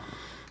 no.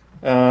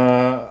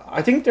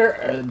 I think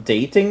their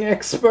dating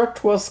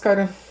expert was kind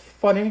of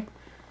funny.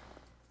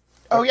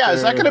 Oh, yeah,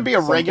 is that going to be a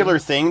Something. regular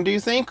thing, do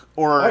you think?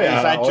 Or Oh, yeah,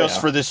 is that oh, just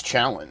yeah. for this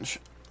challenge?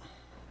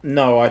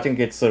 No, I think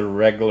it's a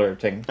regular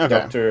thing. Okay.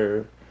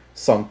 Dr.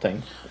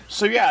 Something.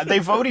 So, yeah, they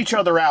vote each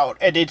other out,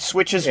 and it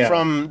switches Yeah.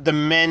 from the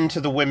men to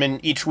the women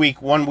each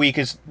week. One week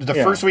is... The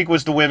Yeah. first week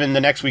was the women,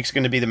 the next week's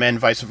going to be the men,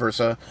 vice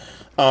versa.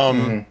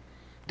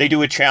 They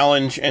do a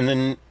challenge, and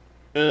then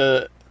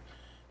they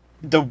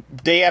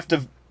have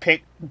to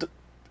pick...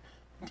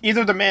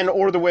 Either the men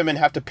or the women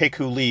have to pick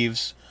who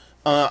leaves.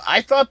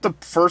 I thought the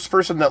first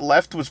person that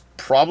left was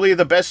probably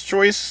the best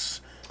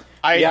choice.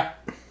 Yeah.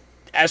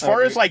 As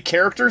far as like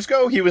characters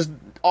go, he was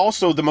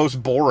also the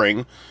most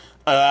boring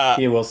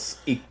He was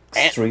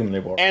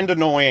extremely boring. and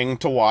annoying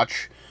to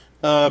watch.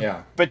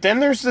 Yeah. But then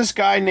there's this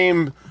guy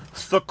named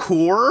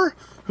Thakur,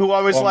 who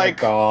I was Oh like,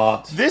 my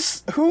god.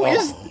 this who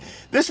is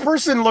this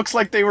person? Looks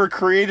like they were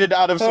created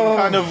out of some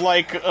kind of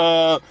like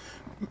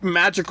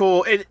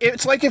magical.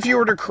 It's like if you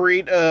were to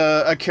create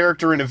a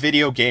character in a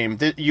video game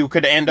that you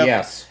could end up.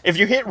 Yes. If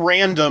you hit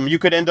random, you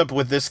could end up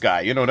with this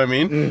guy. You know what I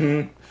mean?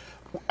 Mm-hmm.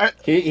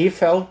 He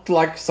felt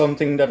like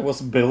something that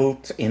was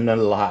built in a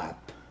lab.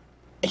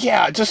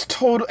 Yeah, just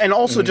total, and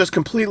also just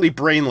completely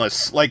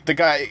brainless. Like the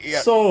guy. Yeah,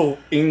 So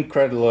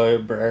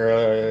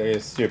incredibly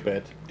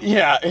stupid.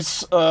 yeah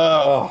it's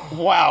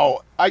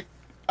wow.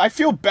 I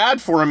feel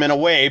bad for him in a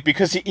way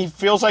because he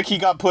feels like he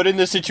got put in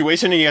this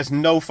situation and he has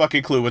no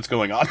fucking clue what's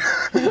going on.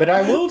 But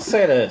I will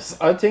say this.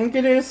 I think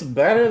it is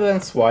better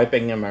than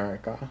Swiping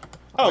America.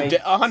 Oh, I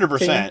 100%.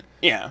 think-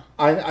 Yeah.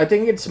 I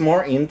think it's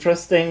more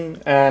interesting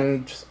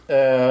and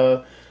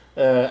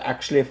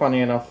actually,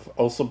 funny enough,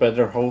 also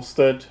better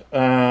hosted.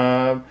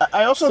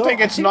 I also So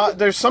think I it's think not.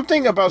 There's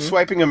something about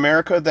Swiping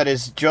America that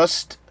is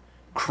just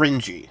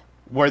cringy,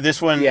 where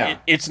this one, Yeah.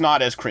 it's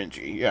not as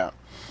cringy. Yeah.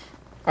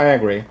 I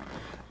agree.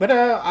 But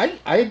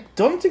I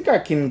don't think I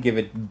can give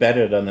it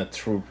better than a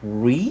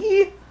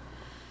 3?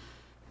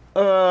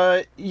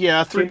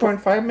 Yeah,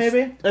 3.5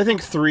 maybe? I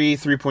think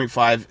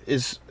 3.5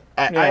 is.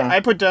 Yeah. I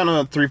put down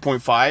a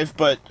 3.5,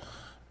 but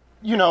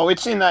you know,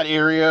 it's in that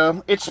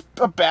area. It's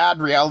a bad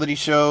reality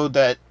show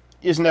that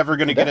is never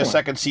going to get a Definitely.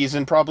 second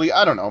season. Probably,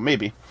 I don't know,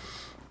 maybe.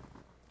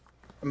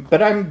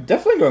 But I'm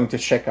definitely going to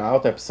check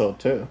out episode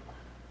 2.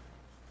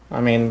 I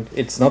mean,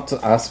 it's not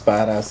as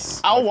bad as...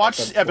 I'll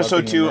watch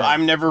episode 2.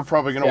 I'm never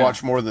probably going to Yeah.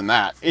 watch more than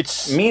that.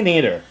 It's Me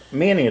neither.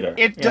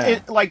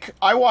 It like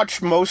I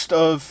watched most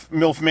of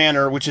MILF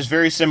Manor, which is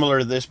very similar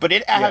to this, but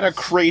it had a Yes.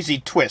 crazy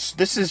twist.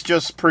 This is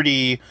just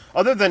pretty.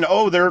 Other than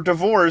they're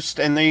divorced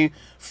and they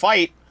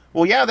fight.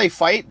 Well, yeah, they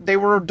fight. They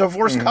were a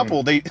divorced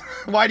couple. They.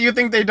 Why do you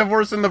think they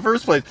divorced in the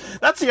first place?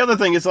 That's the other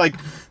thing. Is like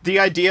the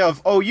idea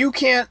of you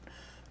can't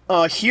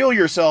heal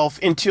yourself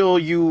until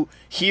you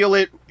heal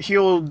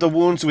the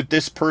wounds with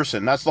this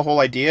person. That's the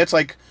whole idea. It's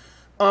like.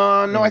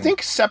 No, I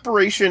think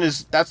separation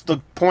that's the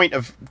point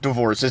of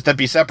divorce, is to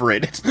be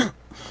separated.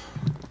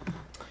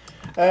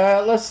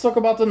 Let's talk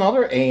about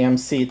another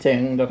AMC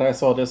thing that I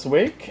saw this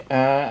week,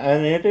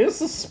 and it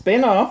is a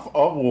spin-off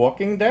of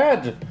Walking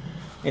Dead.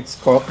 It's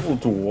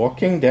called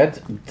Walking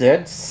Dead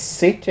Dead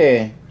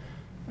City.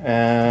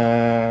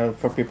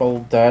 For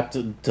people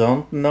that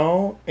don't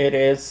know, it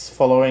is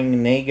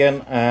following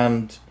Negan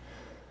and...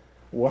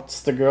 What's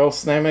the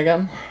girl's name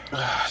again?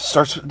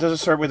 Does it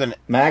start with an...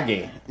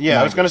 Maggie. Yeah,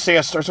 I was going to say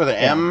it starts with an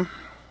M.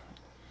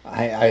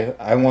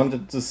 I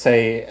wanted to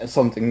say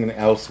something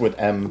else with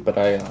M, but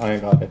I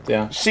got it,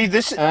 yeah. See,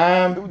 this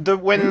Um,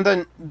 when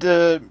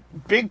the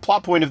big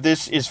plot point of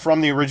this is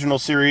from the original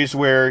series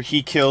where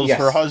he kills Yes.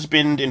 her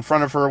husband in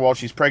front of her while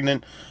she's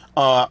pregnant.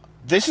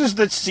 This is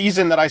the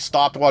season that I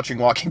stopped watching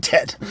Walking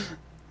Dead.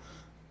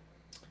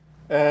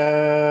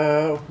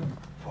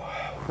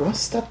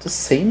 Was that the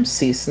same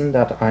season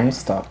that I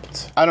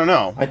stopped? I don't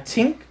know. I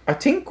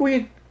think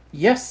we...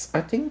 Yes,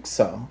 I think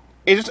so.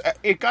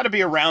 It got to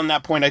be around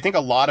that point. I think a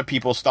lot of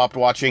people stopped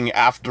watching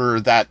after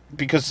that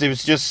because it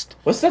was just...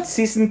 Was that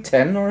season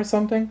 10 or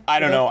something? I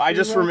don't know. I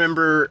just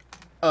remember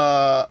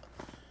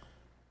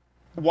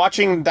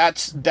watching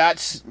that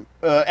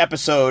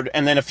episode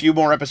and then a few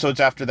more episodes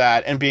after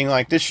that and being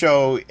like, this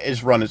show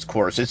is run its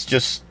course. It's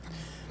just...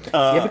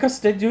 Yeah,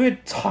 because they do a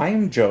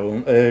time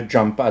jump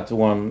at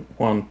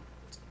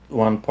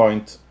one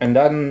point, and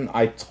then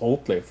I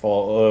totally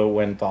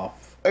went off.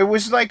 It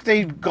was like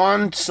they'd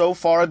gone so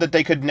far that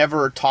they could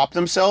never top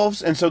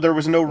themselves, and so there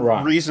was no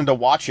Right. reason to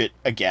watch it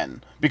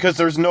again. Because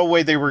there's no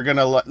way they were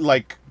gonna,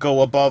 like,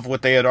 go above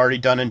what they had already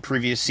done in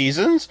previous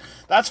seasons.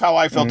 That's how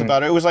I felt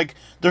about it. It was like,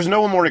 there's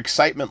no more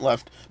excitement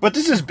left. But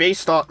this is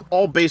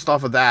all based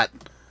off of that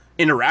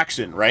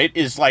interaction, right?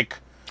 Is like...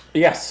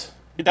 Yes.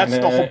 That's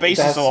And, the whole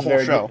basis that's of the whole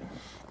very show. good.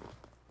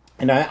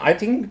 And I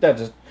think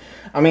that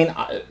I mean,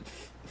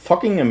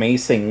 fucking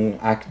amazing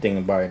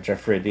acting by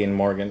Jeffrey Dean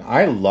Morgan.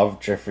 I love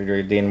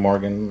Jeffrey Dean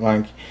Morgan.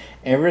 Like,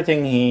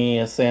 everything he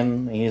is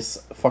in, he's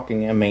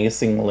fucking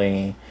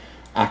amazingly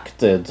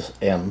acted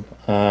in.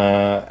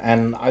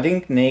 And I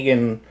think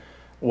Negan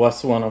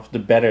was one of the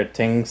better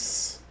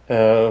things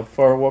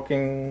for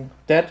Walking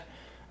Dead.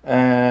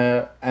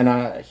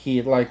 And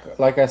he,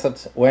 like I said,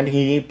 when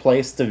he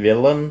plays the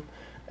villain,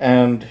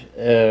 and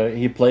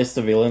he plays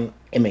the villain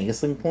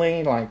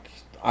amazingly, like,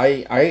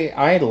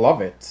 I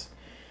love it.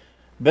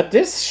 But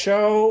this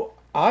show,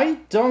 I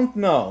don't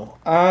know.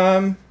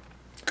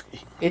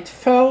 It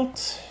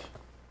felt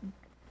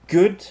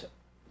good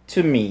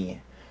to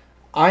me.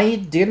 I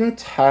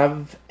didn't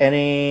have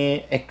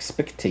any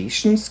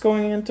expectations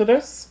going into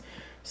this.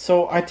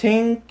 So I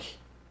think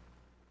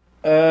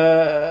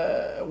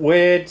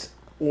with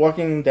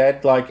Walking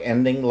Dead like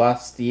ending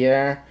last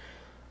year,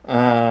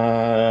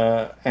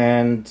 and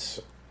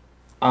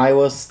I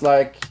was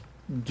like,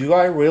 do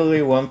I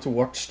really want to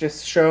watch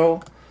this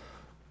show?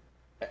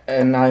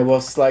 And I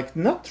was like,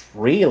 not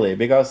really,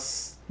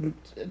 because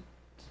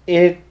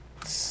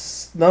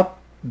it's not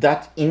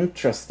that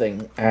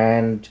interesting.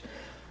 And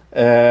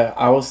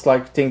I was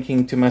like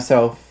thinking to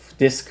myself,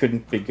 this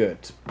couldn't be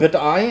good. But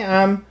I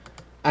am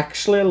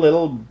actually a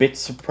little bit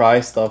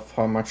surprised of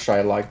how much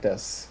I like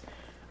this.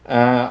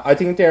 I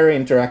think their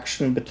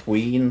interaction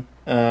between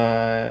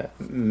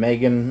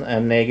Megan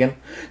and Negan,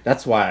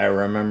 that's why I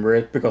remember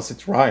it, because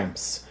it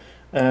rhymes,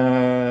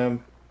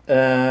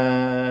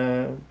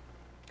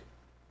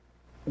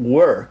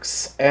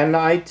 works. And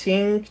I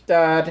think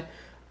that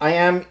I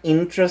am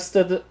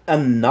interested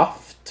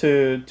enough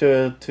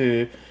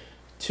to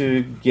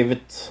give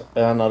it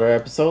another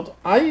episode.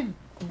 I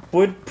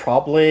would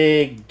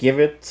probably give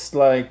it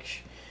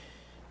like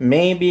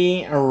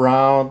maybe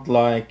around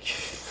like,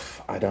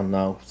 I don't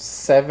know,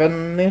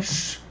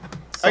 7-ish.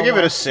 I give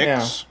it a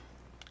 6.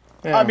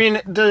 Yeah. I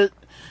mean, the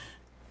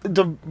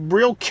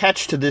real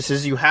catch to this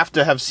is you have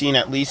to have seen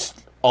at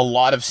least a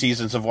lot of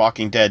seasons of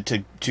Walking Dead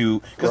to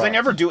because they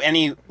never do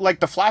any, like,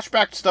 the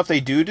flashback stuff they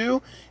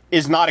do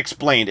is not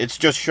explained. It's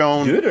just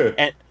shown.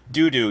 And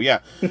yeah.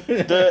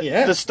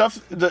 The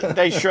stuff that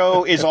they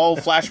show is all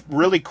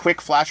really quick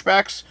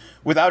flashbacks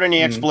without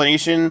any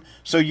explanation.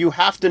 So you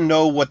have to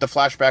know what the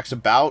flashback's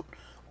about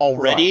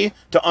already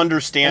to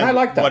understand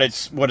what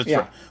it's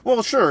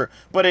well, sure,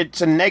 but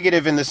it's a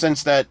negative in the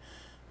sense that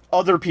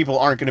other people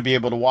aren't going to be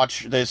able to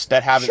watch this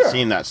that haven't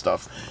seen that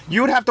stuff. You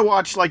would have to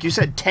watch, like you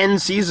said, 10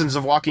 seasons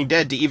of Walking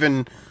Dead to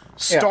even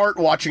start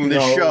watching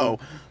this show.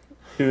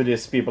 Who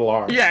these people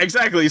are. Yeah,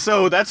 exactly.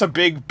 So that's a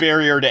big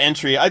barrier to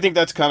entry. I think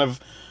that's kind of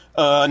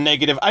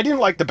negative. I didn't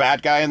like the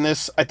bad guy in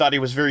this. I thought he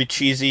was very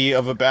cheesy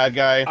of a bad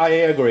guy. I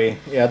agree.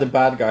 Yeah, the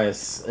bad guy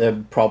is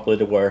probably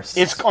the worst.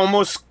 It's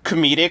almost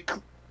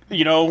comedic.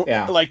 You know,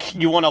 like,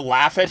 you want to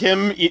laugh at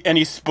him, and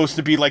he's supposed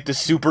to be, like, the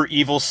super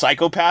evil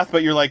psychopath,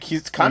 but you're like,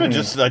 he's kind of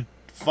just a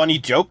funny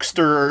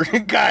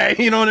jokester guy,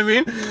 you know what I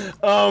mean?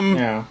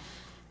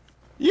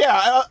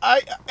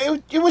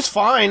 It was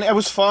fine. It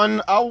was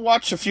fun. I'll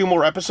watch a few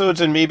more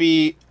episodes, and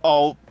maybe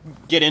I'll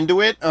get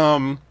into it.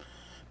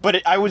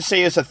 But I would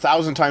say it's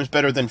 1,000 times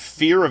better than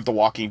Fear of the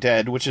Walking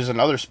Dead, which is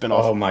another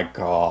spin-off. Oh my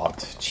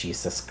god.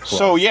 Jesus Christ.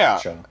 So,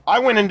 yeah, I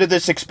went into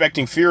this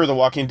expecting Fear of the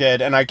Walking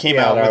Dead, and I came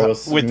out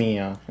with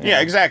Mia.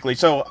 Yeah, exactly.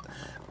 So,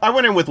 I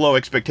went in with low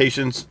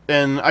expectations,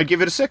 and I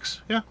give it a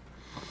 6. Yeah.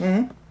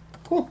 Mm-hmm.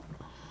 Cool.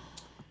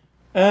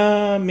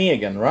 Me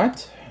again,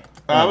 right?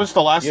 That was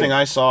the last thing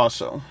I saw,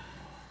 so...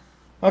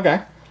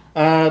 Okay.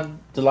 The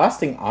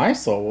last thing I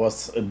saw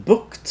was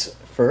Booked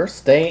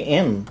First Day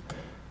In.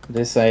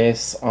 This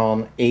is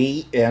on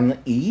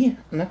A&E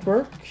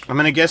Network. I'm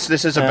going to guess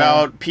this is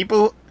about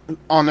people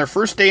on their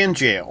first day in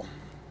jail.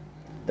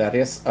 That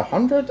is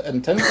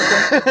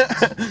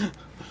 110%.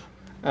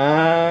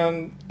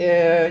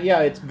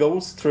 It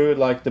goes through,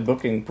 like, the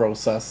booking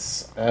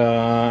process.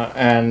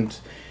 And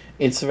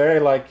it's very,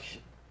 like,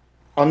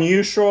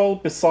 unusual,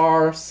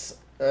 bizarre,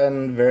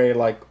 and very,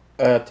 like,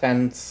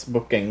 tense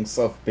bookings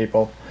of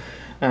people.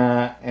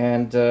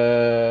 And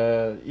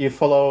you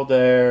follow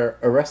their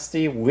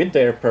arrestee with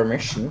their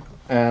permission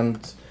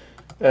and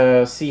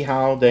see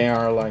how they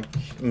are, like,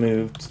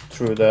 moved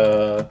through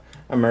the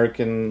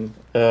American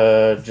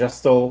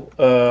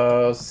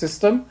justice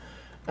system,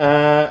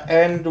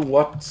 and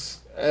what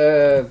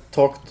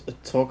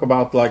talk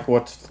about, like,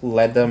 what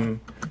led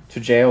them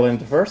to jail in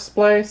the first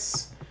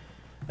place.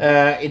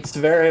 It's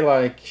very,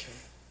 like,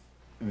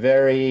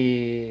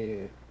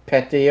 very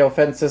petty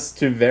offenses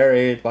to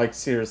very, like,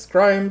 serious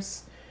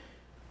crimes.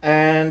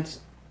 And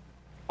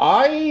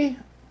I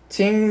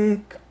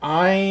think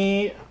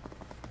I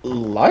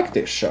like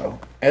this show.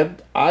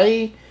 And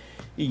I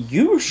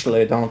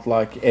usually don't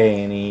like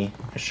A&E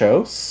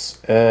shows.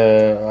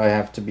 I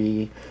have to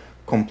be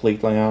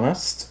completely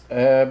honest.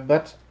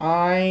 But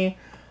I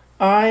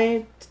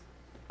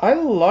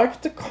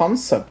like the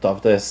concept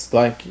of this.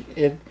 Like,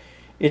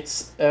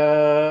 it's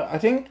I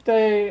think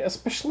they,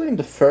 especially in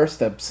the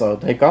first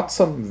episode, they got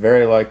some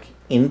very, like,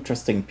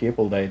 interesting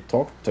people they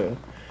talked to.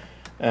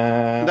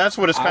 That's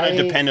what it's kind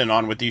of dependent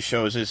on with these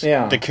shows is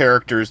the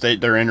characters that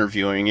they're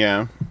interviewing.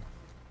 Yeah.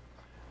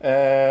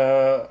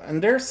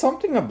 And there's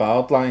something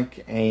about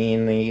like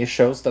any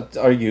shows that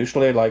are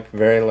usually like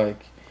very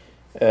like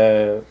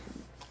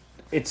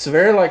it's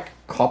very like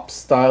cop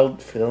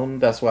styled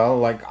filmed as well.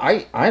 Like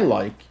I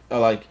like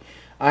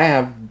I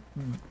have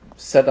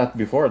said that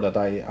before that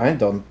I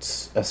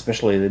don't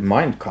especially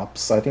mind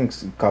Cops. I think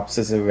Cops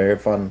is a very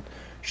fun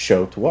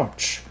show to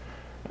watch.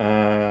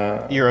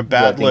 You're a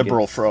bad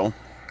liberal, Fro.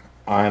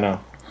 I know.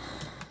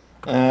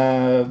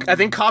 I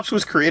think Cops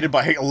was created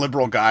by a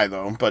liberal guy,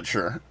 though, but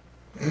sure.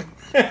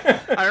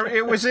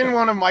 It was in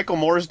one of Michael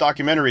Moore's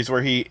documentaries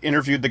where he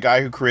interviewed the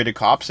guy who created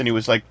Cops, and he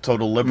was like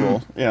total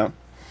liberal. Yeah.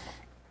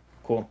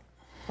 Cool.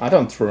 I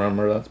don't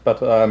remember that,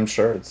 but I'm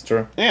sure it's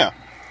true. Yeah.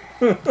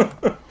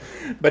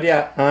 But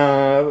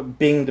yeah,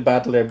 being the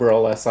bad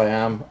liberal as I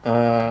am,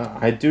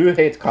 I do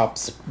hate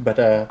Cops, but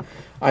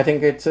I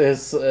think it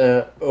is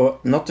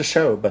not the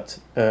show, but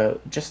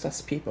just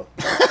as people.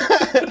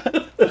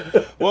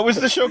 What was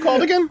the show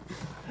called again?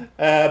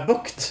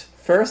 Booked.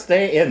 First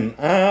Day In.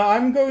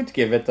 I'm going to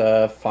give it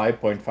a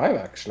 5.5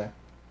 actually.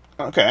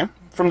 Okay.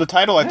 From the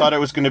title, I thought it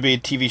was going to be a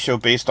TV show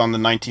based on the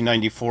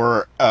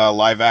 1994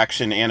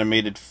 live-action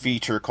animated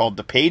feature called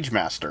The Page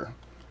Master,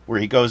 where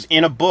he goes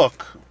in a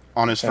book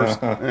on his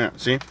first. Yeah,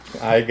 see,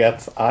 I get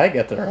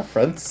the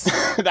reference.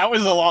 That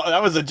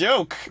was a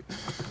joke.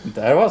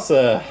 That was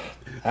a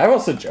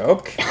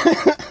joke.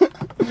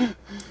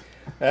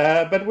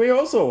 But we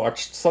also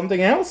watched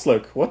something else.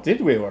 Look, what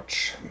did we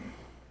watch?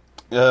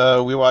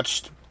 We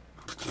watched.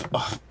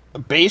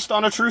 Based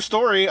on a true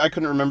story, I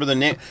couldn't remember the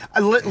name.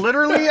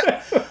 Literally,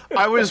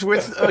 I was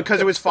with because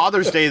it was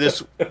Father's Day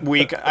this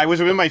week. I was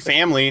with my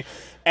family,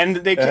 and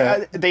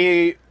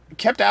they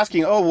kept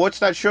asking, "Oh, what's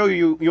that show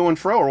you and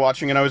Fro are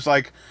watching?" And I was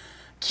like,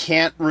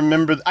 "Can't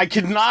remember. I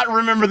could not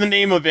remember the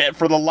name of it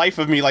for the life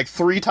of me. Like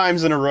 3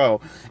 times in a row.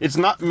 It's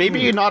not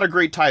not a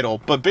great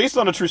title, but based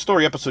on a true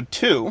story, episode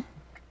 2,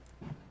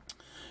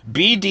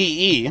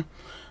 BDE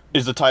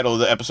is the title of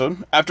the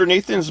episode. After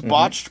Nathan's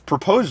botched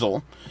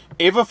proposal,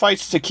 Ava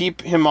fights to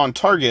keep him on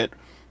target.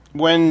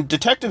 When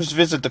detectives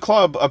visit the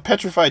club, a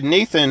petrified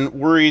Nathan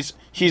worries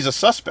he's a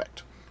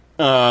suspect.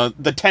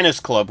 The tennis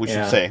club, we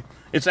should say.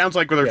 It sounds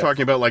like they're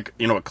talking about, like,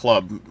 a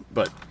club,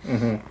 but...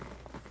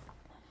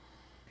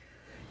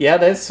 Yeah,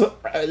 that's...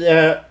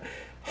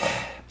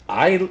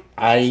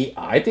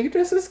 I think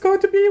this is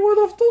going to be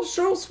one of those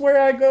shows where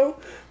I go,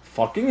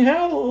 fucking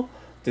hell,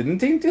 didn't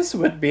think this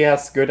would be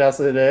as good as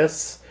it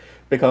is.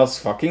 Because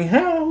fucking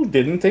hell,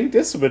 didn't think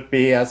this would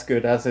be as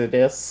good as it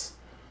is.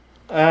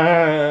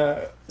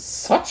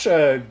 Such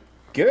a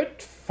good,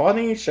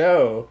 funny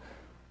show.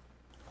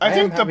 I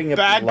think the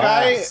bad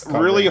guy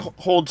really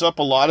holds up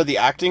a lot of the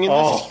acting in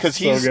this, because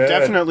he's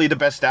definitely the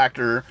best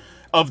actor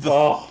of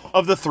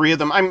the 3 of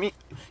them. I mean,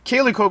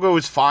 Kaylee Cuoco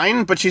is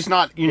fine, but she's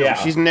not,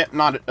 she's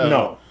not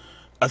a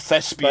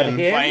thespian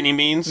by any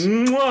means.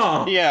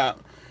 Mwah. Yeah.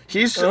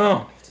 He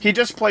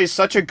just plays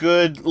such a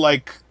good,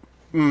 like,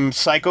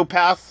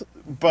 psychopath,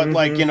 but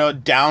like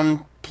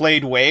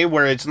downplayed way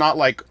where it's not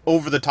like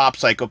over the top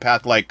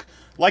psychopath like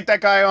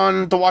that guy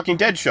on the Walking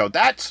Dead show.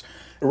 That's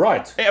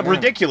right.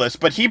 Ridiculous,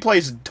 but he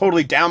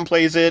totally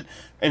downplays it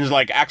and is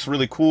like acts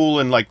really cool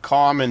and like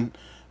calm, and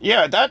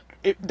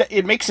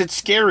it makes it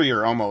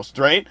scarier almost,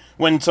 right?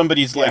 When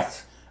somebody's like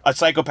a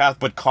psychopath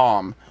but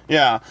calm.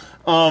 Yeah.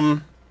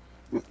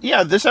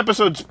 This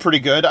episode's pretty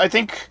good. I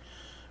think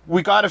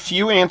we got a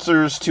few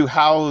answers to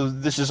how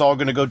this is all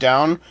going to go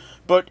down,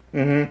 but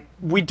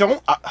we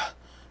don't.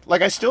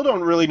 I still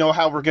don't really know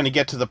how we're going to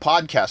get to the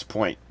podcast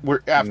point.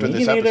 After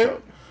this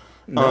episode.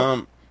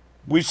 No.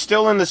 We're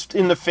still in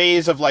the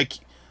phase of like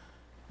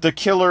the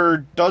killer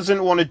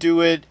doesn't want to do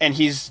it, and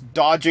he's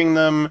dodging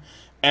them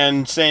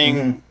and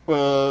saying,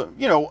 I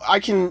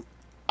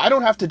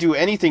don't have to do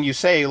anything you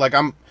say. Like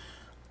I'm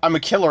a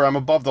killer. I'm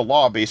above the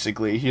law,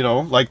 basically.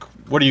 Like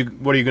what are you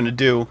going to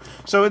do?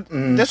 So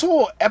this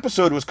whole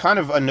episode was kind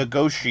of a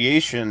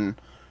negotiation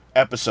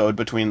episode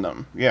between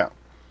them. Yeah.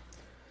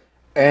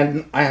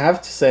 And I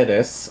have to say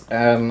this,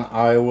 and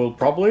I will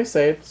probably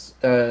say it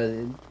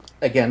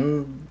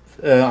again.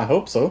 I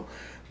hope so.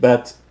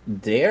 But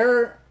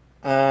their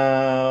what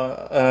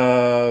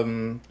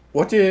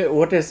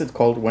is it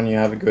called when you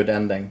have a good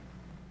ending?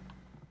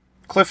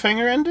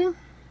 Cliffhanger ending?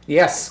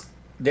 Yes,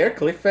 their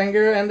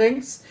cliffhanger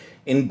endings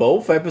in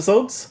both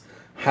episodes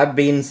have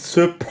been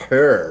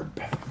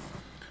superb.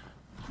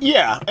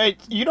 Yeah,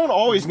 you don't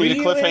always need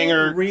a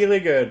cliffhanger. Really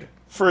good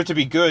for it to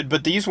be good,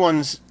 but these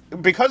ones,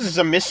 because it's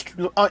a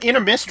mystery in a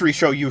mystery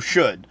show, you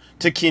should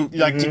to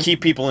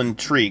keep people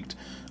intrigued.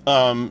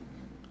 And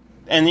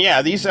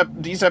yeah, these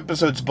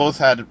episodes both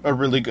had a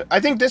really good. I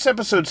think this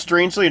episode,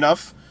 strangely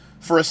enough,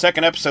 for a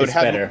second episode,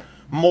 had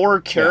more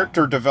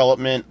character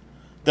development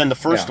than the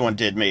first one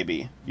did.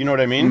 Maybe, you know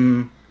what I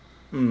mean?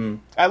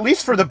 At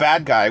least for the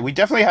bad guy, we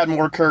definitely had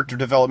more character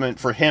development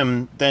for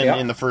him than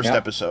in the first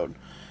episode.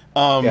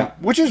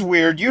 Which is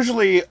weird.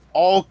 Usually,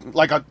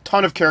 a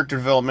ton of character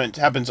development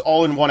happens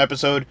all in one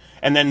episode,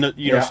 and then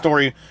the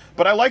story.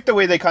 But I like the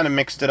way they kind of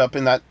mixed it up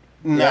in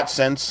that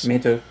sense. Me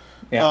too.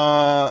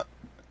 Yeah.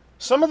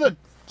 Some of the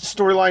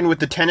storyline with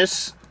the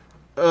tennis,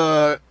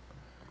 like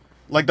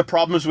the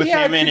problems with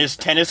him and his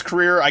tennis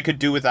career, I could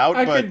do without.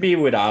 I could be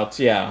without,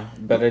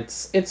 but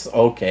it's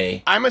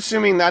okay. I'm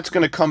assuming that's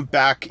going to come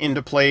back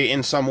into play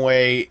in some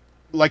way.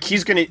 Like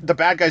the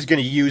bad guy's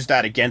gonna use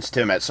that against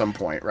him at some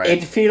point, right?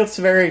 It feels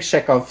very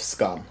Chekhov's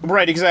gun.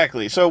 Right,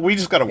 exactly. So we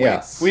just gotta wait.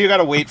 Yes. We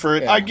gotta wait for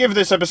it. Yeah. I give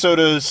this episode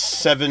a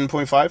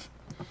 7.5.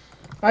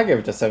 I give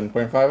it a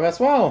 7.5 as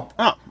well.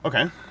 Oh,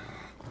 okay.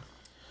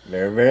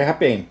 Very, very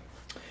happy.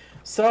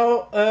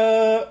 So,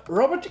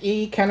 Robert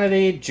E.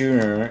 Kennedy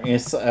Jr.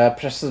 is a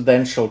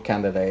presidential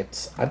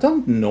candidate. I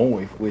don't know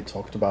if we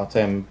talked about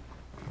him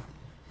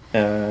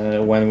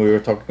when we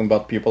were talking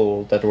about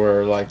people that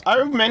were like...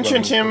 I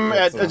mentioned him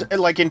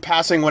in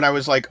passing when I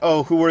was like,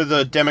 oh, who are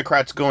the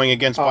Democrats going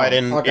against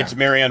Biden? Okay. It's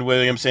Marianne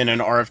Williamson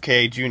and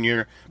RFK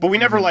Jr. But we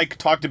never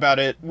talked about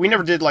it. We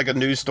never did a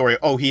news story.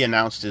 Oh, he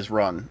announced his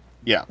run.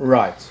 Yeah.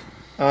 Right.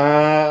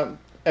 And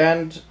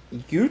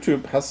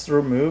YouTube has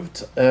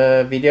removed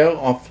a video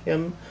of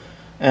him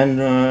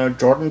and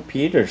Jordan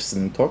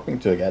Peterson talking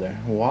together.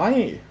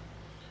 Why?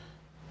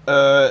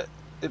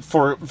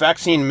 For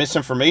vaccine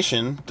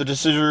misinformation, the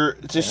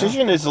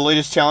decision is the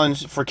latest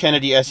challenge for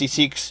Kennedy as he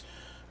seeks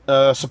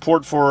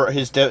support for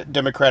his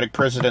Democratic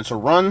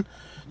presidential run.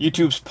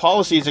 YouTube's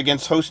policies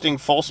against hosting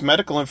false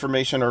medical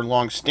information are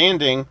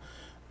long-standing.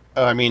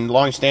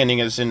 Long-standing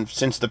as in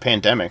since the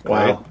pandemic,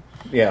 right?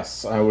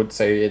 Yes, I would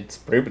say it's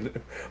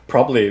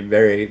probably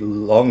very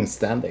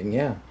long-standing,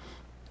 yeah.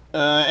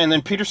 And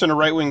then Peterson, a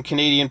right-wing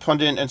Canadian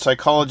pundit and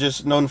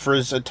psychologist known for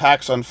his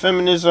attacks on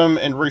feminism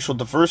and racial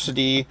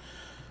diversity,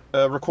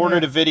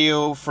 recorded a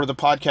video for the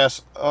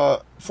podcast,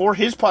 for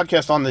his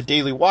podcast on the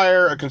Daily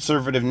Wire, a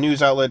conservative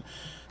news outlet.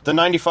 The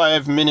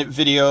 95-minute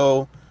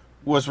video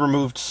was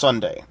removed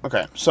Sunday.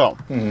 Okay, so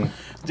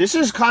this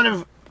is kind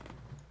of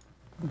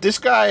this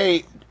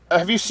guy.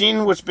 Have you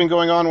seen what's been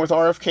going on with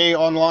RFK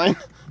online?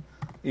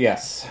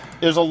 Yes.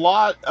 There's a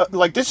lot.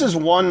 This is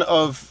one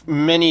of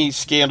many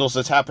scandals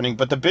that's happening,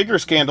 but the bigger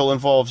scandal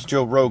involves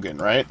Joe Rogan,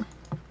 right?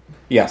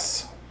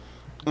 Yes.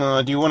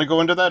 Do you want to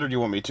go into that, or do you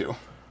want me to?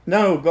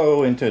 No,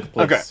 go into it,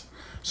 please. Okay.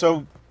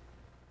 So,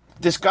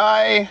 this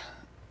guy,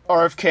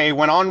 RFK,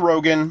 went on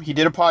Rogan. He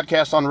did a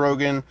podcast on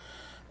Rogan,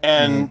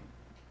 and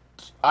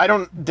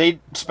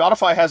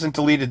Spotify hasn't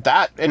deleted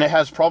that, and it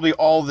has probably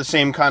all the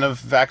same kind of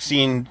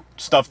vaccine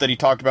stuff that he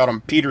talked about on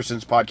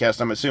Peterson's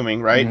podcast, I'm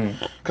assuming, right?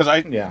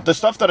 Because the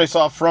stuff that I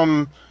saw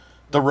from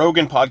the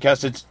Rogan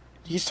podcast,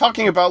 he's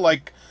talking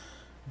about,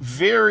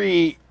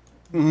 very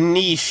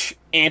niche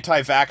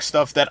anti-vax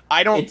stuff that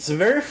I don't... It's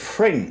very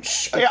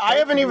fringe. Yeah, I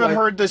haven't even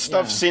heard this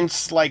stuff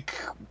since, the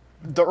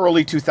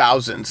early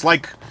 2000s.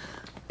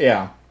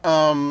 Yeah,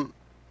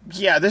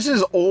 this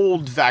is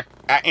old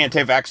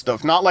anti-vax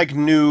stuff, not,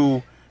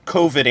 new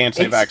COVID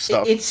anti-vax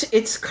stuff.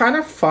 It's kind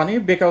of funny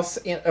because,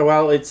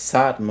 it's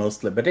sad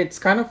mostly, but it's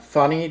kind of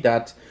funny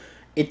that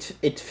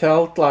it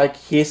felt like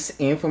his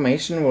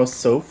information was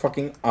so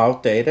fucking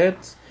outdated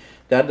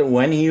that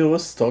when he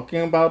was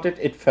talking about it,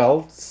 it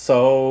felt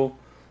so...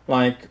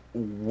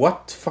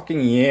 what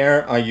fucking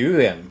year are you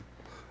in?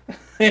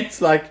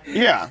 It's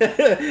yeah.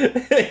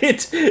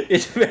 it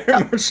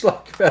very much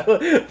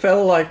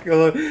felt like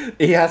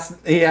he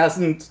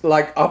hasn't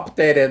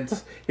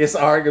updated his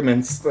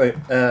arguments.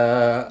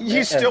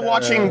 He's still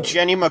watching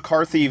Jenny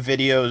McCarthy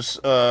videos,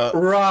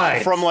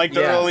 right? From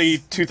the early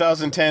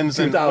 2010s,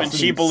 and when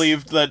she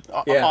believed that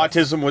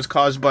autism was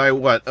caused by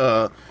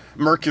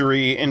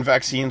mercury in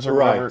vaccines or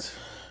whatever.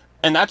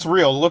 And that's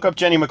real. Look up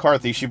Jenny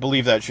McCarthy. She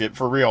believed that shit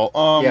for real.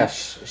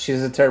 Yes,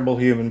 she's a terrible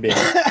human being.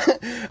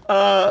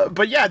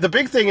 But yeah, the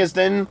big thing is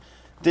then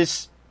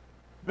this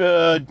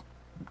guy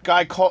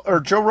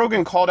Joe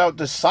Rogan called out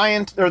the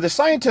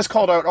scientist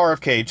called out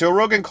RFK. Joe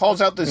Rogan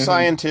calls out the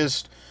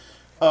scientist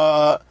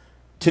to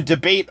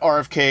debate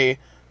RFK.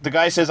 The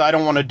guy says, "I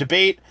don't want to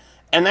debate."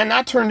 And then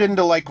that turned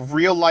into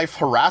real life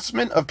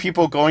harassment of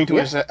people going to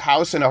his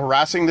house and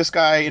harassing this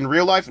guy in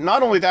real life.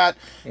 Not only that,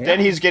 then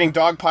he's getting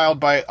dogpiled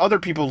by other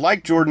people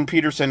like Jordan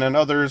Peterson and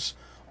others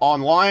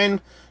online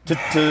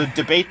to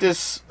debate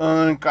this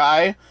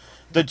guy.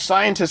 The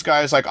scientist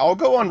guy is I'll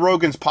go on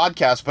Rogan's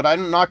podcast, but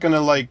I'm not going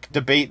to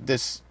debate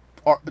this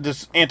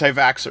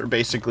anti-vaxxer,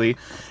 basically.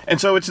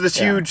 And so it's this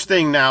huge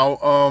thing now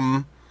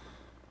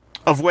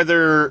of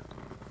whether...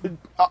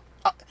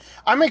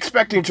 I'm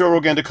expecting Joe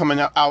Rogan to come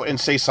out and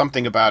say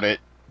something about it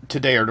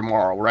today or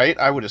tomorrow, right?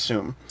 I would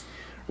assume.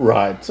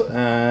 Right.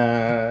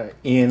 I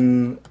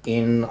think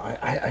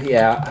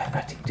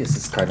this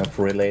is kind of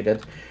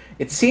related.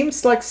 It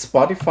seems like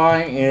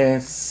Spotify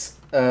is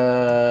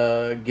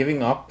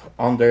giving up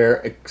on their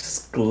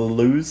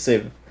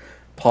exclusive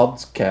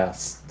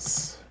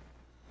podcasts.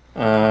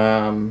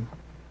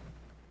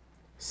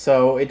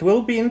 So it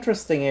will be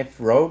interesting if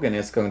Rogan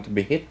is going to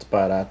be hit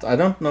by that. I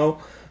don't know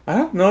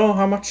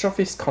how much of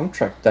his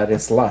contract that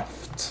is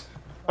left.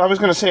 I was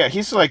gonna say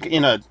he's like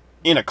in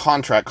a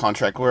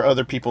contract where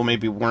other people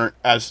maybe weren't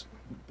as.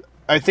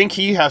 I think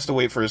he has to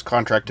wait for his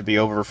contract to be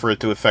over for it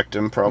to affect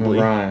him, probably.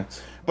 Right.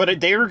 But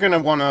they were gonna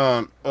want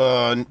to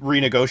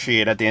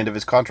renegotiate at the end of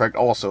his contract,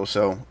 also.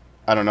 So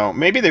I don't know.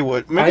 Maybe they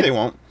would. Maybe they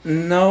won't.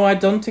 No, I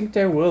don't think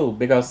they will,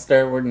 because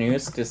there were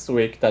news this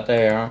week that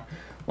they are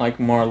like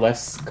more or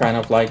less kind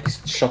of like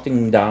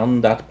shutting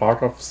down that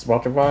part of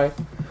Spotify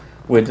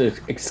with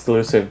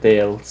exclusive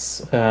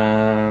deals.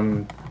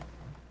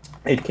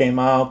 It came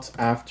out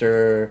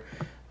after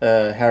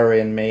Harry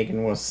and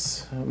Meghan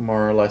was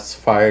more or less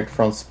fired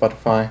from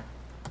Spotify.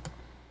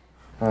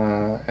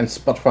 And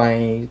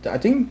Spotify, I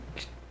think,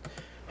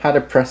 had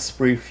a press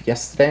brief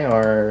yesterday,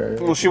 or...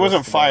 Well, she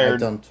wasn't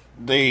fired. I don't...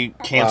 They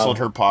canceled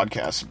her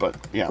podcast, but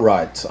yeah.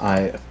 Right,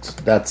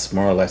 that's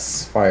more or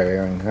less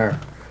firing her.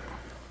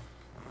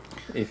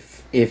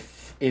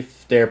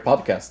 If their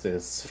podcast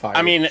is fired,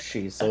 I mean,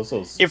 she's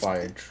also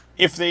fired.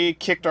 If they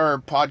kicked our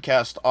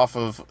podcast off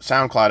of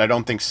SoundCloud, I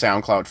don't think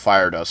SoundCloud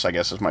fired us, I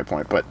guess is my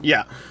point. But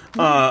yeah.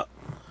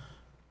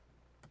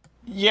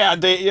 Yeah,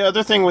 the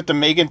other thing with the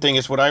Megan thing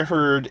is what I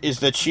heard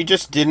is that she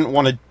just didn't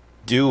want to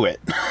do it.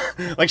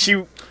 Like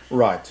she...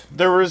 Right.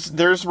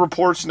 There's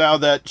reports now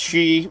that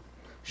she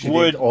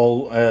would... did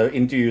all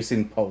interviews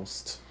in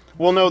post.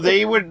 Well, no,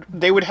 they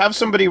would have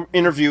somebody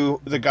interview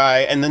the guy,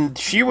 and then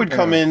she would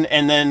come in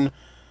and then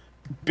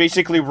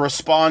basically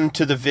respond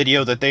to the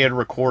video that they had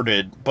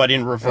recorded, but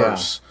in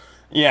reverse.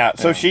 Yeah,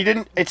 so she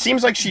didn't... It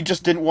seems like she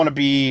just didn't want to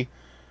be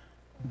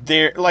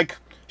there. Like,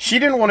 she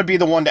didn't want to be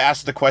the one to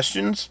ask the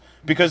questions,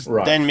 because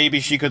then maybe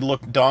she could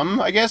look dumb,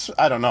 I guess?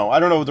 I don't know. I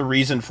don't know the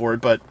reason for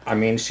it, but... I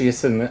mean,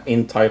 she's an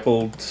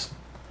entitled...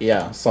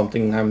 Yeah,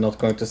 something I'm not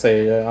going to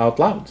say out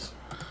loud.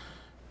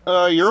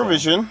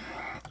 Eurovision.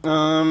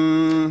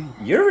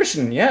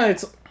 Eurovision, yeah,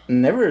 it's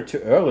never too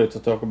early to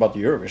talk about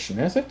Eurovision,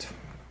 is it?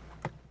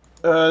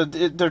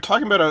 They're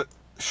talking about a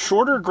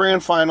shorter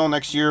grand final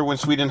next year when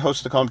Sweden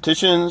hosts the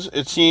competitions.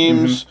 It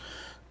seems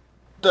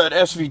that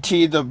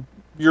SVT, the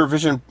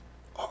Eurovision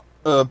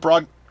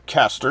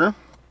broadcaster,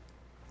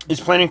 is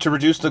planning to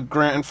reduce the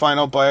grand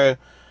final by a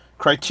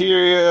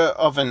criteria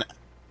of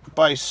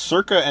by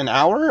circa an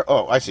hour.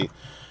 Oh, I see.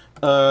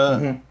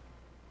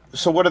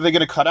 So what are they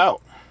going to cut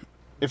out?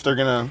 If they're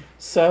going to...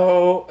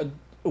 So,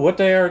 what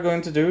they are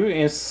going to do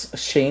is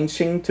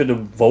changing to the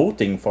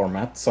voting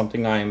format,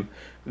 something I'm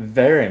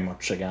very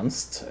much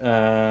against.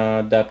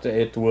 That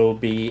it will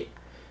be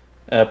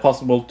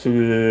possible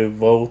to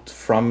vote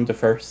from the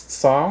first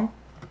song.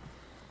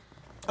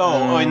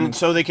 Oh, and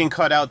so they can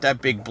cut out that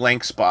big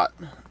blank spot.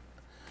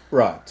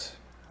 Right.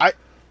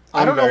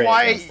 I don't know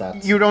why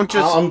you don't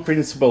just... On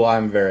principle,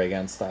 I'm very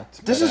against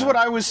that. This is what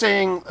I was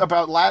saying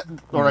about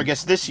or I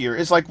guess this year,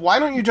 is like, why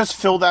don't you just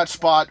fill that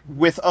spot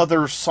with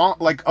other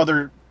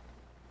other,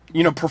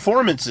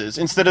 performances,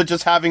 instead of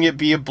just having it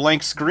be a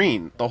blank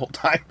screen the whole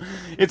time?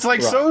 It's like,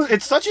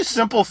 it's such a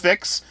simple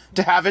fix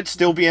to have it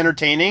still be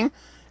entertaining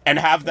and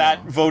have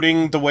that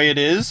voting the way it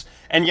is,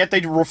 and yet they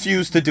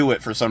refuse to do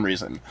it for some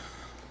reason.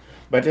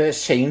 But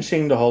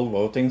changing the whole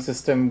voting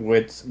system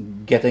with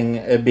being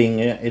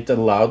it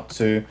allowed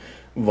to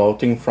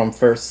voting from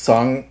first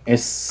song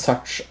is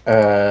such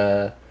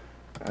a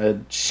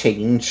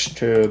change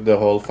to the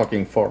whole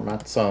fucking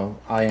format. So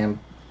I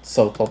am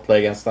so totally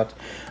against that.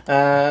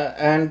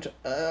 And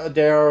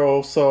they are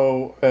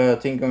also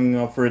thinking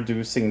of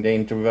reducing the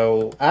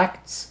interval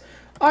acts.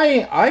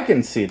 I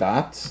can see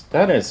that.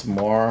 That is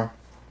more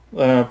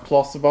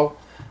plausible.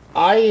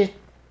 I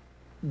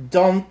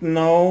don't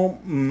know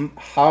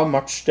how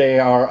much they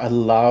are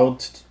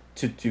allowed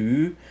to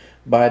do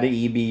by the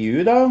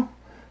EBU though,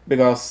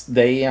 because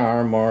they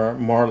are more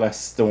or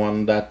less the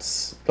one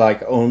that's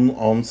like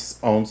owns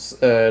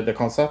the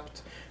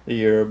concept, the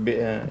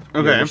European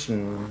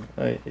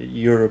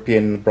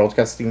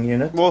Broadcasting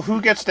Unit. Well,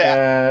 who gets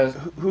that?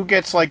 Who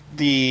gets like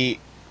the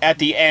at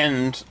the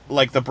end,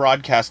 like the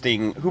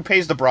broadcasting? Who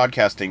pays the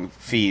broadcasting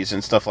fees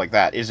and stuff like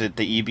that? Is it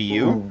the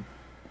EBU? Ooh.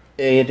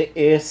 It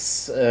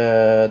is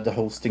the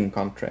hosting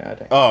country, I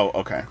think. Oh,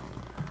 okay.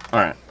 All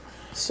right.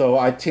 So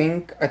I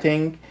think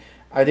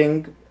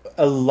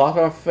a lot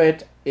of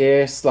it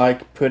is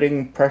like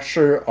putting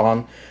pressure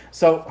on.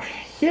 So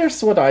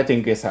here's what I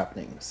think is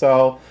happening.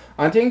 So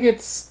I think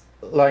it's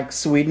like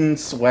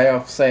Sweden's way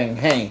of saying,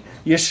 "Hey,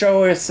 your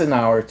show is an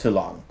hour too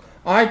long."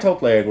 I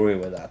totally agree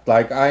with that.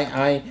 Like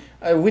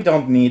we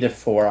don't need a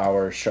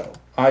 4-hour show.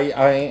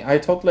 I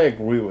totally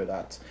agree with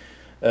that.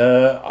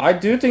 I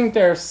do think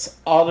there's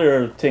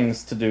other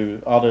things to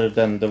do other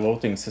than the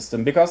voting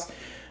system, because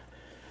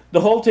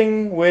the whole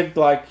thing with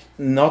like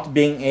not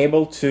being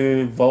able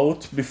to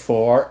vote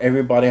before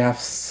everybody has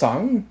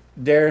sung,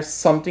 there's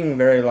something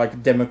very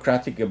like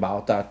democratic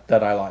about that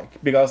I like,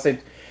 because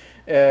it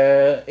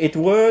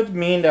would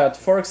mean that,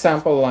 for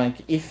example,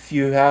 like if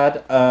you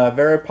had a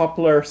very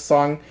popular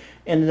song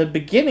in the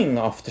beginning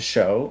of the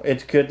show,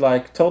 it could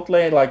like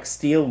totally like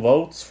steal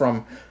votes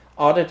from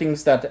other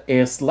things that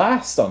is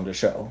last on the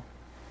show,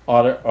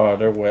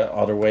 other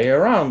way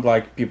around,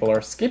 like people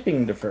are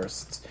skipping the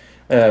first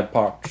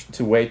part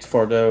to wait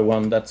for the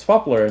one that's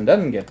popular and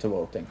then get to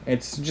voting.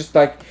 It's just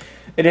like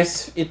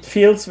it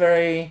feels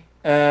very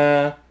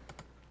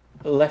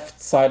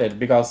left-sided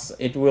because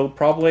it will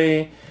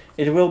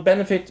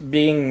benefit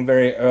being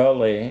very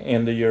early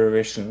in the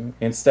Eurovision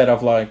instead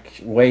of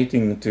like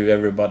waiting till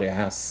everybody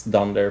has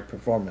done their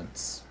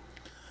performance.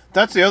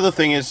 That's the other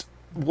thing is,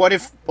 what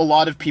if a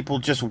lot of people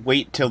just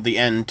wait till the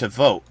end to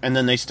vote, and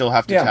then they still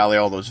have to tally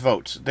all those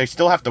votes? They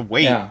still have to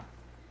wait,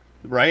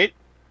 right?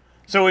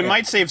 So it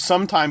might save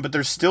some time, but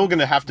there's still going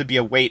to have to be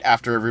a wait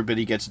after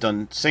everybody gets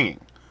done singing.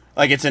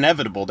 Like, it's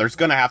inevitable. They're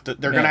going to have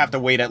to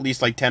wait at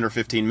least like 10 or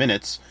 15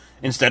 minutes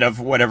instead of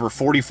whatever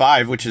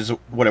 45, which is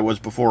what it was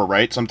before,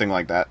 right? Something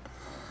like that.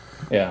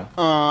 Yeah.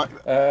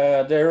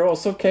 There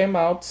also came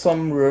out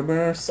some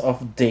rumors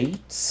of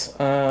dates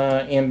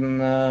in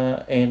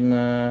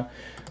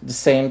the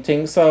same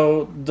thing.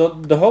 So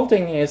the whole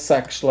thing is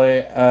actually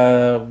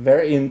a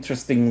very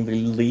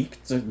interestingly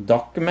leaked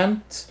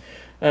document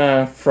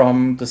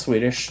from the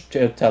Swedish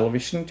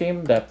television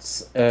team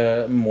that's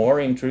more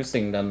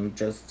interesting than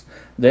just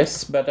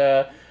this.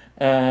 But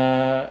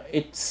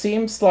it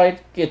seems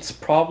like it's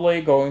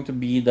probably going to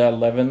be the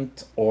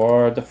 11th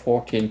or the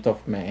 14th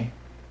of May.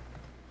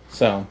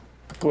 So,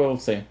 we'll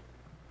see.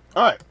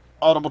 All right.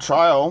 Audible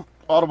Trial.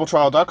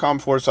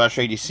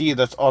 audibletrial.com/ADC.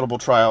 That's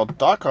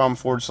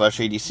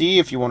audibletrial.com/ADC.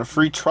 If you want a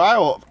free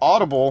trial of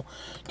Audible,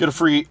 get a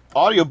free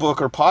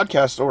audiobook or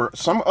podcast or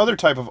some other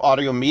type of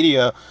audio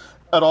media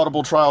at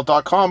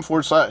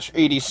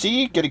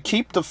audibletrial.com/ADC. Get to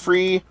keep the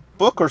free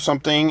book or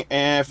something,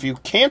 and if you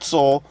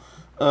cancel,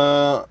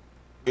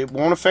 it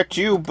won't affect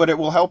you, but it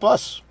will help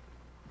us.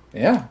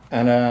 Yeah,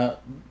 and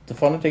the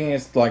funny thing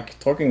is, like,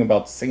 talking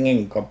about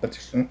singing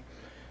competition,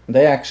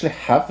 they actually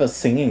have a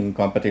singing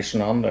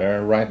competition on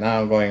there right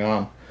now going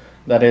on.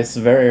 That is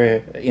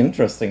very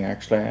interesting,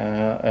 actually.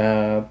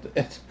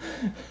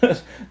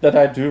 That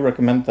I do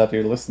recommend that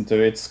you listen to.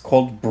 It's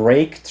called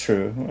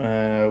Breakthrough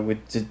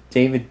with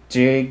David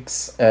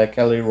Jiggs,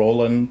 Kelly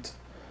Rowland,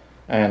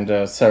 and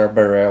Sarah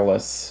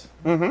Bareilles.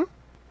 Mm-hmm.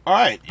 All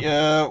right.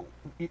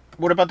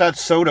 What about that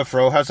soda,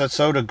 Fro? How's that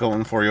soda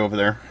going for you over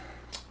there?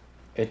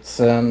 It's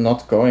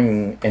not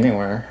going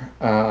anywhere.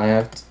 I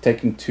have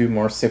taken 2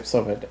 more sips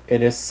of it.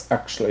 It is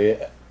actually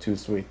too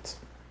sweet.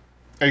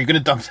 Are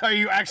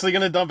you actually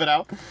gonna dump it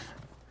out?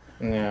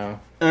 Yeah.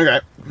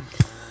 Okay.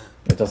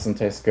 It doesn't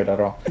taste good at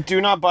all.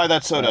 Do not buy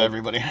that soda,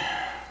 everybody.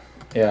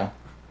 Yeah.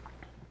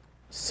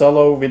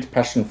 Solo with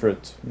passion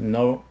fruit.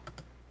 No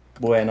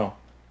bueno.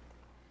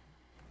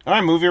 All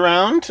right, movie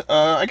round.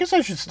 I guess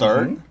I should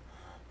start. Mm-hmm.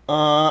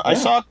 I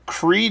saw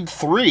Creed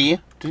 3.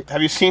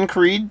 Have you seen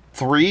Creed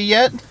 3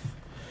 yet?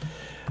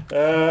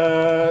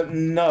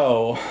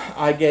 No.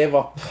 I gave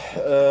up.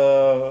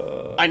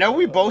 I know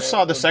we both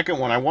saw the second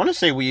one. I want to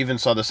say we even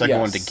saw the second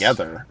one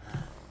together.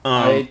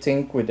 I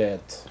think we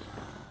did.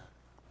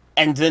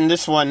 And then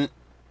this one,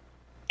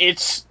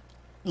 it's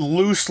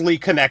loosely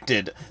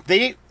connected.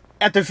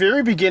 At the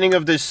very beginning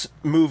of this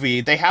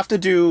movie, they have to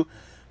do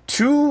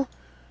 2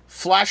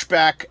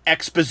 flashback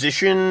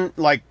exposition,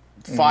 like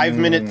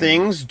 5-minute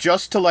things,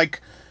 just to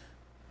like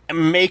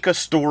make a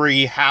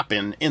story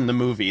happen in the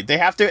movie. They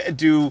have to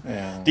do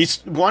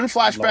these one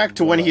flashback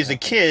to when he's a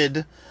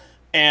kid,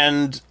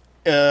 and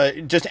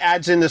just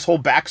adds in this whole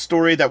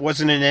backstory that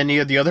wasn't in any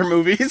of the other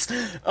movies.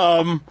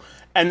 And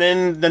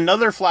then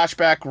another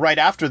flashback right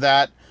after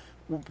that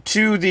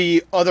to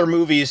the other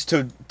movies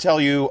to tell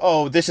you,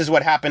 oh, this is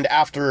what happened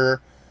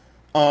after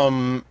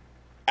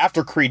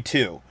Creed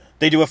 2.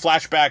 They do a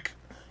flashback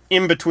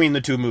in between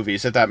the 2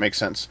 movies, if that makes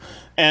sense.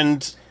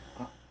 And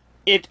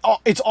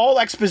it's all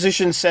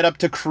exposition set up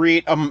to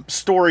create a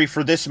story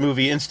for this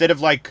movie instead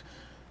of like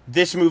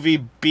this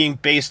movie being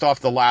based off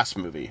the last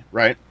movie,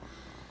 right?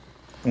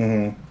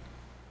 Mm-hmm.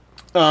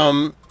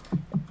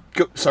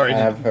 Sorry. I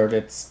have heard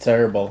it's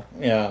terrible.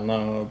 Yeah,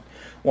 no.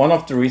 One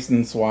of the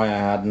reasons why I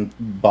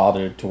hadn't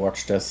bothered to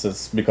watch this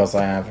is because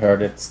I have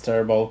heard it's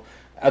terrible.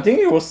 I think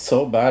it was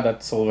so bad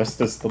that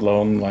Sylvester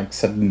Stallone like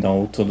said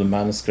no to the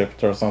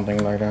manuscript or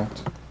something like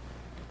that.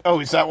 Oh,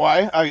 is that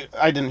why?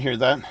 I didn't hear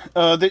that.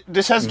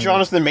 This has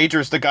Jonathan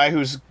Majors, the guy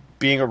who's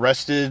being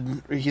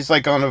arrested. He's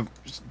like on a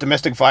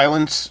domestic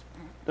violence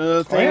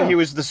thing. Oh, yeah. He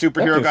was the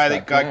superhero guy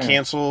that got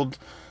canceled.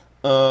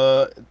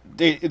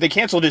 They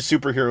canceled his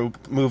superhero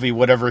movie,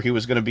 whatever he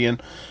was going to be in.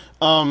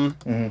 Or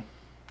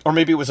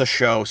maybe it was a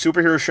show,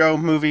 superhero show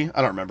movie.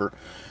 I don't remember.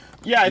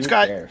 Yeah, it's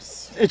got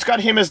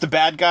him as the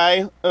bad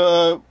guy.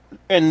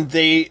 And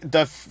the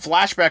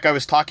flashback I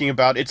was talking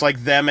about, it's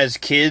like them as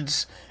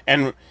kids,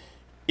 and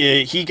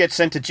he gets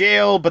sent to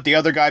jail, but the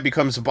other guy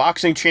becomes a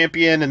boxing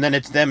champion, and then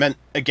it's them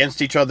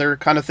against each other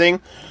kind of thing.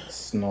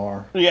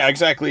 Snore. Yeah,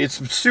 exactly. It's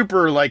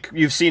super, like,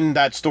 you've seen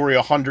that story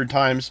 100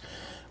 times.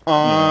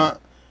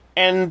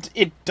 And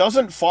it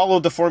doesn't follow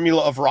the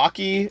formula of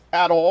Rocky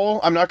at all.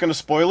 I'm not going to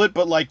spoil it,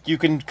 but, like, you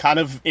can kind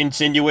of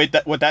insinuate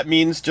what that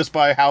means just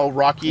by how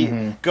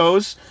Rocky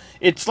goes.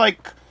 It's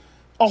like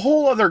a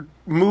whole other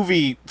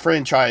movie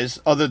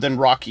franchise other than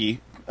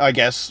Rocky, I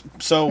guess.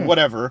 So,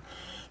 whatever.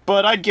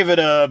 But I'd give it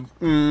a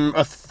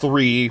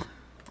 3.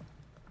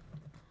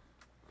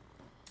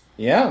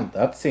 Yeah,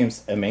 that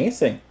seems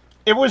amazing.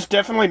 It was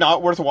definitely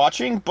not worth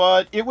watching,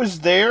 but it was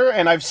there,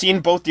 and I've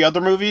seen both the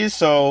other movies,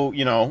 so,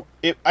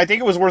 I think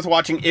it was worth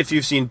watching if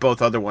you've seen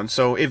both other ones.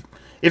 So if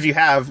you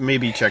have,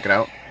 maybe check it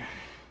out.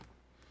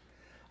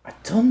 I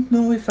don't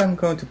know if I'm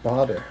going to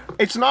bother.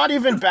 It's not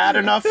even bad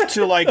enough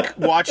to,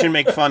 watch and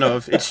make fun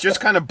of. It's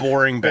just kind of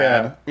boring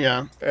bad.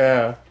 Yeah.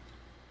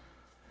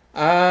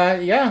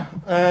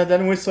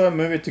 Then we saw a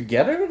movie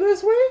together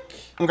this week.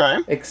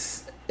 Okay.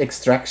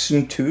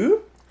 Extraction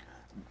 2.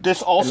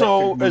 This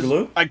also,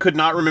 I could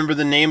not remember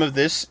the name of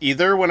this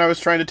either when I was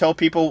trying to tell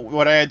people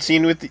what I had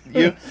seen with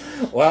you.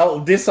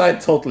 Well, this I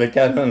totally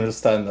can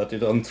understand that you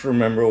don't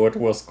remember what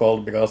it was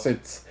called, because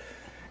it's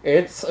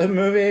a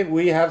movie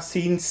we have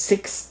seen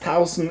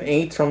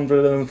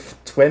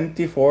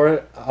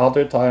 6,824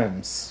 other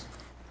times.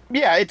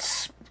 Yeah,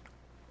 it's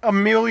a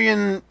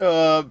million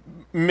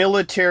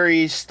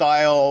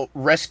military-style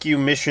rescue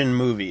mission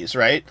movies,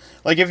 right?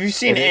 Like, if you've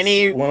seen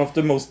any... one of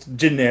the most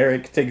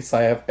generic things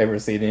I have ever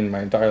seen in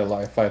my entire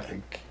life, I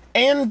think.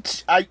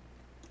 And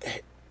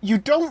you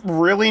don't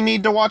really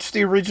need to watch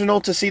the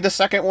original to see the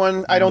second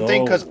one, I don't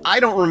think, because I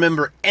don't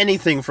remember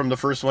anything from the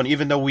first one,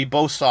 even though we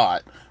both saw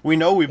it. We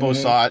know we both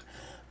saw it.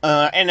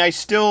 And I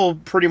still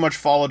pretty much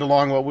followed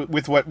along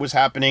with what was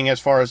happening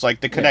as far as,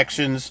 the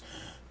connections...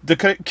 The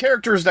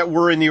characters that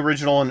were in the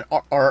original and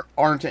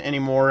aren't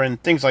anymore,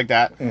 and things like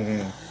that.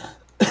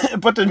 Mm-hmm.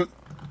 But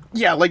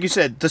like you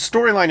said, the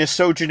storyline is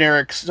so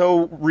generic,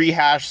 so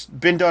rehashed,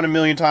 been done a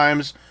million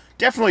times.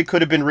 Definitely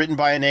could have been written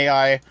by an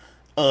AI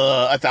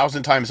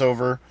 1,000 times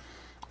over.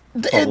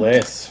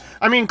 I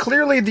mean,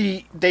 clearly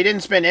they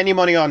didn't spend any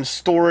money on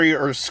story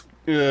or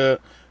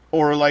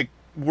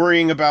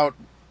worrying about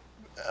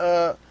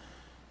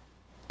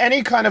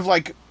any kind of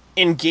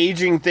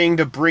engaging thing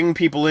to bring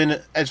people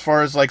in as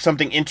far as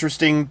something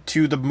interesting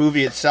to the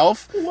movie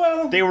itself.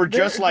 Well, they were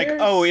just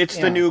it's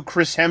the new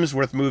Chris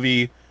Hemsworth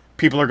movie,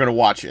 people are going to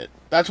watch it.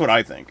 That's what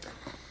I think.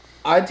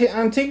 I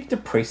think the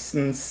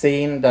prison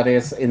scene that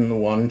is in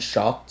one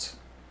shot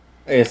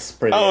is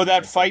pretty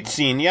that fight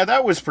scene,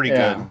 that was pretty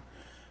good.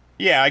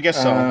 Yeah, I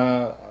guess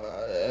so.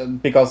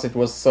 Because it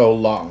was so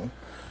long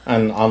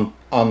and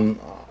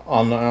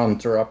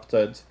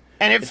uninterrupted.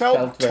 And it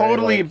felt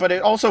totally, but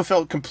it also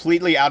felt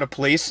completely out of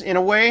place in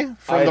a way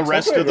from the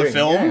rest of the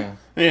film.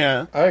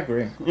 Yeah. I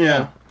agree.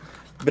 Yeah.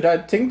 But I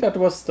think that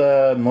was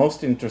the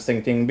most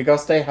interesting thing,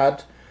 because they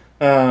had,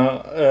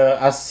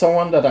 as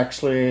someone that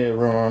actually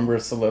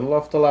remembers a little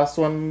of the last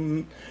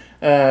one,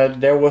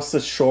 there was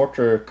a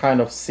shorter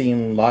kind of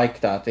scene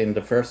like that in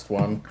the first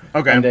one.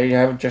 Okay. And they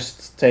have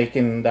just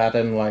taken that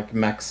and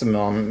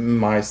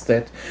maximized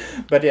it.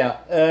 But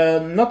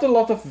not a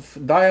lot of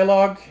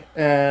dialogue,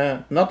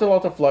 not a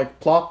lot of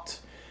plot.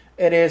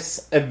 It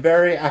is a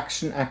very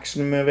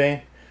action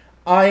movie.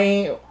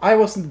 I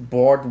wasn't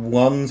bored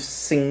one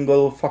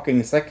single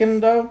fucking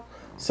second though,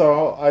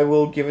 so I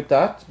will give it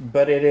that.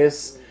 But it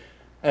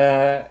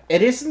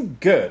isn't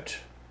good.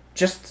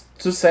 Just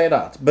to say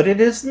that, but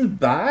it isn't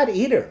bad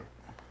either.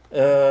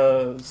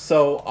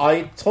 So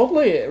I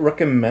totally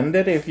recommend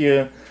it if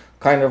you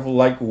kind of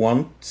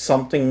want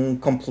something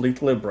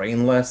completely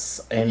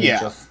brainless and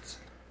just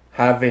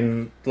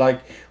having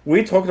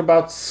we talked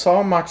about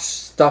so much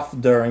stuff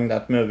during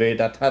that movie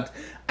that had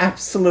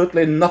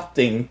absolutely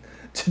nothing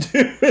to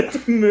do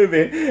with the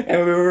movie,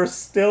 and we were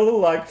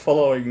still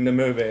following the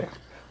movie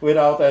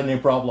without any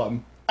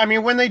problem. I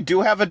mean, when they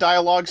do have a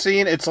dialogue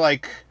scene, it's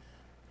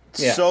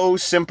so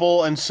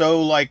simple and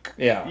so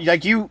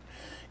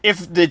if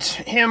it's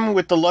him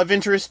with the love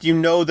interest,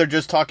 they're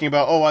just talking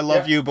about, I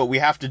love you, but we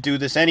have to do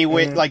this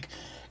anyway. Mm-hmm.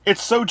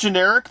 It's so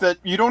generic that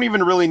you don't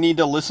even really need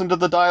to listen to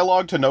the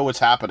dialogue to know what's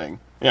happening.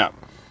 Yeah.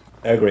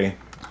 I agree.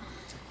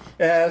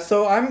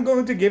 So I'm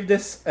going to give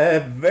this a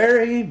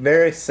very,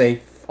 very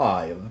safe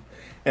 5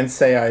 and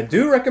say I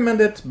do recommend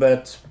it,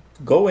 but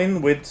go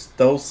in with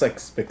those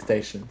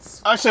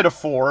expectations. I said a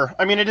 4.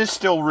 I mean, it is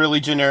still really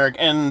generic,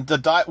 and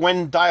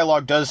when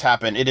dialogue does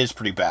happen, it is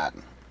pretty bad.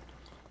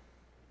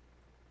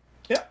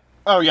 Yeah.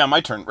 Oh, yeah,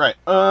 my turn. Right.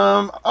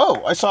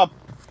 I saw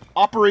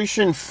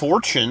Operation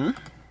Fortune.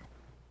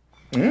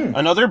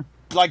 Another,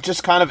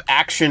 just kind of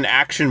action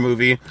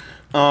movie.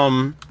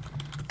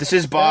 This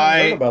is by...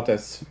 I heard about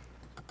this.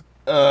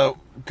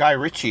 Guy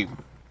Ritchie,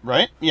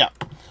 right? Yeah.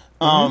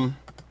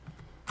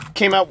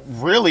 Came out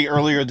really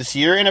earlier this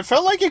year, and it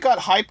felt like it got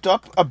hyped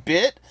up a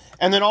bit,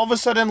 and then all of a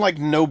sudden,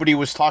 nobody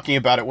was talking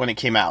about it when it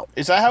came out.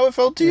 Is that how it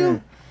felt to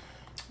you?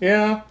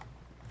 Yeah.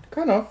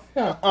 Kind of,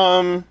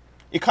 yeah.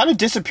 It kind of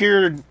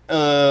disappeared,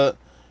 I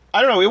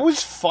don't know, it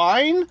was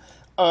fine.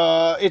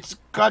 It's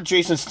got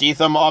Jason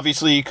Statham,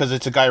 obviously, because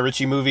it's a Guy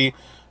Ritchie movie,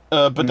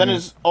 but then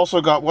it's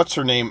also got, what's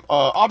her name?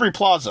 Aubrey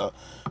Plaza,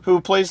 who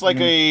plays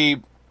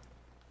a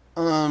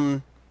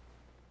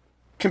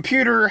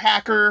computer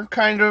hacker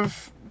kind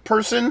of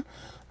person,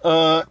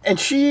 and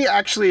she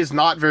actually is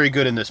not very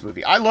good in this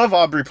movie. I love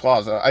Aubrey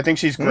Plaza. I think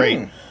she's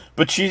great,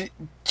 but she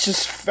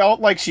just felt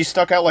like she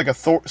stuck out like a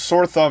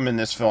sore thumb in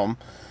this film.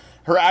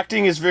 Her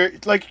acting is very,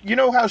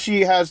 how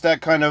she has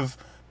that kind of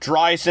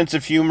dry sense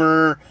of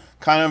humor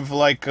kind of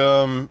like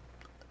I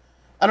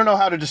don't know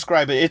how to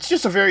describe it. It's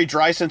just a very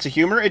dry sense of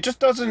humor. It just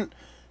doesn't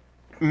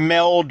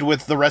meld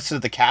with the rest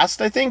of the cast,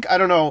 I think. I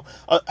don't know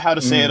how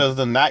to say it other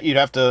than that. You'd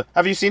have to...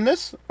 Have you seen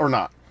this or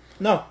not?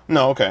 No.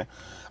 No, okay.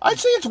 I'd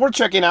say it's worth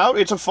checking out.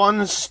 It's a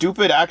fun,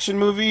 stupid action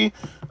movie.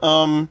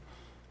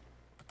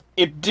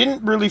 It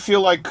didn't really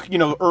feel like,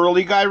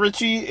 early Guy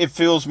Ritchie. It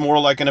feels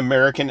more like an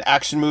American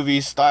action movie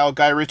style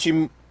Guy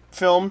Ritchie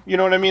film. You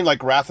know what I mean?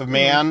 Like Wrath of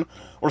Man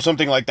or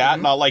something like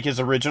that. Not like his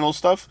original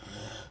stuff.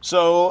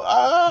 So,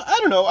 I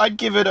don't know. I'd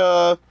give it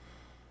a...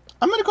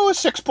 I'm going to go with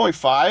 6.5.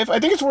 I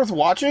think it's worth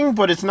watching,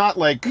 but it's not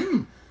like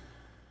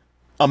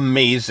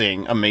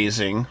amazing.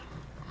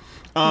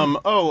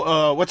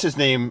 What's his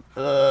name?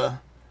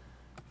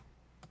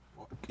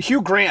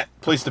 Hugh Grant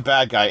plays the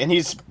bad guy, and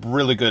he's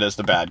really good as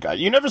the bad guy.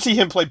 You never see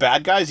him play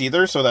bad guys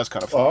either, so that's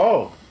kind of fun.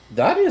 Oh,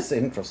 that is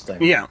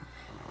interesting. Yeah.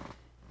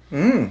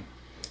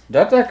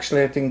 That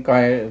actually, I think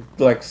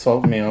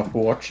sold me off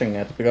watching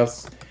it,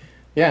 because,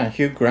 yeah,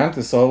 Hugh Grant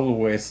is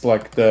always,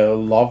 the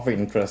love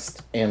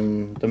interest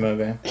in the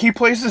movie. He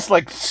plays this,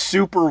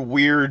 super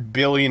weird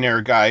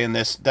billionaire guy in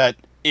this, that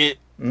he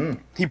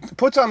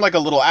puts on, a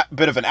little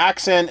bit of an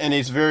accent, and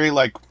he's very,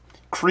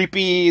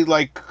 creepy,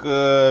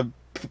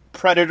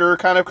 Predator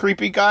kind of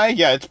creepy guy.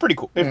 Yeah, it's pretty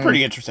cool. It's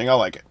pretty interesting. I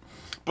like it.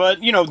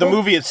 But, the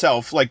movie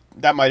itself,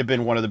 that might have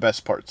been one of the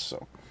best parts,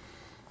 so.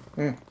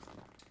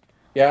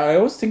 Yeah, I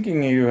was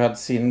thinking you had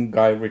seen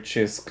Guy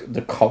Ritchie's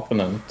The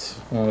Covenant,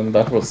 and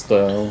that was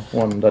the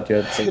one that you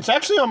had seen. It's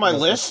actually on my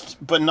list,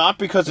 but not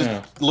because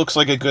it looks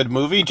like a good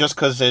movie, just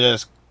because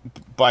it's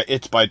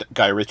by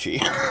Guy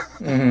Ritchie.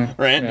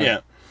 Right?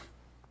 Yeah.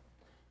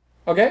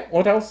 Okay,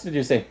 what else did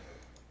you say?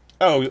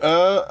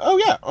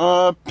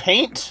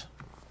 Paint.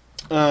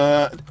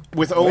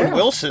 With Owen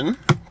Wilson.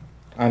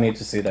 I need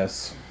to see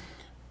this.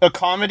 A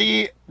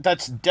comedy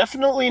that's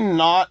definitely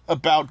not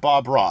about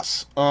Bob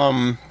Ross.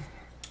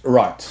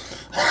 Right.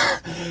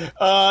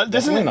 This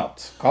Definitely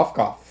not. Cough,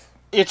 cough.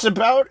 It's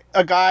about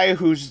a guy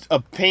who's a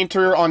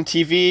painter on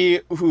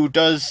TV who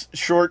does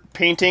short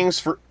paintings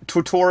for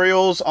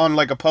tutorials on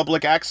a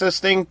public access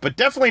thing, but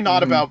definitely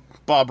not about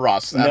Bob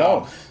Ross at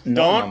all.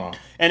 No.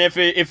 And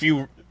if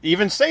you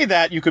even say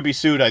that, you could be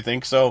sued, I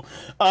think. So,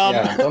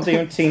 don't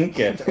even think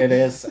it. It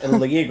is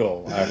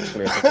illegal,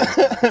 actually.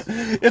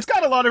 It's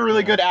got a lot of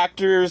really good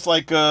actors,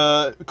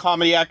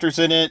 comedy actors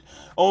in it.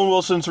 Owen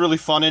Wilson's really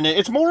fun in it.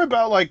 It's more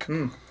about,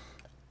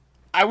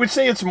 I would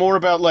say it's more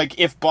about,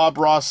 if Bob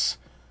Ross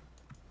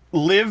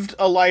lived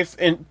a life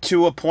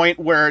to a point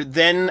where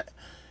then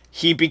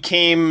he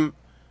became...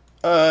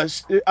 a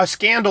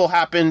scandal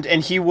happened,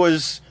 and he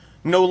was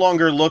no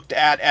longer looked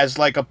at as,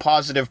 a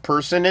positive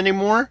person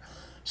anymore.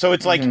 So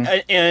it's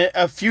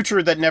a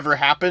future that never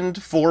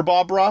happened for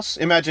Bob Ross.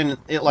 Imagine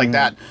it like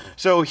that.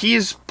 So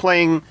he's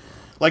playing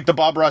the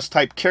Bob Ross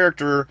type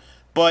character,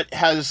 but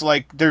has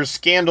there's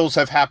scandals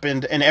have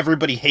happened and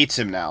everybody hates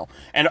him now.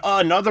 And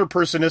another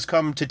person has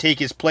come to take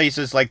his place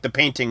as the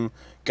painting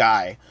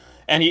guy.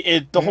 And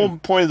the whole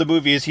point of the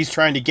movie is he's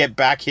trying to get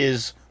back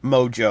his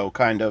mojo,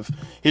 kind of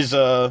his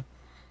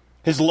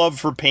love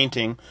for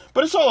painting.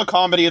 But it's all a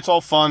comedy. It's all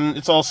fun.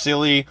 It's all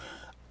silly.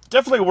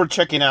 Definitely worth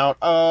checking out.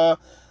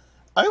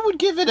 I would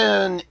give it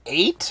an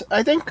 8,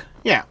 I think.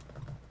 Yeah.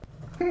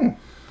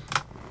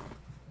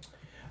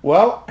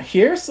 Well,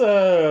 here's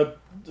a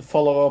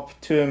follow-up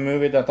to a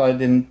movie that I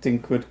didn't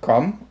think would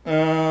come.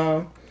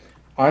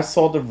 I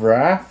saw The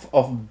Wrath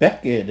of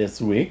Becky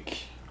this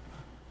week.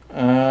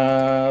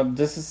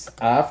 This is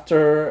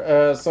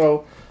after...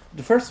 so,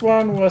 the first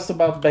one was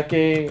about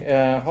Becky,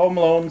 Home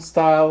Alone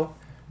style,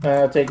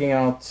 taking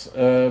out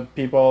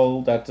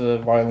people that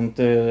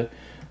violently...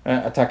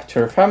 attacked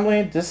her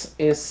family. This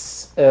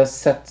is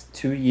set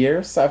 2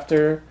 years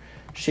after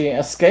she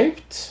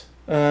escaped,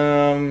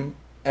 and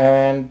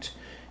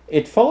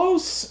it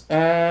follows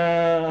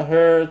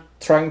her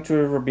trying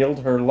to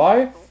rebuild her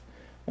life,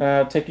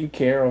 taking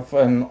care of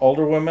an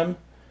older woman,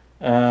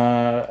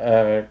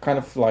 kind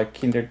of like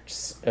kindred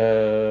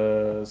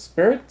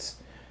spirit.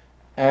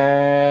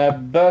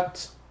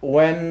 But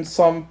when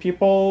some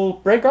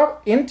people break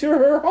up into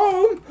her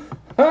home,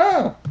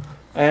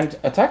 and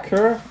attack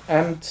her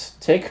and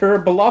take her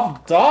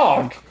beloved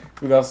dog,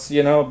 because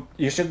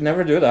you should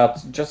never do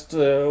that. Just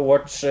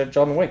watch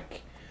John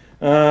Wick.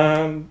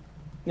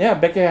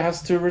 Becky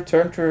has to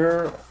return to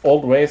her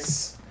old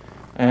ways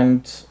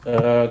and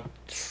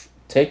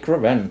take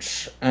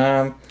revenge.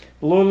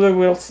 Lulu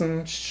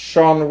Wilson,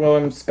 Sean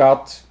William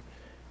Scott.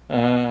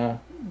 I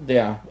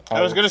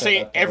was gonna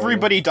say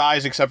everybody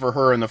dies except for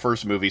her in the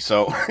first movie,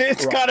 so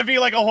it's got to be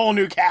a whole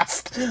new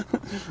cast.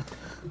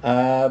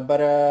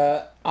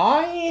 But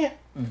I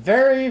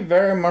very,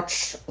 very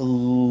much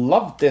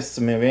loved this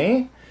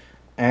movie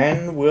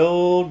and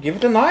will give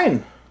it a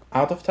 9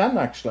 out of 10,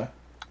 actually.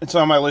 It's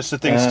on my list of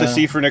things to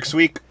see for next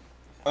week.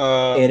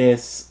 It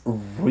is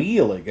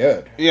really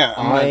good. Yeah.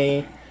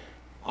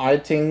 I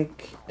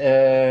think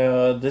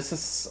this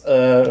is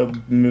a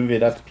movie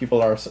that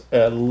people are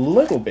a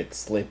little bit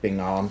sleeping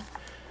on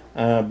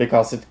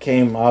because it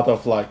came out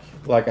of, like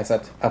I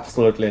said,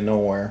 absolutely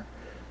nowhere.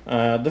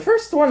 The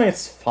first one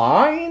is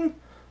fine.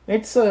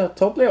 It's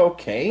totally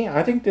okay.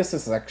 I think this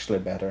is actually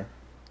better.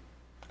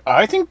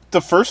 I think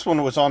the first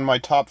one was on my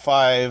top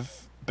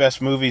 5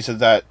 best movies of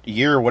that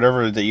year,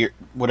 whatever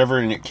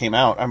it came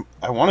out.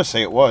 I want to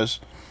say it was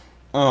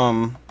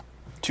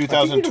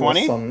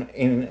 2020.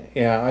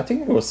 I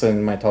think it was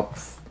in my top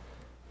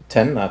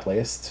 10 at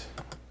least.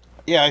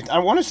 Yeah, I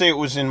want to say it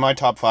was in my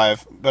top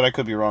 5, but I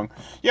could be wrong.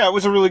 Yeah, it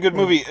was a really good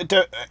movie.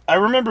 I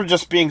remember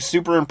just being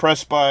super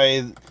impressed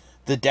by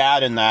the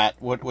dad in that.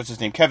 What's his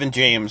name? Kevin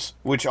James,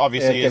 which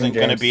obviously isn't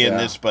going to be in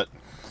this, but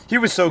he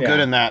was so good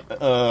in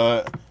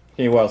that.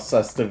 He was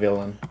as the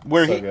villain.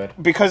 Good.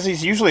 Because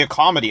he's usually a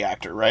comedy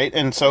actor, right?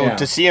 And so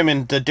to see him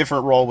in the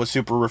different role was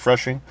super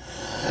refreshing.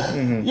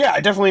 Mm-hmm. Yeah, I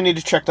definitely need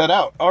to check that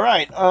out. All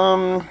right,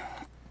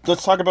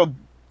 let's talk about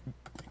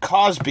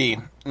Cosby.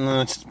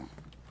 It's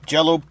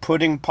Jello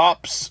Pudding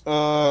Pops.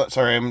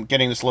 Sorry, I'm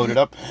getting this loaded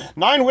up.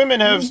 9 women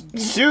have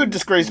sued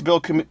disgraced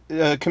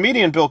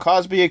comedian Bill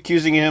Cosby,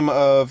 accusing him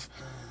of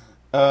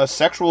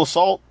sexual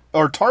assault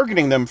or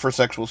targeting them for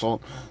sexual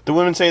assault. The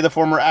women say the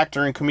former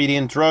actor and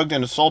comedian drugged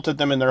and assaulted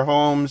them in their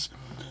homes,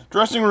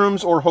 dressing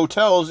rooms, or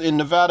hotels in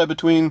Nevada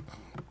between,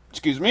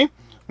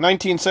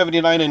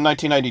 1979 and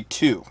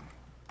 1992.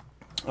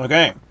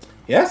 Okay.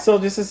 Yeah, so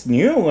this is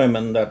new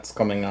women that's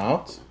coming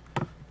out.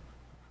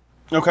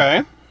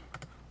 Okay.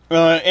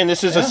 And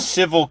this is a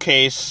civil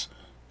case.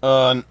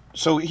 So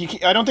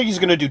I don't think he's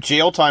going to do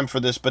jail time for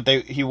this, but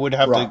he would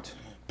have to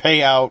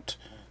pay out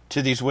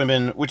to these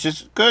women, which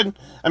is good.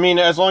 I mean,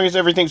 as long as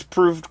everything's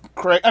proved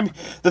correct. I mean,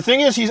 the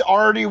thing is, he's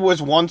already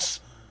was once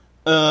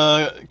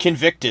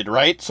convicted,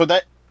 right? So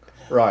that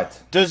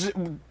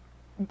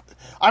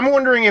I'm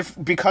wondering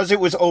if, because it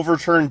was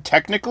overturned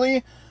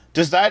technically,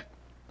 does that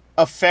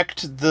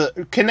affect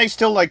can they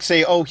still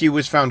say, oh, he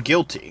was found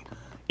guilty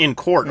in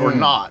court or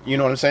not? You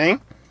know what I'm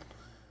saying?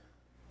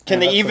 Can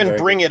they even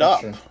bring it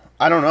up?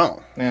 I don't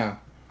know. Yeah.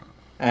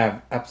 I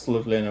have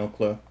absolutely no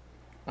clue.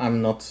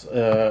 I'm not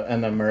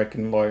an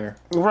American lawyer.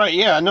 Right,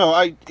 yeah, no,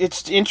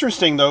 it's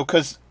interesting, though,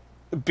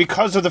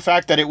 because of the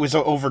fact that it was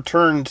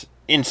overturned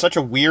in such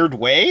a weird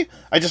way,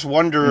 I just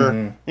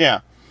wonder,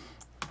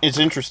 it's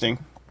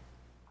interesting.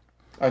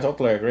 I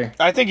totally agree.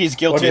 I think he's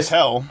guilty as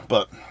hell,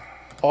 but...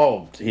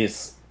 Oh,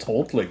 he's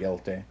totally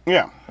guilty.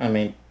 Yeah. I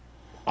mean,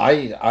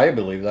 I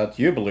believe that,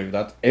 you believe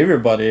that,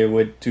 everybody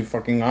with 2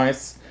 fucking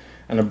eyes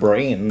and a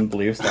brain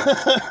believes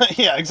that.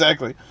 Yeah,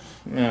 exactly.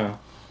 Yeah.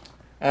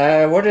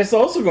 What is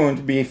also going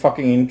to be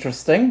fucking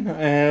interesting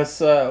is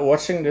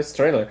watching this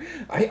trailer.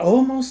 I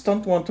almost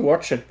don't want to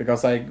watch it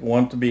because I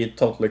want to be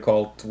totally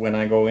cold when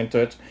I go into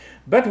it.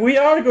 But we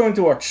are going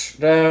to watch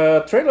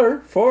the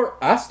trailer for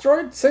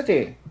Asteroid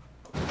City.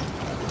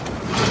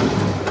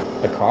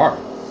 The car.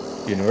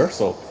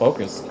 Universal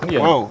Focus. Yeah.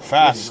 Whoa,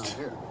 fast.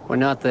 We're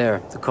not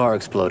there. The car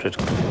exploded.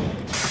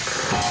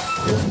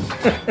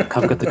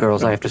 Come get the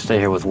girls. I have to stay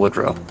here with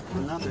Woodrow.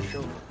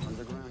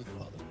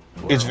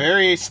 It's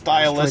very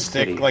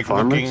stylistic, like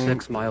Farmer, looking...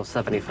 6 Mile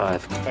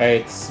 75.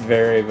 It's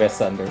very Wes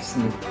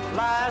Anderson.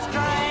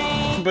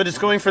 But it's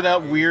going for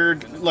that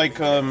weird,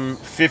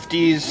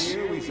 50s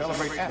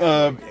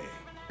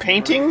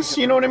paintings,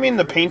 you know what I mean?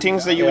 The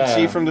paintings that you would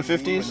see from the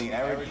 50s.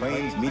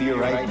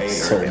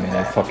 So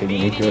many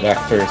fucking good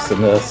actors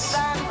in this.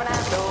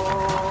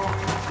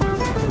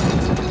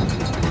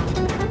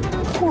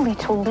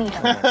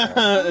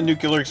 A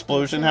nuclear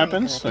explosion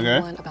happens. Okay.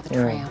 About the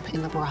tramp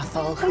in the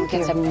brothel who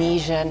gets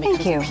amnesia and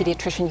becomes a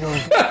pediatrician.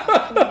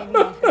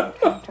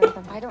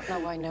 I don't know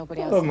why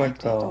nobody else. Oh my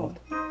god.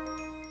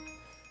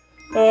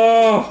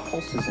 Oh.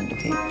 Pulses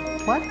indicate.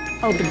 What?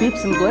 Oh, the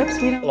beeps and blips?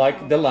 We don't...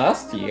 Like the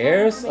last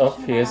years of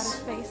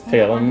his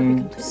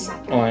films,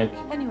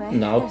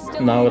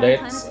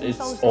 nowadays,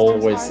 it's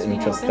always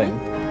interesting.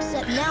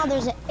 Now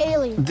there's an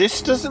alien.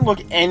 This doesn't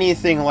look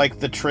anything like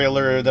the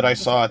trailer that I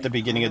saw at the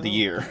beginning of the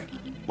year.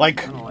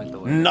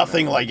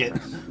 Nothing like it.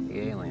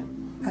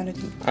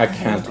 I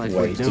can't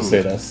wait to see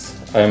this.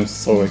 I am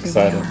so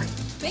excited.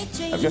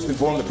 I've just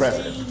informed the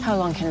president. How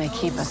long can they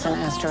keep us in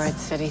Asteroid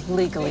City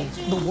legally?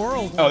 The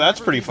world. Oh, that's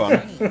pretty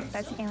fun.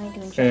 That's an alien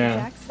doing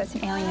jacks. That's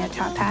an alien in a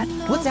top hat.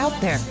 What's out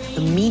there?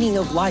 The meaning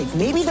of life.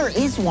 Maybe there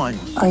is one.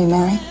 Are you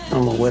married?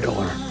 I'm a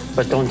widower,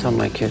 but don't tell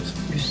my kids.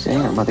 You're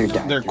saying our mother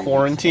died. They're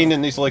quarantined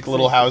in these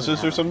little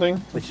houses or something?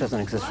 Which doesn't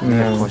exist for me,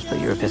 of course, but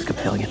you're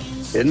Episcopalian.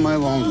 In my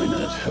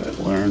loneliness, I've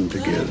learned to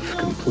give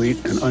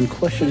complete and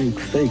unquestioning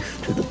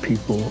faith to the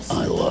people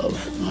I love.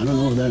 I don't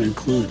know if that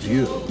includes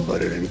you,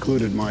 but it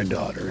included my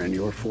daughter and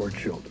your 4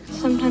 children.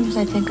 Sometimes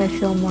I think I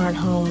feel more at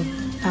home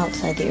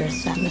outside the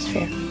Earth's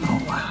atmosphere.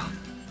 Oh, wow.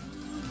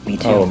 Me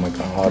too. Oh my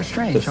god.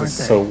 Strange, this aren't is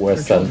they? so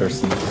Wes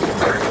Anderson.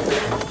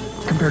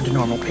 Compared to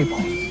normal people.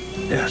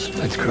 Yes,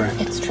 that's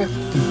correct. It's true.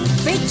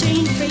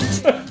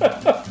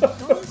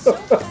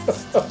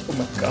 Oh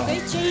my god.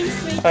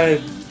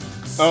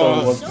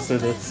 I want to see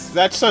this.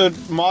 That's a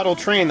model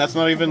train. That's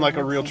not even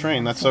a real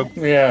train. That's so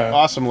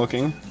awesome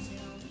looking.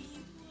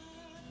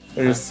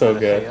 It is so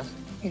good.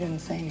 You didn't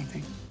say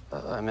anything.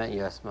 I meant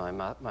yes. My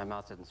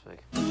mouth didn't speak.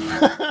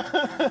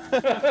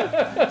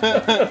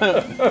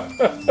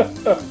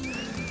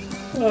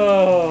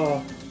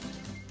 Oh.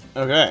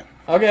 Okay.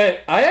 Okay,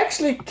 I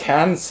actually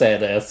can say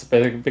this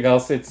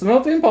because it's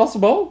not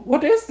impossible.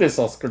 What is this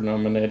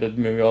Oscar-nominated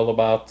movie all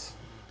about?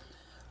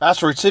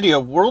 Asteroid City, a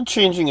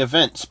world-changing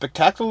event,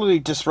 spectacularly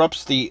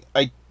disrupts the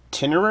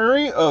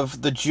itinerary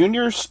of the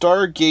Junior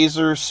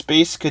Stargazer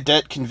Space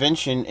Cadet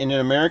Convention in an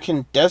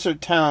American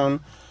desert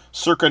town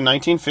circa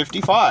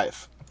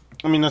 1955.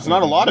 I mean, that's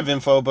not a lot of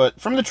info,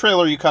 but from the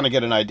trailer you kind of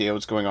get an idea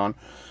what's going on.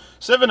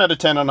 7 out of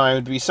 10 on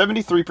IMDb,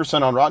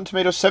 73% on Rotten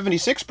Tomatoes,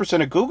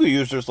 76% of Google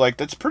users like.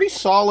 That's pretty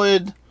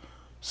solid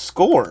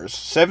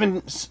scores.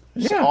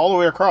 All the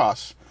way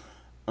across.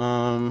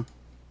 Yeah.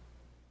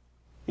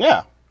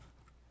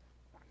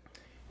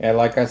 Yeah,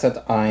 like I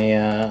said, I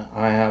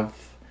have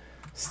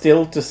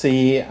still to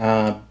see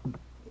a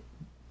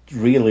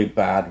really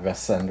bad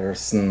Wes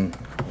Anderson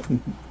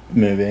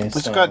movie.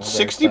 It's got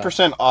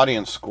 60%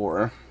 audience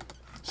score.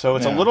 So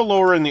it's a little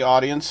lower in the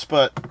audience,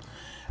 but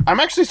I'm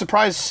actually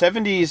surprised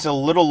 70 is a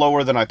little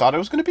lower than I thought it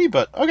was going to be,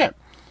 but okay.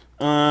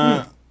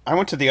 I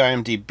went to the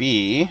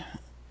IMDb.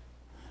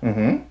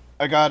 Mm-hmm.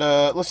 I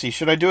got let's see,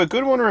 should I do a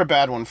good one or a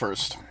bad one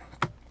first?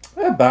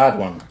 A bad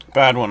one.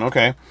 Bad one,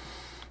 okay.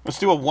 Let's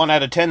do a 1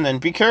 out of 10 then.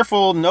 Be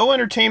careful, no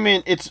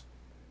entertainment. It's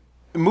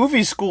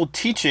movie school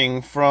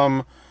teaching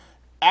from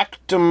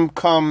Actum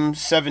Cum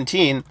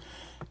 17.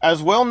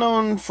 As well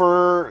known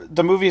for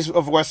the movies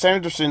of Wes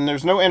Anderson,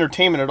 there's no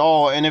entertainment at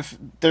all. And if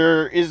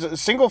there is a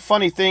single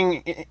funny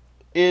thing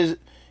is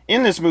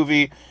in this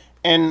movie,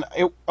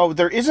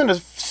 there isn't a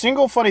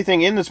single funny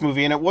thing in this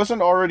movie, and it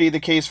wasn't already the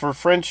case for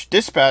French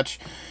Dispatch,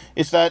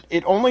 is that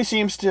it only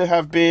seems to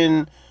have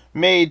been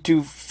made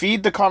to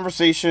feed the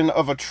conversation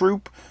of a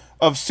troupe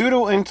of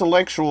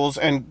pseudo-intellectuals,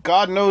 and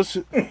God knows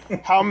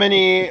how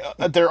many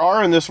there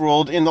are in this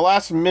world. In the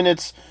last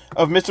minutes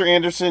of Mr.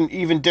 Anderson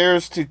even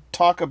dares to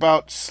talk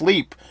about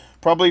sleep,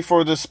 probably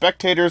for the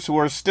spectators who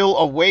are still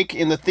awake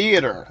in the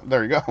theater.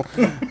 There you go.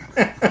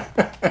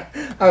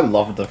 I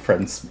love the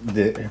French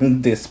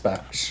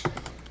Dispatch.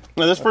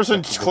 Now, this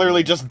person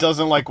clearly just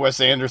doesn't like Wes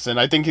Anderson.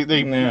 I think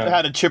they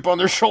had a chip on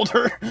their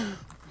shoulder.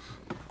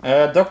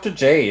 Dr.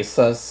 J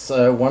says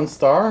 1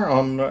 star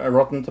on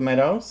Rotten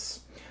Tomatoes.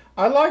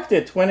 I liked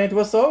it when it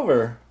was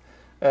over.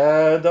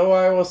 Though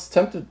I was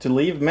tempted to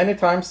leave many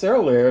times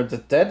earlier, the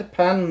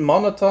deadpan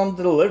monotone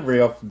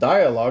delivery of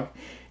dialogue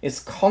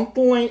is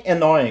constantly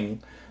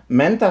annoying.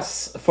 Meant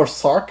as for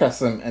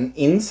sarcasm and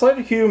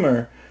inside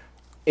humor,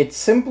 it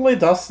simply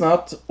does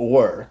not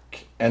work.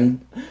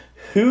 And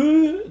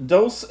who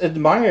does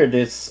admire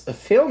this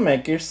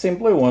filmmaker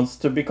simply wants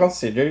to be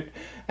considered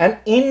an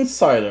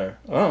insider.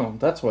 Oh,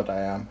 that's what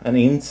I am, an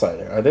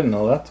insider. I didn't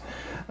know that.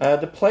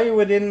 The play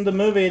within the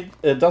movie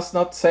does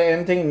not say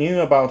anything new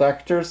about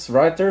actors,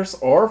 writers,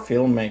 or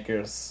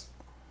filmmakers.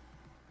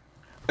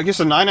 I guess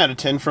a 9 out of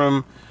 10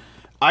 from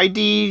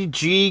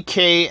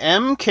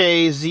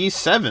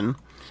IDGKMKZ7.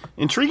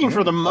 Intriguing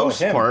for the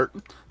most part.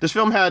 This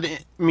film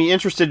had me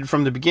interested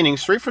from the beginning.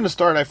 Straight from the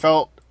start, I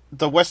felt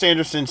the Wes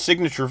Anderson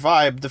signature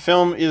vibe. The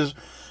film is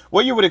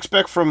what you would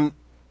expect from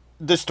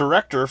this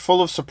director,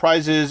 full of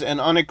surprises and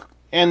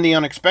the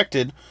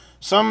unexpected.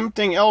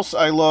 Something else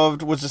I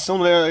loved was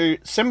the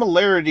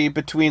similarity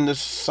between the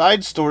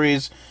side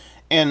stories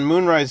and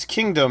Moonrise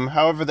Kingdom.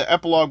 However, the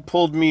epilogue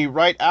pulled me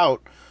right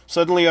out.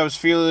 Suddenly I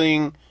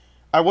wasn't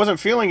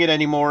feeling it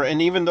anymore,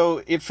 and even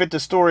though it fit the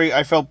story,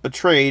 I felt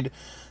betrayed.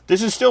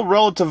 This is still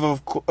relative,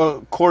 of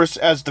course,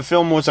 as the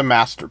film was a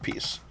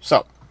masterpiece.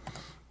 So.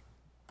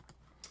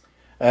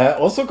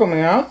 Also coming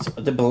out,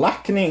 The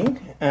Blackening.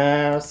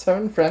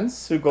 7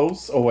 friends who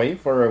goes away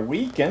for a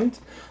weekend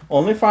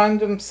only find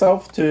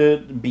themselves to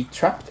be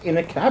trapped in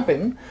a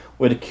cabin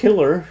with a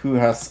killer who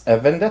has a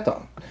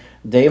vendetta.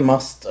 They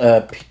must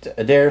pit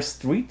their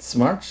street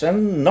smarts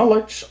and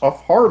knowledge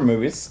of horror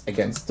movies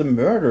against the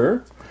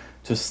murderer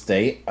to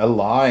stay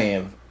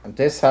alive.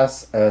 This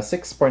has a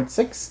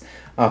 6.6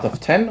 out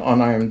of 10 on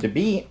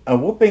IMDb, a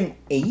whopping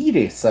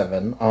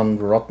 87 on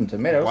Rotten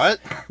Tomatoes. What?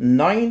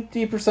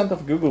 90%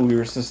 of Google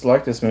users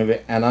like this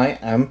movie, and I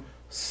am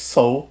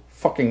so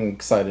fucking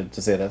excited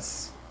to see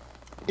this.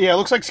 Yeah, it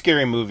looks like a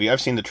scary movie. I've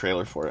seen the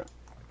trailer for it.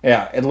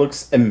 Yeah, it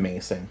looks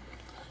amazing.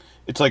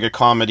 It's like a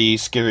comedy,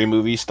 scary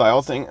movie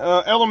style thing.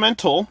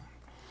 Elemental.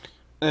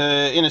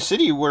 In a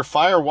city where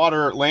fire,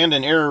 water, land,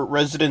 and air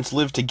residents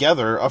live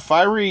together, a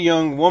fiery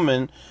young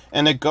woman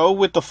and a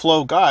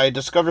go-with-the-flow guy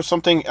discover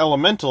something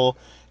elemental,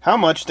 how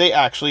much they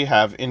actually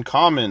have in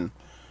common.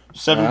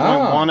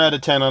 7.1 out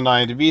of 10 on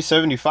IMDb,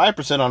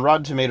 75% on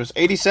Rotten Tomatoes,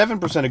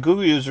 87% of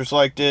Google users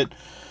liked it.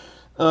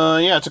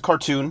 Yeah, it's a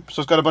cartoon,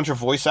 so it's got a bunch of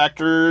voice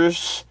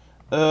actors.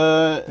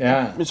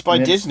 It's by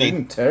Disney. It's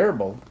doing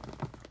terrible.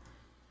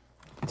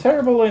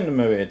 Terrible in the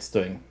movie it's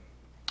doing.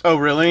 Oh,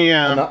 really?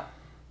 Yeah.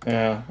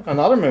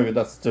 Another movie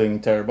that's doing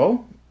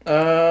terrible,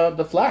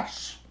 The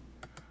Flash.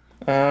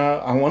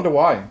 I wonder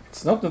why.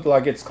 It's not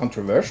like it's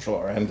controversial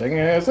or anything,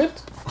 is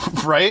it?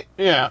 Right?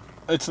 Yeah.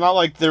 It's not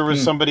like there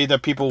was somebody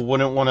that people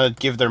wouldn't want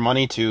to give their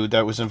money to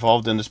that was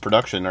involved in this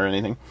production or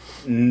anything.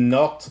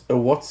 Not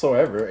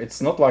whatsoever.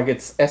 It's not like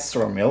it's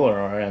Ezra Miller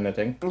or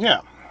anything.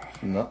 Yeah.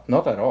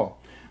 Not at all.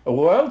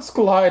 Worlds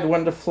collide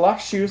when the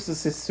Flash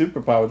uses his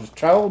superpower to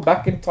travel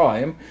back in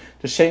time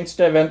to change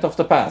the event of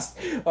the past.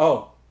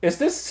 Oh, is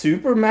this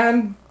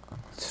Superman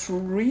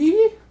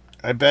 3?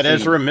 I bet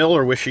Ezra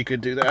Miller wish he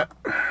could do that.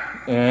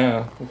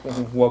 Yeah,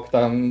 walk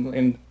down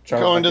in...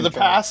 Go into the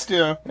past,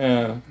 yeah.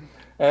 Yeah.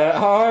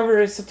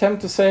 However, his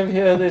attempt to save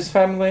his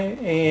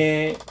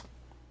family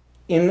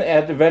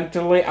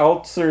eventually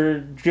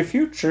alter the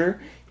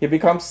future. He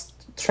becomes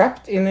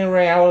trapped in a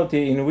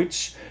reality in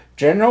which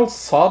General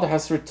Zod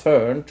has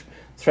returned,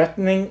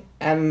 threatening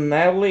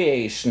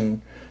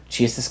annihilation.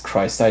 Jesus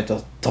Christ, I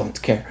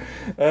don't care.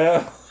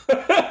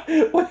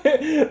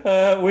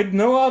 With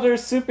no other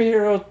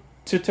superhero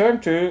to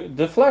turn to,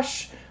 the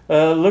Flash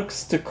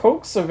looks to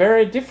coax a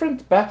very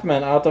different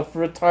Batman out of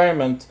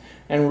retirement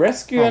and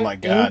rescue an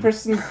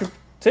imprisoned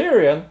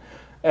Kryptonian,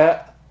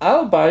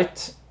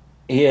 albeit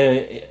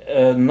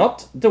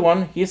not the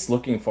one he's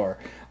looking for.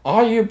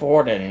 Are you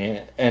bored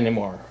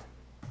anymore?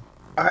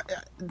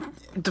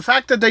 The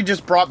fact that they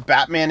just brought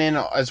Batman in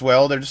as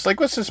well, they're just like,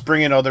 let's just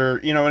bring in other,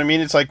 you know what I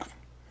mean? It's like...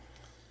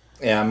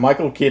 Yeah,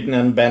 Michael Keaton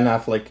and Ben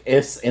Affleck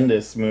is in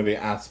this movie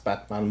as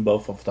Batman,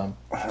 both of them.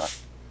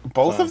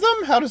 Both of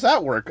them? How does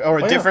that work? Or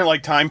different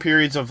like time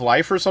periods of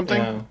life or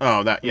something? Yeah. Oh,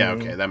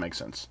 okay, that makes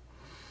sense.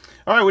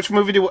 All right, which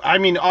movie I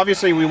mean,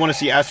 obviously we want to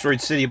see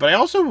Asteroid City, but I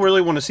also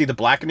really want to see The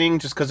Blackening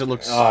just because it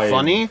looks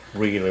funny. I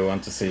really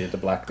want to see The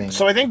Blackening.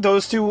 So I think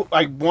those two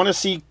I want to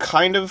see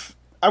kind of,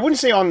 I wouldn't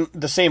say on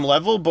the same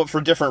level, but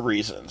for different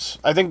reasons.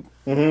 I think,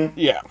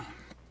 yeah.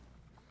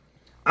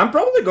 I'm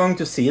probably going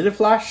to see The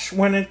Flash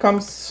when it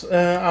comes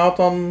out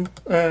on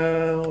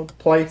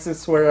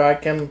places where I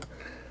can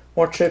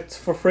watch it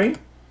for free.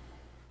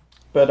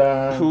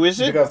 But who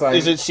is it?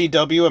 Is it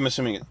CW? I'm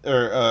assuming,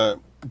 or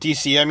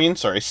DC. I mean,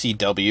 sorry,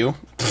 CW.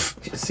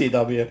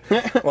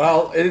 CW.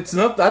 Well, it's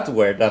not that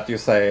weird that you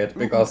say it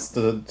because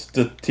the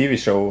TV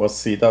show was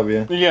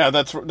CW. Yeah,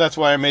 that's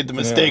why I made the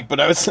mistake. Yeah.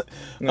 But I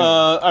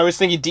was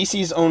thinking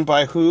DC's owned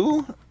by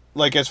who?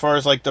 Like as far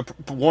as like the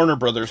Warner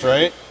Brothers,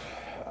 right?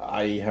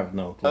 I have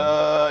no clue.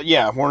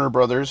 Yeah, Warner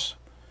Brothers.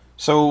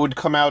 So it would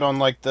come out on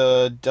like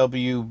the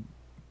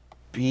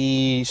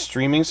WB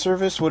streaming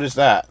service. What is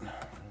that?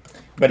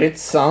 But it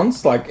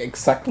sounds like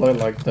exactly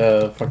like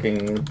the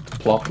fucking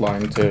plot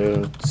line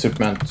to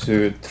Superman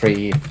 2,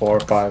 3, 4,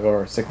 5,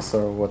 or 6,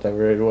 or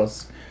whatever it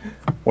was,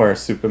 where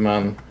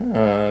Superman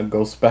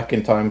goes back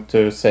in time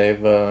to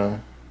save,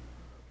 and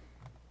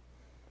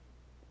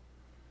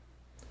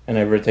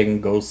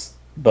everything goes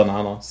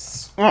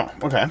bananas. Oh,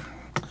 okay.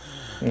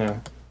 Yeah.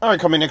 All right,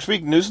 coming next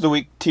week, News of the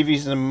Week,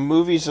 TVs and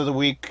Movies of the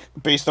Week,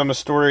 based on a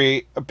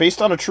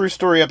true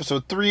story,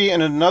 episode 3,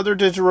 and another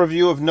digital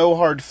review of No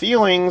Hard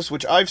Feelings,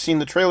 which I've seen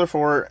the trailer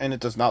for, and it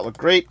does not look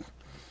great.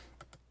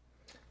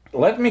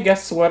 Let me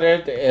guess what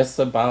it is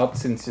about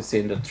since you've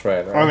seen the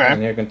trailer. Okay.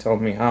 And you can tell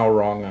me how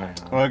wrong I am.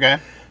 Okay.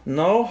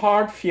 No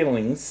Hard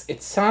Feelings.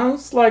 It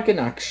sounds like an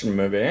action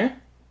movie.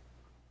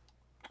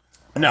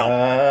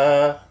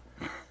 No.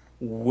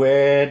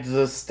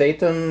 With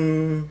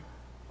Statham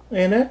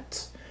in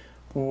it.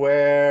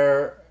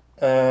 Where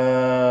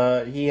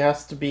he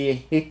has to be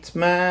a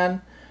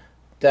hitman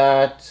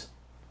that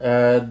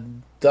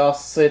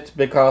does it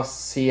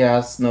because he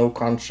has no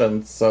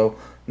conscience, so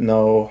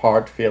no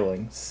hard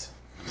feelings.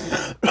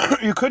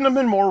 You couldn't have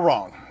been more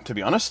wrong, to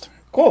be honest.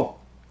 Cool.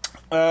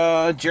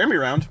 Jeremy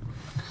round.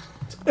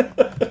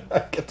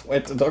 I can't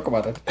wait to talk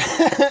about it.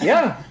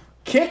 Yeah,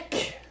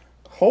 Kick.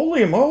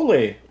 Holy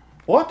moly.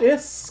 What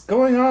is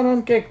going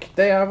on Kick?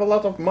 They have a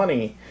lot of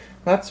money.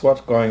 That's what's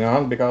going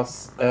on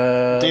because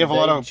they have a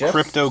lot of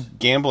crypto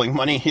gambling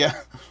money. Yeah.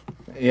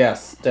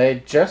 Yes,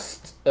 they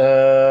just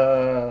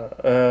stole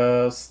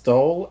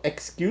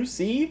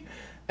XQC,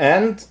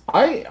 and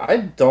I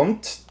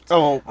don't. Oh,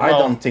 well, I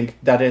don't think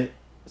that it.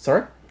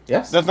 Sorry.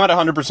 Yes. That's not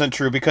 100%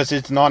 true because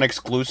it's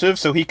non-exclusive,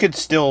 so he could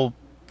still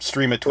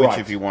stream at Twitch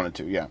if he wanted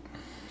to. Yeah.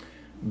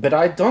 But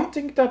I don't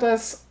think that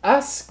is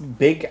as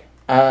big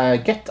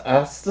get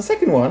as the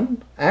second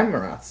one,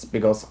 Amaras,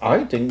 because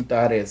I think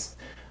that is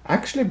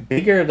actually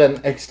bigger than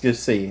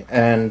XQC,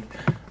 and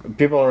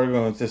people are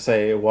going to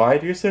say, why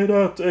do you say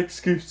that?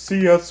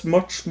 XQC has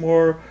much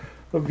more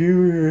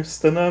viewers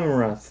than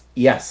Amaranth.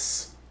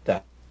 Yes,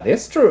 that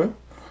is true,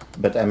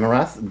 but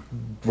Amaranth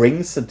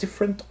brings a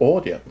different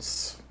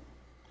audience.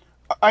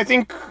 I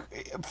think,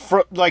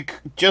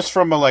 just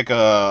from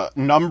a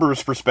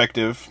numbers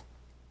perspective,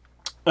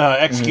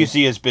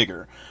 XQC is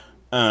bigger,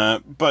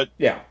 but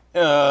yeah,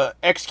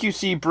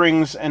 XQC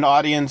brings an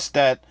audience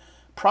that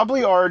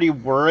probably already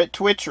were at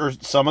Twitch, or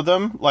some of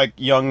them, like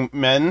young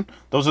men.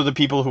 Those are the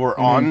people who are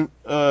on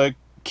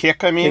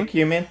Kick, I mean. Kick,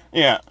 you mean?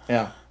 Yeah.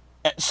 Yeah.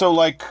 So,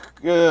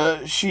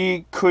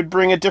 she could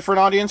bring a different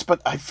audience,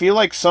 but I feel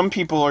like some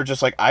people are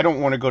just like, I don't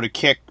want to go to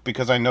Kick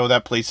because I know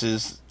that place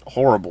is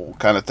horrible,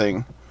 kind of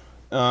thing.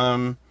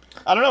 I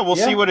don't know. We'll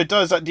see what it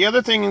does. The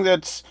other thing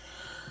that's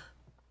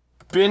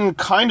been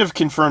kind of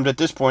confirmed at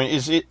this point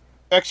is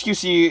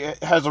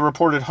XQC has a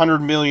reported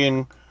 $100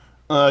 million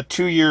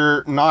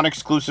 2-year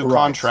non-exclusive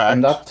contract.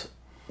 And that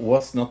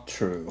was not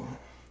true.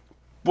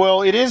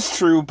 Well, it is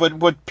true, but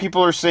what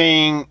people are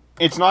saying,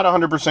 it's not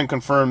 100%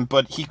 confirmed,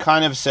 but he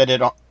kind of said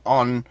it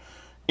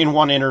in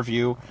one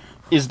interview,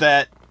 is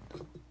that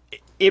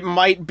it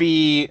might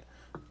be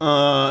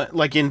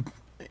like in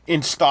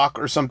stock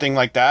or something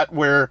like that,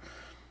 where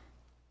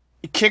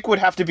Kick would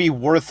have to be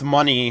worth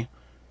money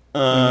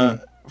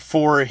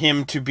for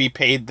him to be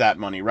paid that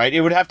money, right?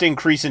 It would have to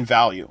increase in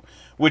value,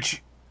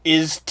 which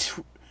is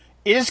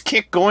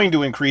Kick going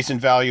to increase in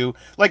value?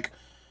 Like,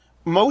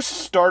 most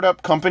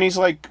startup companies,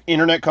 like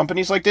internet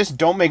companies like this,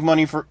 don't make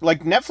money for,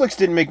 like, Netflix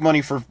didn't make money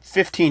for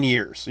 15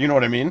 years. You know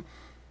what I mean?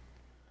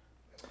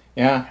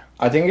 Yeah,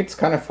 I think it's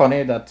kind of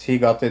funny that he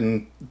got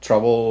in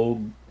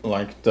trouble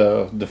like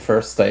the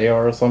first day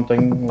or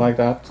something like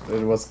that.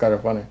 It was kind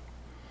of funny.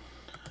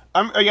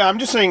 I'm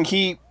just saying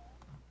he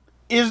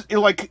is,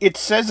 like, it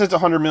says it's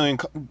 $100 million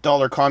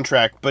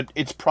contract, but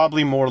it's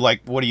probably more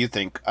like, what do you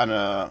think?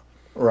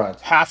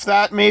 Right. Half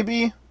that,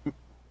 maybe?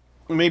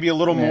 Maybe a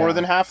little more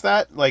than half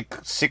that? Like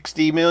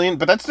 60 million?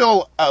 But that's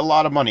still a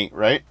lot of money,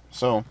 right?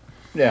 So.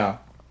 Yeah.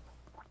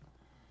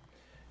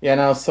 Yeah,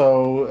 no,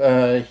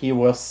 so he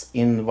was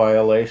in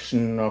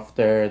violation of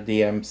their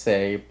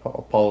DMCA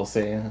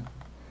policy.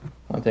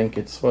 I think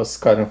it was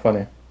kind of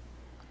funny.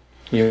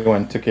 He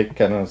went to Kick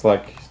and it was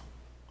like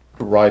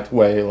right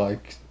way,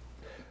 like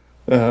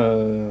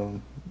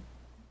had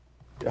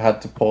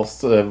to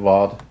post the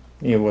VOD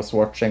he was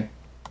watching.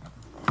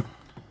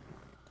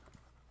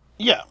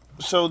 Yeah,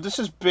 so this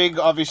is big,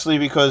 obviously,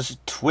 because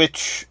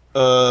Twitch,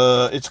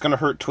 it's going to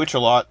hurt Twitch a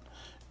lot.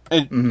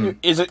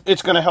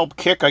 It's going to help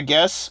Kick, I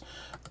guess.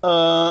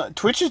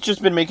 Twitch has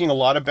just been making a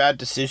lot of bad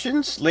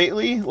decisions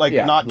lately, like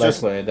not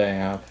just lately they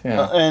have,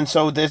 yeah. And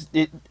so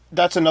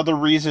that's another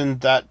reason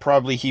that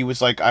probably he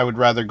was like, I would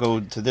rather go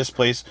to this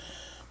place.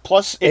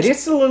 Plus, it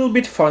is a little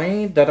bit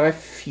funny that I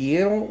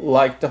feel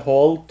like the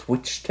whole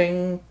Twitch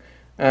thing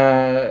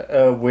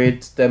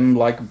with them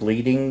like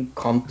bleeding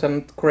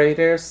content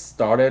creators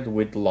started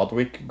with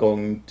Ludwig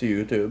going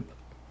to YouTube.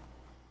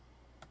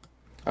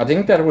 I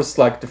think that was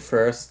like the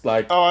first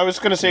like. Oh, I was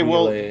gonna say,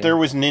 well, there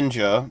was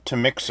Ninja to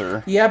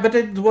Mixer. Yeah, but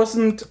it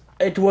wasn't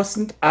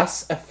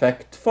as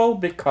effectful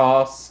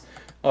because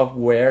of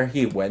where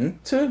he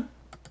went to.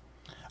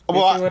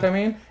 Well, you see what I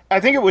mean? I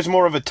think it was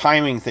more of a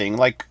timing thing.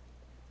 Like,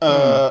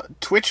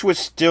 Twitch was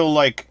still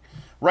like,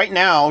 right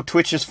now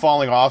Twitch is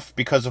falling off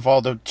because of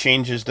all the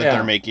changes that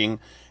they're making.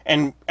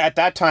 And at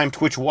that time,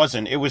 Twitch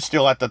wasn't. It was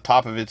still at the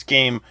top of its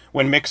game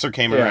when Mixer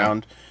came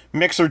around.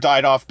 Mixer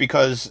died off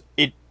because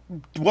it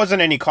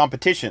wasn't any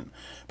competition.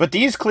 But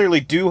these clearly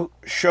do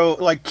show,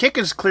 like, Kick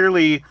is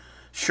clearly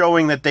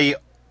showing that they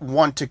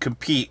want to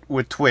compete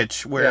with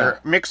Twitch, where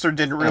Mixer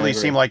didn't really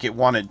seem like it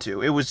wanted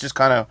to. It was just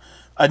kind of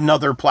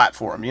another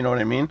platform, you know what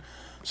I mean?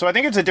 So I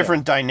think it's a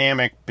different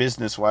dynamic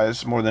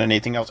business-wise more than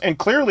anything else. And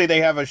clearly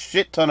they have a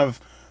shit ton of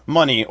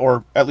money,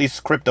 or at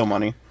least crypto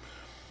money.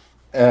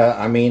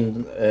 I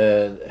mean,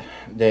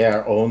 they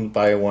are owned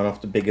by one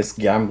of the biggest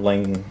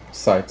gambling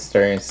sites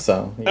there is,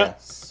 so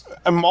yes.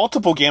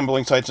 Multiple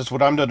gambling sites is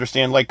what I'm to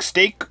understand. Like,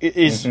 Stake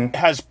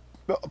has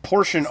a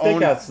portion Stake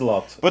owned, has a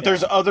lot, but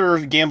there's other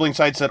gambling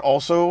sites that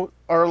also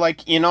are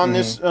like in on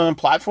this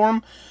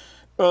platform,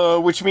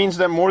 which means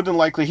that more than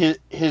likely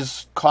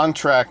his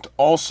contract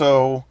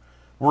also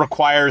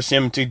requires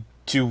him to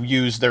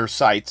use their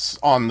sites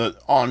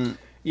on.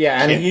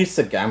 Yeah, and he's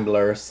a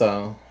gambler,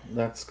 so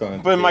that's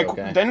going to be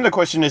okay. Then the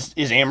question is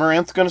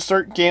Amaranth going to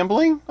start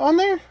gambling on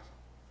there?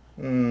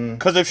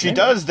 Because if she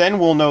does, then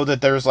we'll know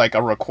that there's like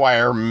a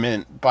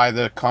requirement by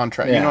the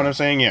contract. You know what I'm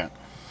saying? Yeah.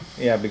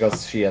 Yeah,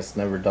 because she has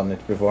never done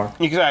it before.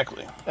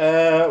 Exactly.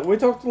 We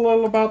talked a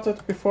little about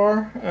it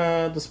before.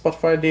 The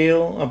Spotify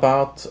deal,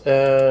 about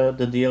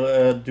the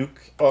deal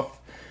Duke of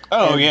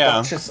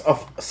Duchess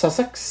of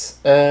Sussex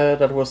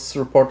that was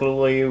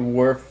reportedly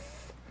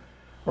worth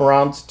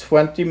around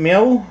 20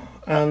 mil,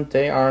 and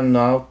they are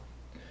now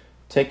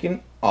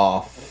taken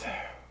off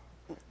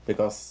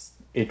because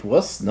it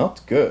was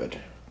not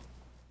good.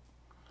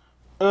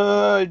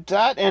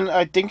 That, and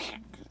I think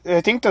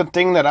the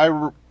thing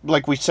that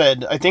like we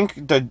said, I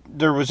think that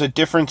there was a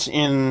difference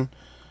in,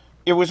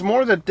 it was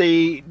more that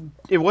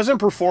it wasn't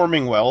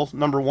performing well,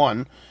 number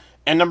one,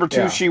 and number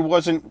two, she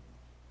wasn't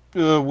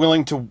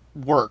willing to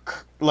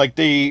work. Like,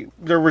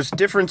 there was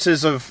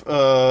differences of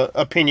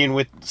opinion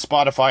with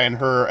Spotify and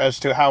her as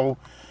to how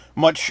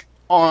much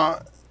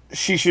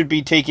she should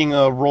be taking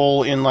a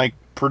role in, like,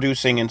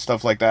 producing and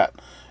stuff like that,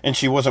 and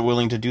she wasn't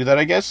willing to do that,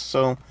 I guess.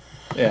 So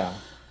yeah.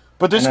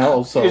 But this and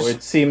also,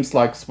 it seems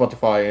like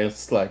Spotify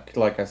is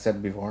like I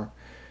said before,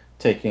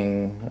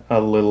 taking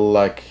a little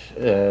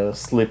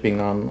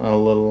sleeping on a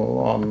little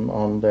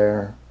on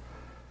their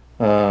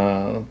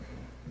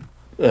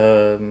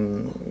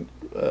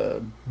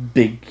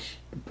big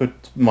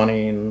put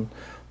money in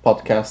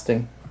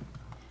podcasting.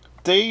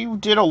 They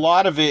did a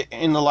lot of it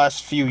in the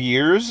last few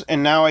years,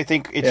 and now I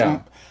think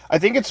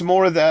it's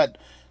more that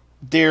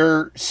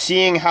they're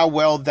seeing how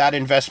well that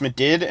investment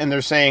did, and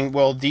they're saying,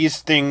 well, these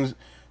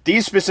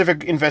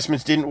specific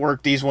investments didn't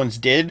work, these ones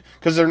did,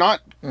 because they're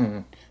not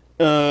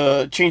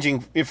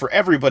changing it for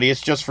everybody,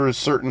 it's just for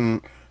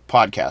certain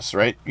podcasts,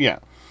 right? Yeah.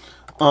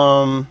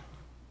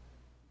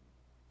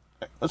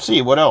 Let's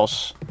see, what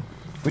else?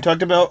 We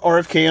talked about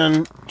RFK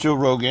on Joe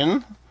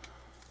Rogan.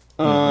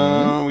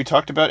 We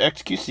talked about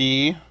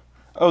XQC.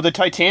 Oh, the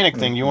Titanic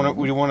thing. You want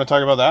to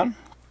talk about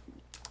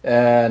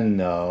that?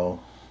 No.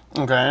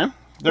 Okay.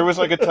 There was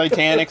like a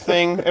Titanic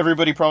thing.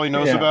 Everybody probably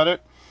knows about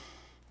it.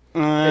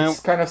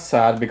 It's kind of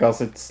sad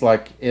because it's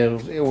like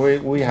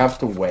we have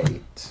to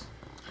wait.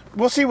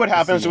 We'll see what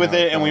happens with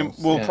it, and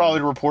we'll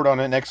probably report on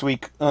it next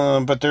week.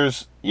 But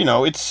there's,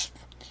 it's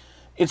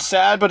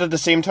sad, but at the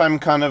same time,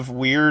 kind of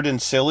weird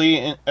and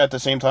silly at the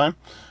same time.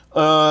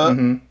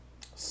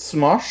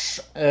 Smosh,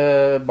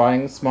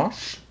 buying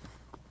Smosh.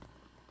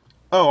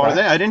 Oh, are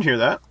they? I didn't hear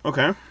that.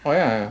 Okay. Oh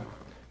yeah,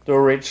 the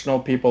original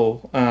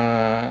people,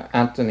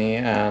 Anthony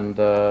and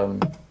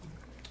the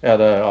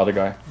other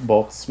guy,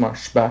 both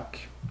Smosh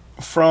back.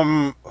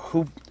 From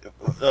who?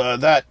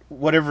 That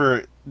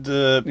whatever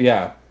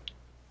the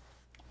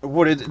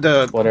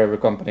whatever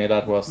company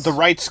that was, the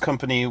rights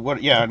company.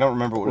 What? Yeah, I don't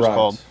remember what it was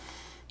called.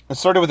 It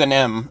started with an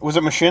M. Was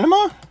it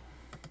Machinima?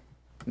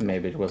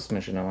 Maybe it was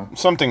Machinima.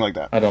 Something like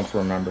that. I don't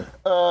remember.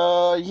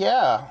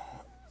 Yeah.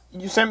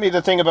 You sent me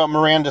the thing about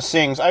Miranda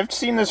Sings. I've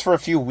seen this for a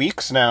few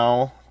weeks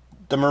now.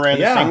 The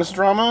Miranda Sings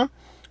drama.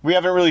 We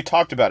haven't really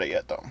talked about it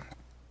yet, though.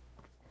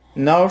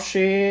 No,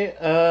 she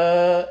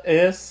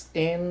is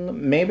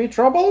in maybe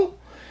trouble.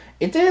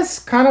 It is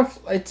kind of...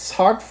 It's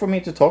hard for me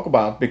to talk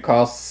about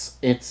because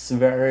it's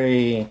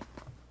very...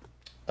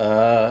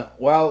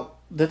 well,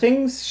 the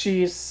things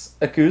she's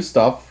accused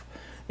of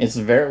is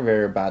very,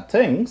 very bad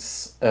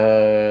things.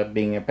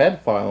 Being a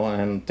pedophile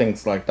and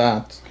things like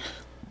that.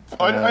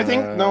 I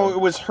think, no,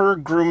 it was her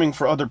grooming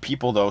for other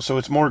people, though. So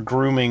it's more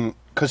grooming...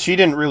 Because she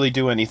didn't really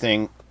do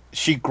anything.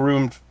 She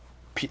groomed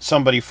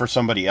somebody for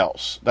somebody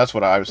else. That's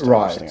what I was to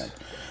understand.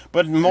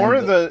 But more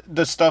of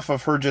the stuff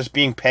of her just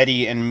being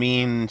petty and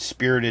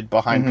mean-spirited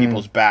behind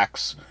people's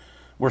backs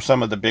were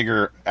some of the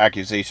bigger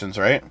accusations,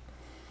 right?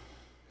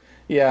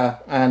 Yeah,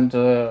 and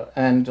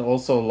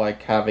also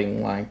like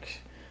having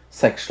like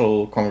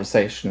sexual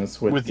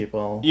conversations with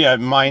people. Yeah,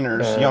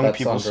 minors, young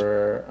people.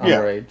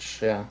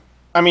 Underage, yeah.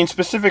 I mean,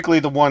 specifically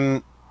the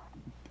one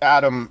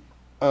Adam,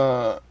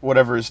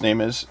 whatever his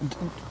name is,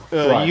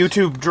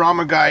 YouTube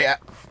drama guy,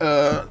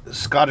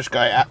 Scottish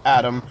guy,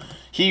 Adam.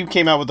 He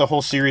came out with a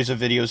whole series of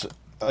videos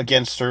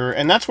against her,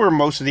 and that's where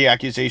most of the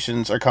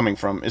accusations are coming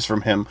from, is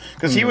from him.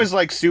 Because he was,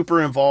 like,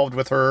 super involved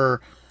with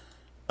her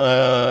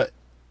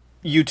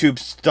YouTube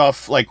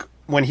stuff, like,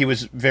 when he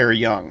was very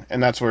young,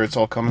 and that's where it's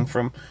all coming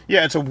from.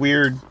 Yeah, it's a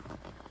weird...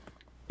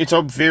 It's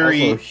a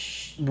very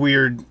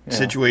weird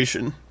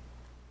situation.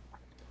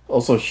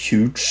 Also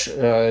huge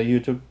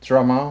YouTube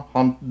drama,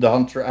 the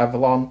Hunter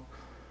Avalon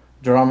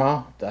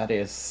drama, that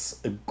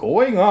is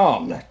going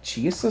on.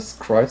 Jesus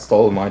Christ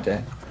almighty.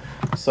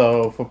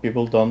 So for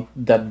people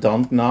that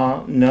don't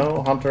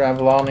know, Hunter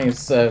Avalon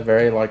is a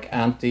very like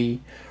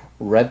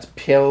anti-red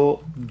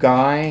pill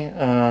guy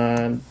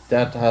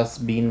that has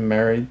been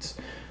married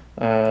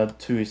to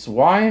his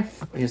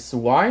wife.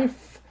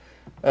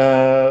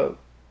 The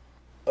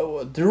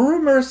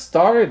rumor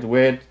started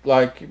with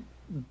like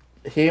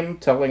him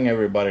telling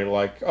everybody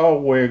like, oh,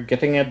 we're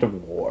getting a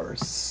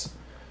divorce.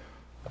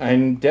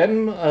 And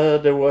then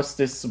there was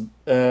this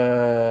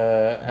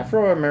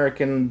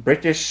Afro-American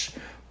British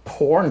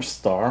porn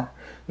star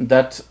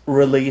that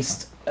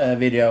released a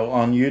video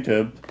on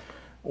YouTube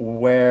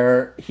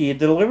where he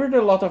delivered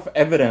a lot of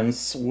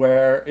evidence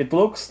where it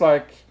looks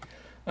like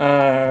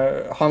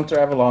Hunter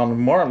Avalon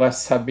more or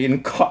less had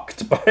been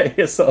cocked by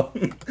his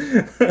own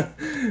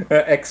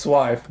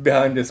ex-wife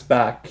behind his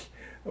back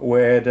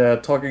with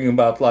talking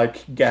about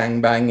like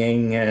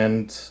gangbanging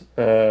and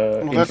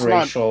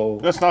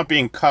interracial... That's not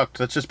being cucked,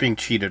 that's just being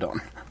cheated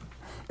on.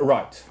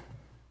 Right.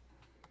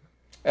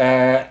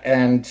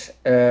 And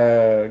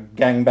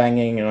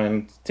gangbanging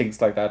and things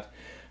like that.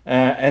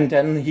 And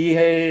then he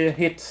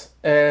hit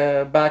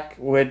back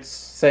with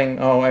saying,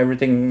 oh,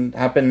 everything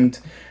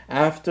happened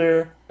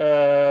after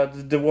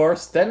the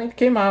divorce. Then it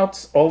came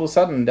out all of a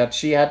sudden that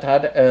she had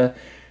a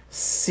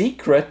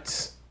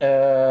secret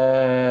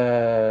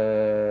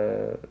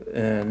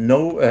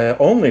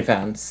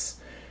OnlyFans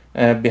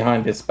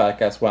behind his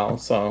back as well.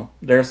 So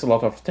there's a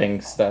lot of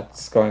things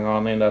that's going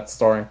on in that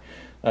story.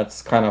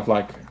 That's kind of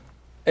like...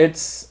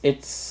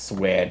 It's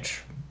weird.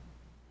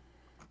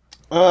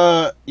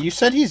 You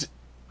said he's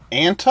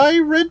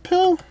anti-red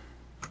pill?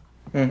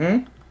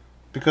 Mm-hmm.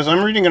 Because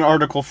I'm reading an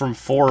article from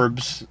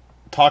Forbes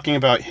talking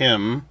about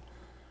him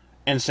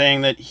and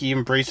saying that he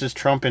embraces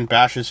Trump and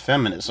bashes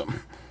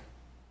feminism.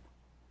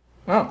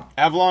 Oh.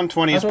 Avalon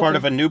 20 is part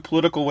of a new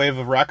political wave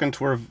of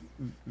raconteur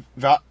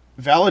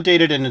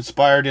validated and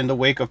inspired in the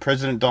wake of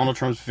President Donald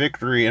Trump's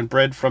victory and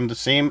bred from the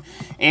same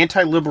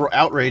anti-liberal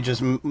outrage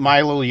as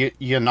Milo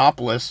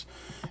Yiannopoulos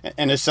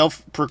and his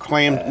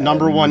self-proclaimed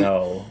number one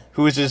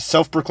who is his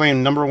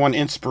self-proclaimed #1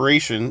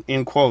 inspiration,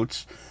 in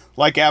quotes.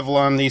 Like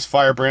Avalon, these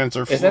firebrands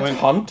are Is fluent... it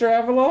Hunter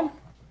Avalon?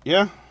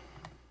 Yeah.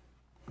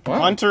 Wow.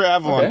 Hunter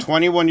Avalon, Okay.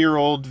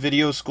 21-year-old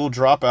video school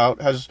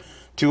dropout, has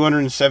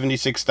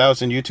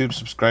 276,000 YouTube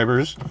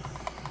subscribers.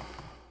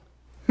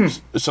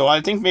 So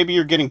I think maybe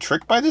you're getting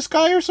tricked by this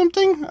guy or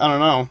something? I don't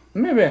know.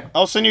 Maybe.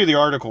 I'll send you the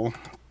article.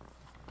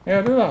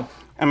 Yeah, do that.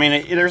 I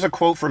mean, there's a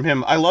quote from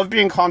him. I love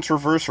being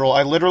controversial.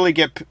 I literally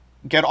get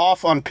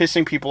off on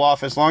pissing people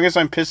off. As long as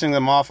I'm pissing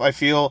them off, I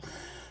feel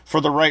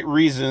for the right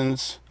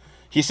reasons.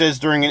 He says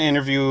during an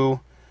interview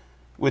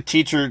with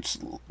teachers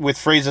with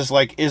phrases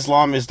like,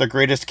 Islam is the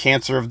greatest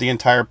cancer of the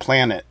entire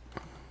planet.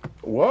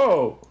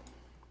 Whoa.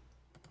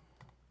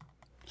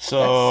 So...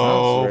 That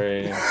sounds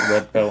very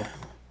red pill.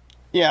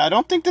 Yeah, I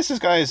don't think this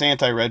guy is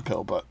anti-red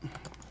pill, but...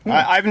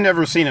 I've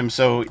never seen him,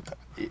 so...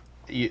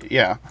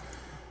 yeah.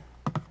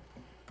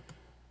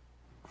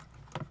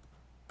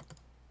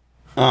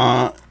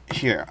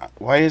 Here.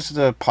 Why is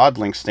the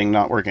Podlinks thing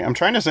not working? I'm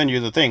trying to send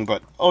you the thing,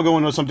 but I'll go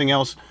into something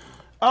else.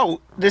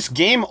 Oh, this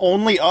game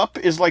Only Up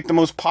is like the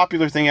most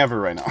popular thing ever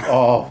right now.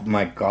 Oh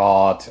my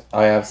god.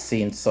 I have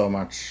seen so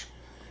much.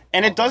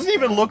 And it doesn't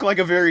even look like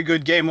a very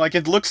good game. Like,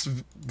 it looks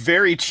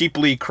very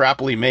cheaply,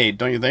 crappily made,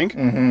 don't you think?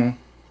 Mm-hmm.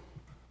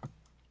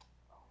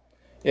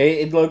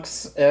 It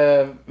looks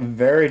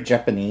very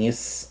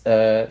Japanese.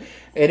 It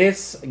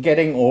is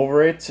getting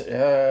over it.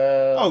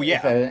 Oh, yeah.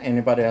 If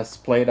anybody has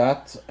played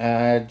that.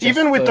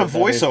 Even with the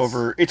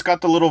voiceover, it's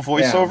got the little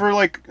voiceover,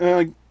 like,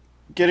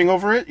 getting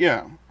over it,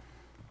 yeah.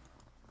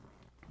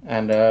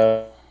 And,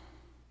 yeah.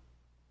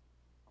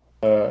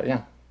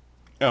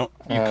 Oh,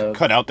 you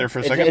cut out there for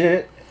a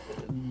second?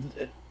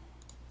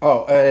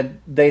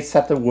 They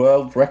set the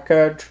world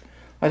record.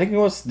 I think it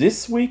was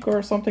this week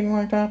or something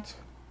like that.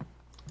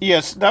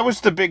 Yes, that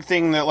was the big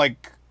thing that,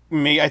 like,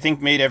 I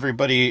think made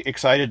everybody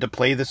excited to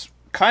play this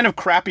kind of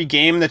crappy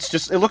game that's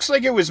just... It looks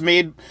like it was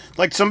made...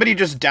 Like, somebody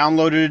just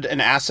downloaded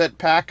an asset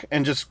pack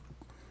and just,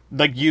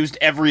 like, used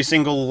every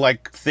single,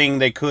 like, thing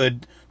they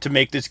could to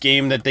make this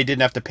game that they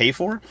didn't have to pay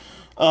for.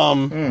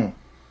 But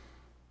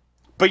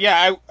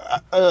yeah,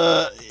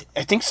 I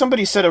think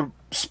somebody said a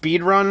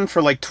speed run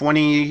for, like,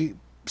 20...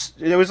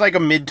 It was, like, a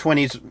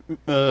mid-20s...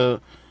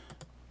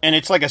 and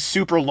it's like a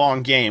super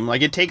long game.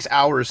 Like, it takes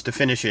hours to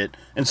finish it,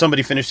 and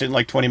somebody finished it in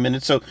like 20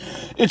 minutes. So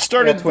it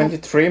started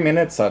 23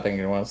 minutes, I think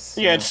it was.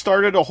 Yeah, it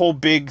started a whole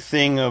big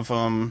thing of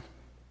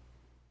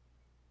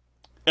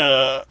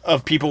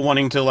people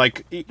wanting to,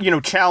 like,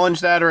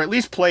 challenge that, or at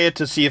least play it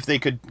to see if they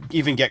could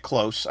even get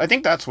close. I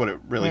think that's what it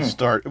really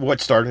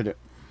what started it.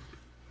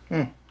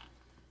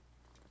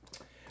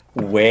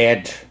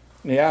 Weird.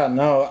 Yeah,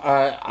 no,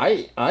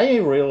 I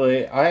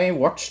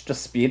watched the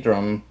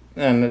speedrun.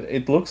 And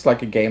it looks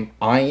like a game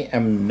I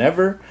am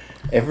never,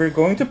 ever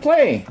going to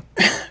play.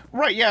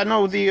 Right, yeah,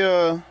 no,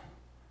 the,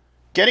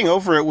 getting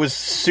over it was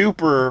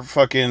super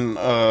fucking,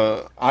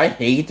 I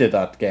hated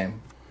that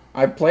game.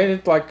 I played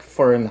it, like,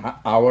 for an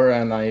hour,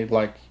 and I,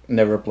 like,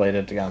 never played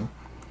it again.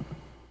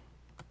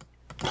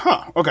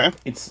 Huh, okay.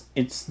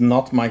 It's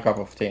not my cup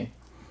of tea.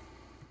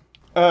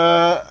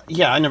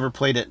 Yeah, I never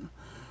played it.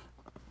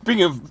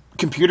 Speaking of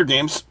computer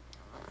games,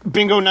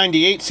 Bingo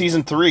 98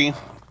 Season 3...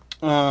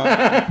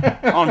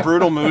 on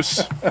Brutal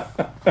Moose.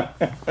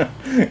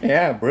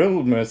 Yeah,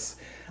 Brutal Moose.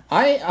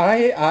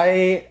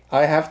 I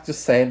have to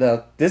say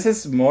that this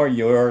is more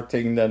your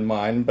thing than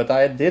mine, but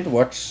I did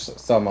watch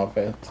some of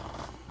it.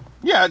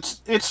 Yeah,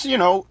 it's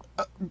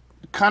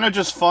kind of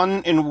just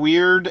fun and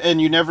weird, and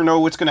you never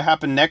know what's going to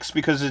happen next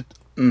because it's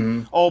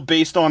all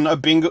based on a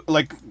bingo,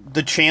 like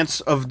the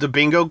chance of the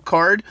bingo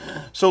card.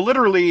 So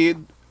literally,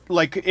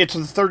 like, it's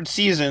the third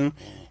season.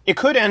 It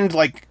could end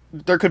like.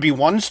 There could be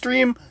one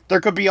stream,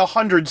 there could be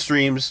 100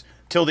 streams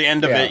till the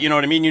end of it, you know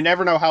what I mean? You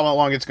never know how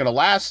long it's going to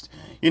last,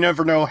 you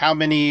never know how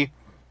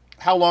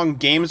long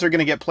games are going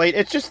to get played.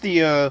 It's just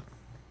the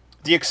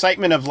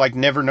excitement of, like,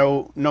 never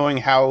knowing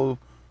how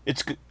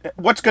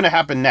what's going to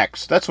happen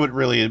next. That's what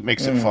really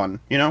makes it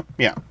fun, you know?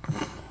 Yeah.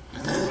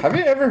 Have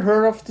you ever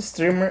heard of the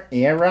streamer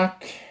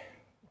Arak?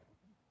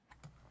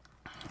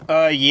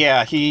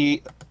 Yeah,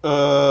 he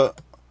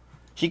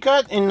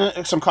got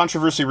in some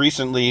controversy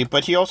recently,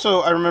 but he also,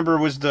 I remember,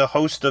 was the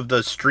host of the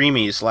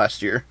Streamies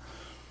last year.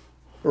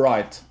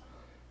 Right.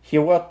 He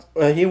went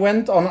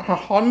on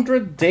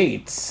 100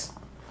 dates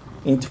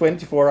in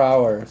 24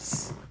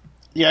 hours.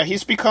 Yeah,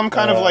 he's become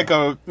kind of like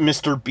a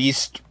Mr.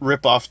 Beast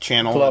ripoff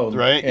channel, clone,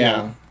 right?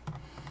 Yeah.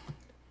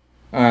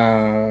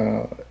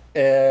 I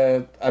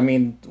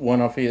mean,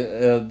 one of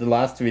the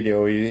last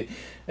video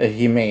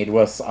he made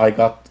was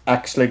I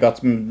actually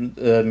got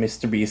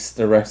Mr.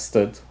 Beast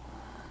arrested.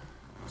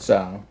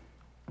 So,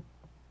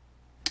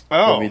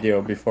 the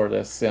video before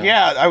this,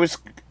 yeah.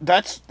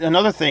 That's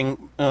another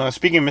thing.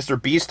 Speaking of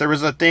Mr. Beast, there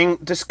was a thing.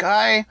 This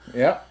guy,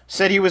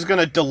 said he was going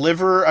to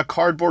deliver a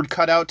cardboard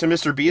cutout to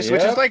Mr. Beast,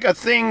 which is like a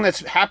thing that's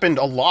happened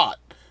a lot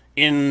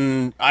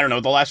in, I don't know,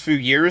 the last few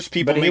years.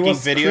 People making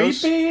videos,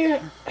 creepy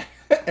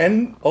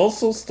and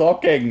also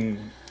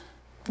stalking.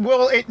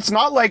 Well, it's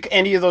not like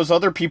any of those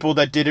other people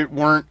that did it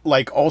weren't,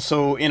 like,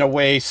 also, in a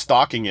way,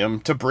 stalking him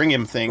to bring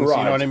him things, Right,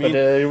 you know what I mean? but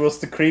it was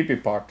the creepy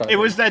part. It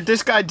was that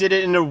this guy did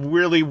it in a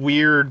really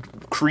weird,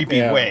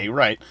 creepy way,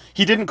 right?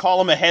 He didn't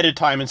call him ahead of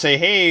time and say,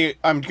 hey,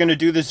 I'm gonna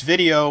do this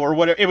video, or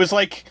whatever. It was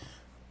like...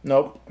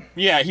 Nope.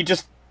 Yeah, he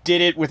just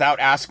did it without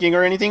asking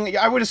or anything.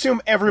 I would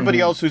assume everybody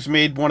else who's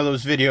made one of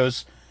those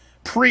videos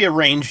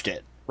pre-arranged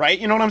it, right?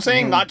 You know what I'm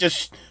saying? Not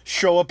just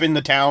show up in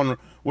the town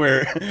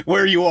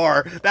where you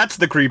are. That's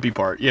the creepy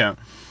part, yeah.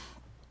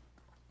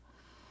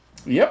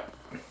 Yep.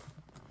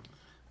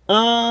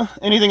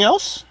 Anything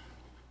else?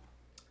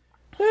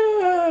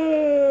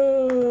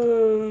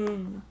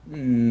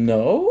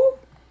 No?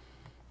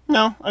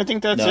 No, I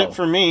think that's it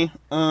for me.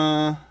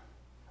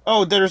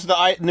 There's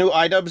the new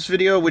iDubbbz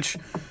video, which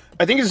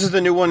I think this is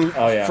the new one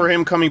for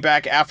him coming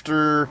back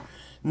after,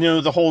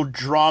 the whole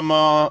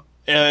drama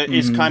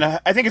is kind of...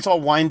 I think it's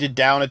all winded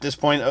down at this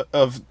point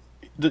of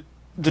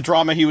the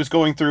drama he was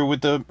going through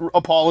with the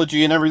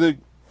apology and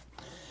everything.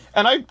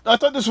 And I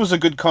thought this was a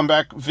good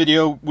comeback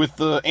video with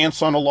the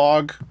Ants on a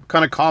Log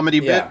kind of comedy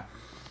bit.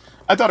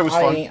 I thought it was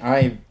fun.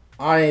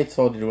 I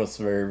thought it was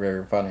very,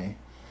 very funny.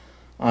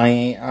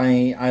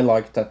 I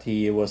liked that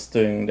he was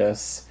doing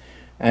this,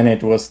 and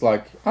it was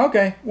like,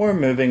 okay, we're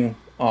moving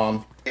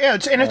on. Yeah,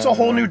 it's a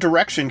whole new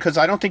direction, because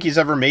I don't think he's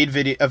ever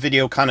made a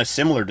video kind of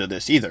similar to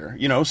this either,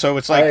 so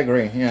it's like... I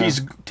agree, yeah.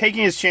 He's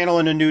taking his channel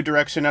in a new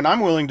direction, and I'm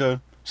willing to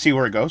see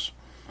where it goes.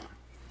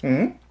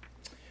 Do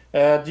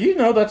you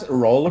know that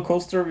roller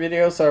coaster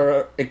videos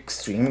are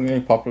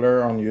extremely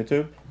popular on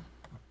YouTube?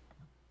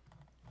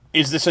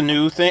 Is this a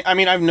new thing? I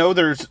mean, I know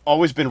there's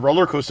always been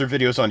roller coaster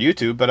videos on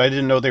YouTube, but I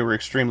didn't know they were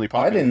extremely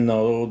popular. I didn't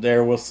know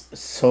there was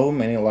so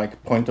many,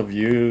 like, point of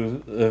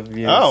view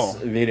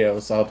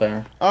videos out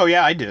there. Oh,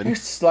 yeah, I did.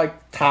 There's,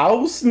 like,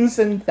 thousands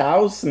and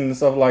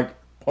thousands of, like,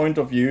 point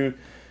of view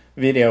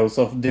videos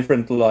of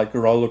different, like,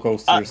 roller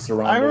coasters around the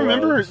world. I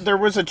remember there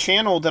was a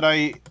channel that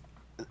I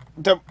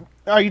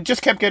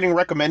just kept getting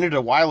recommended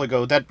a while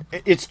ago, that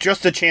it's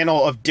just a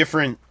channel of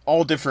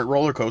all different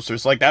roller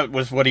coasters. Like, that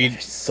was what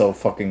It's so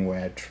fucking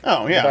weird.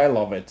 Oh, yeah. But I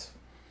love it.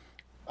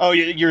 Oh,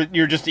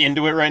 you're just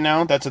into it right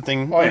now? That's a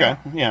thing? Oh, okay,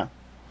 yeah.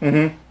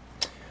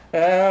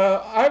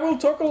 I will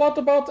talk a lot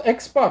about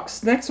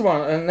Xbox next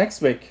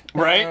week.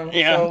 Right,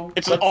 yeah. So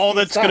it's all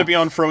that's going to be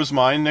on Fro's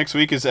mind next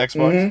week is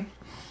Xbox.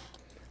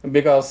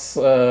 Because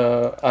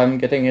I'm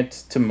getting it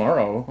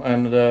tomorrow,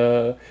 and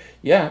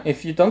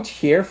if you don't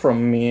hear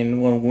from me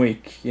in 1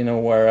 week, you know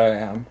where I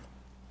am.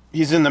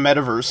 He's in the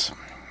metaverse.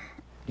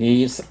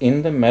 He's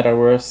in the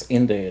metaverse,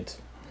 indeed.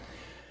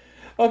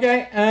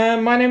 Okay,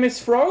 my name is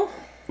Fro.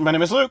 My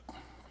name is Luke.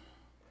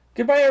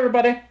 Goodbye,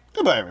 everybody.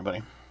 Goodbye,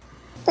 everybody.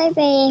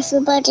 Bye-bye,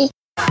 everybody.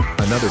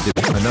 Another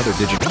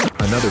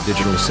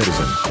digital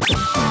citizen.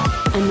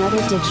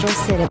 Another digital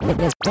citizen.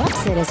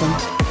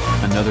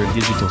 Another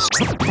digital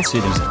citizen.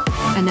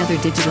 Another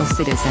digital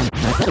citizen.